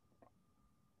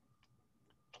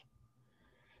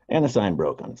 And the sign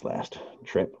broke on its last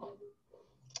trip.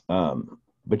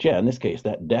 But yeah, in this case,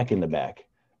 that deck in the back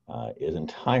is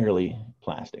entirely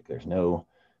plastic. There's no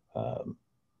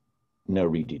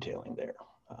redetailing there.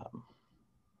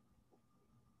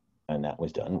 And that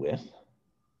was done with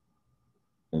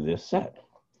this set.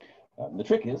 The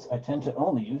trick is I tend to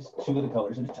only use two of the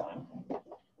colors at a time.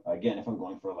 Again, if I'm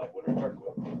going for a light wood or a dark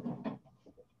wood.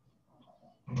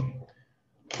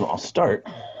 So I'll start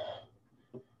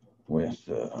with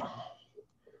a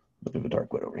bit of a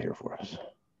dark wood over here for us.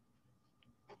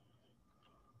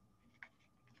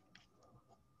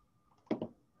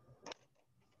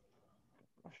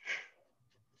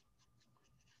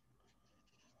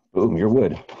 Boom, your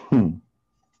wood.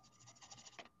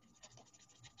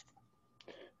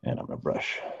 And I'm going to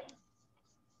brush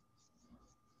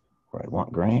where I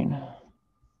want grain.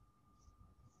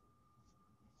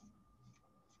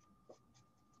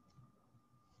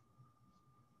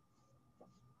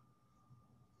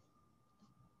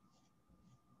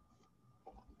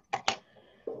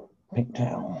 Pink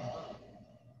towel.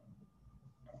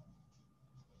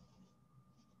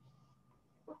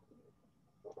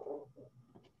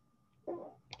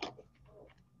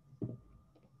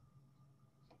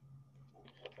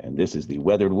 And this is the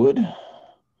weathered wood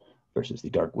versus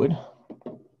the dark wood.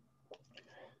 I'm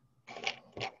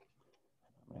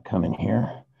going to come in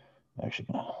here. I'm actually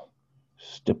going to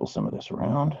stipple some of this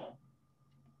around.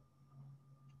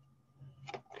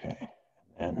 Okay,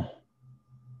 and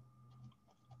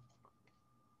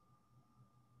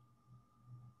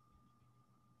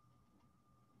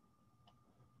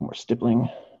more stippling.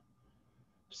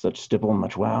 Such stipple,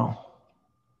 much wow.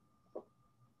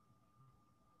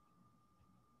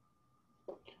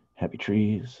 Happy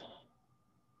trees.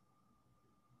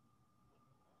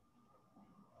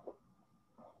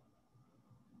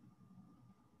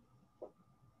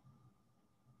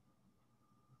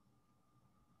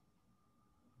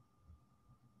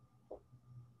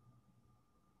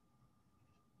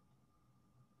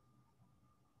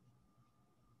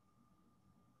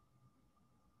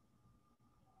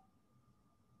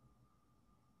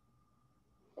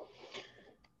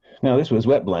 Now this was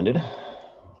wet blended.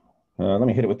 Let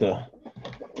me hit it with the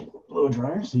blow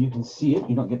dryer so you can see it.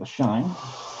 You don't get the shine.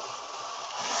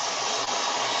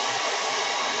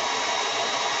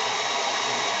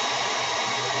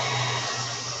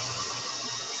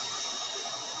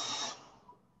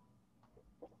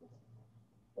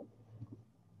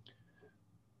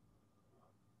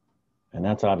 And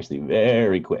that's obviously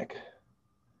very quick.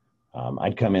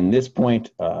 I'd come in this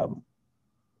point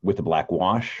with the black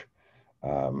wash.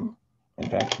 In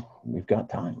fact, we've got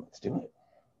time. Let's do it.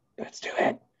 Let's do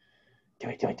it. Do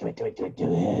it, do it, do it, do it, do it,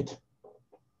 do it.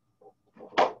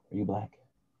 Are you black?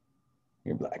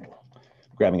 You're black. I'm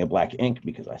grabbing a black ink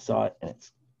because I saw it and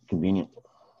it's convenient.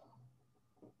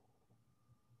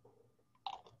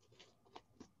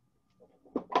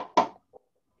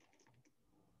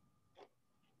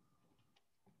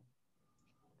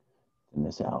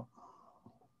 this out.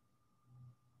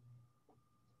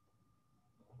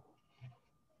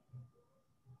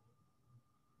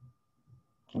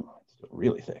 It's still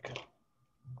really thick.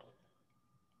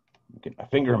 Get my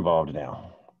finger involved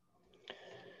now.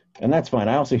 And that's fine.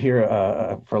 I also hear,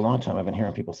 for a long time, I've been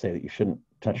hearing people say that you shouldn't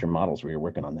touch your models where you're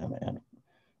working on them. And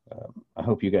I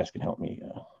hope you guys can help me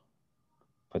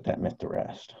put that myth to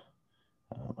rest.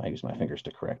 I use my fingers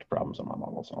to correct problems on my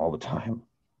models all the time.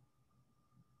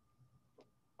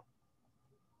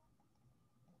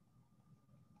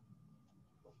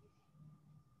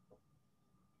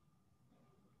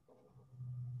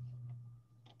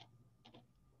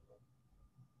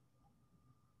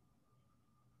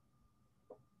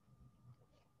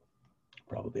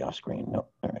 Probably off screen. Nope.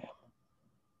 All right.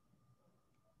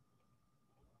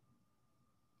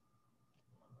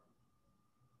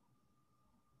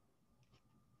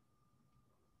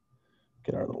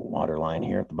 Get our little water line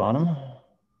here at the bottom.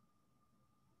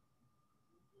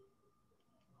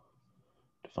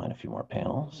 Define a few more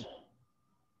panels.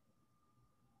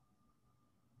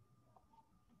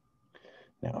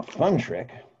 Now, a fun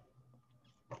trick.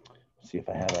 See if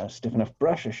I have a stiff enough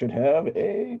brush. I should have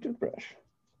a toothbrush.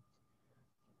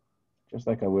 Just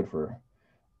like I would for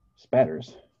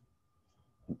spatters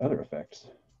and other effects.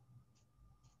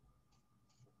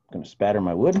 I'm going to spatter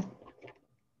my wood.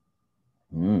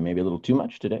 Maybe a little too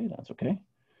much today, that's okay.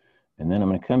 And then I'm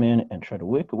going to come in and try to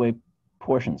wick away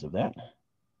portions of that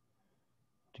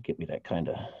to get me that kind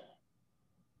of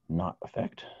knot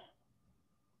effect.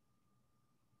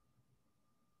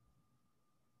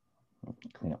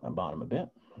 Clean up my bottom a bit.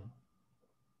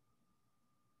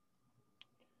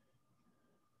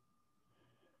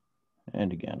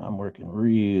 And again, I'm working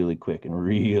really quick and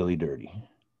really dirty.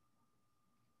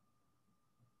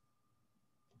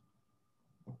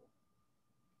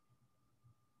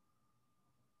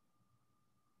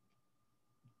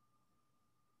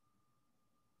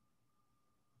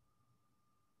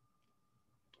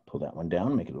 Pull that one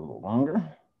down, make it a little longer.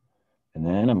 And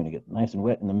then I'm going to get nice and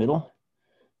wet in the middle.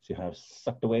 See how I've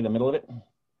sucked away the middle of it?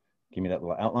 Give me that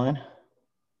little outline.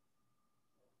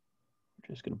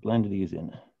 We're just going to blend these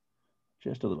in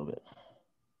just a little bit.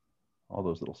 All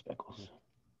those little speckles.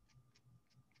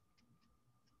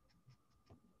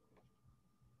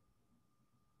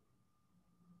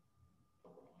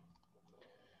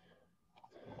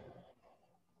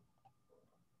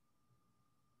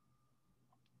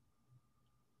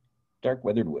 Dark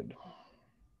weathered wood.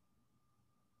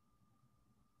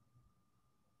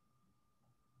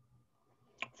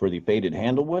 For the faded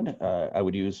handle wood, I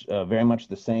would use very much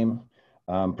the same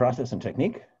process and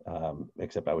technique,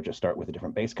 except I would just start with a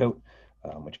different base coat,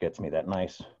 which gets me that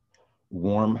nice,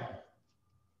 warm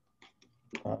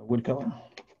wood color.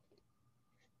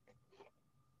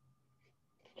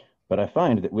 But I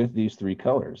find that with these three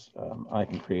colors, I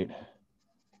can create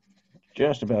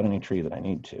just about any tree that I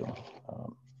need to.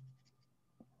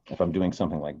 If I'm doing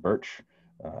something like birch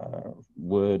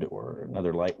wood or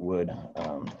another light wood,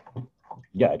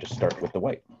 yeah, I just start with the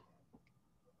white.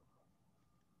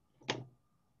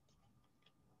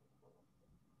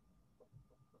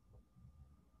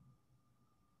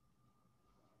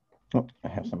 Oh, I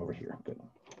have some over here. Good.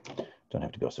 Don't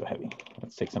have to go so heavy.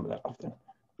 Let's take some of that off then.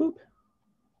 Boop.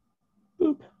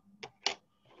 Boop.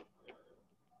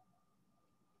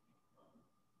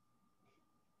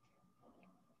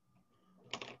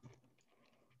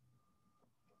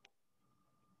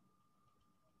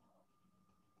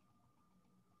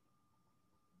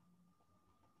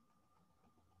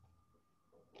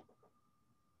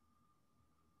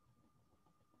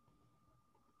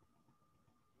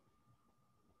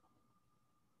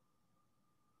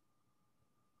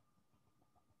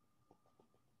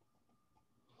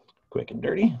 Quick and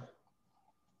dirty.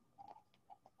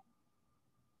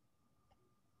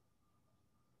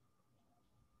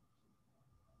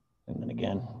 And then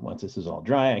again, once this is all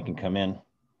dry, I can come in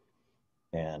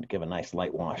and give a nice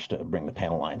light wash to bring the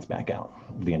panel lines back out,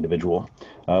 the individual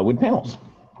wood panels.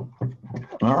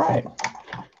 All right.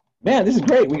 Man, this is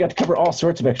great. We got to cover all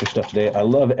sorts of extra stuff today. I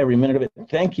love every minute of it.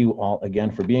 Thank you all again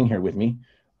for being here with me.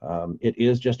 It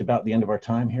is just about the end of our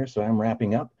time here, so I'm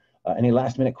wrapping up. Any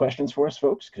last minute questions for us,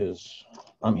 folks? Because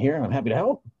I'm here and I'm happy to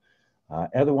help.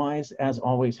 Otherwise, as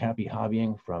always, happy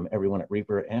hobbying from everyone at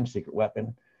Reaper and Secret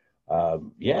Weapon.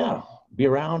 Yeah, be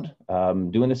around.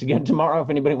 Doing this again tomorrow if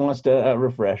anybody wants to a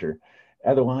refresher.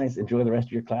 Otherwise, enjoy the rest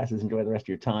of your classes, enjoy the rest of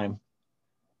your time,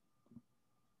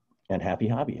 and happy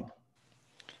hobbying.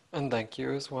 And thank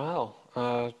you as well.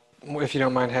 If you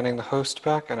don't mind handing the host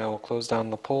back, and I will close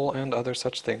down the poll and other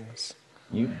such things.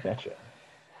 You betcha.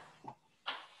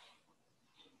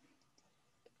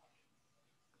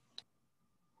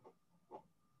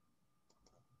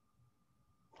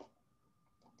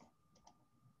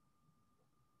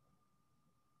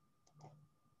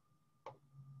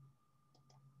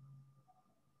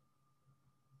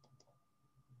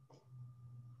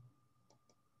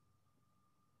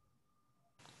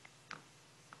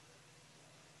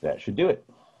 That should do it.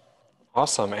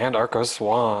 Awesome. And Arco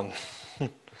Swan.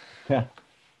 Yeah.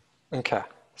 Okay.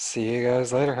 See you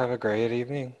guys later. Have a great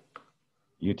evening.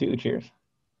 You too. Cheers.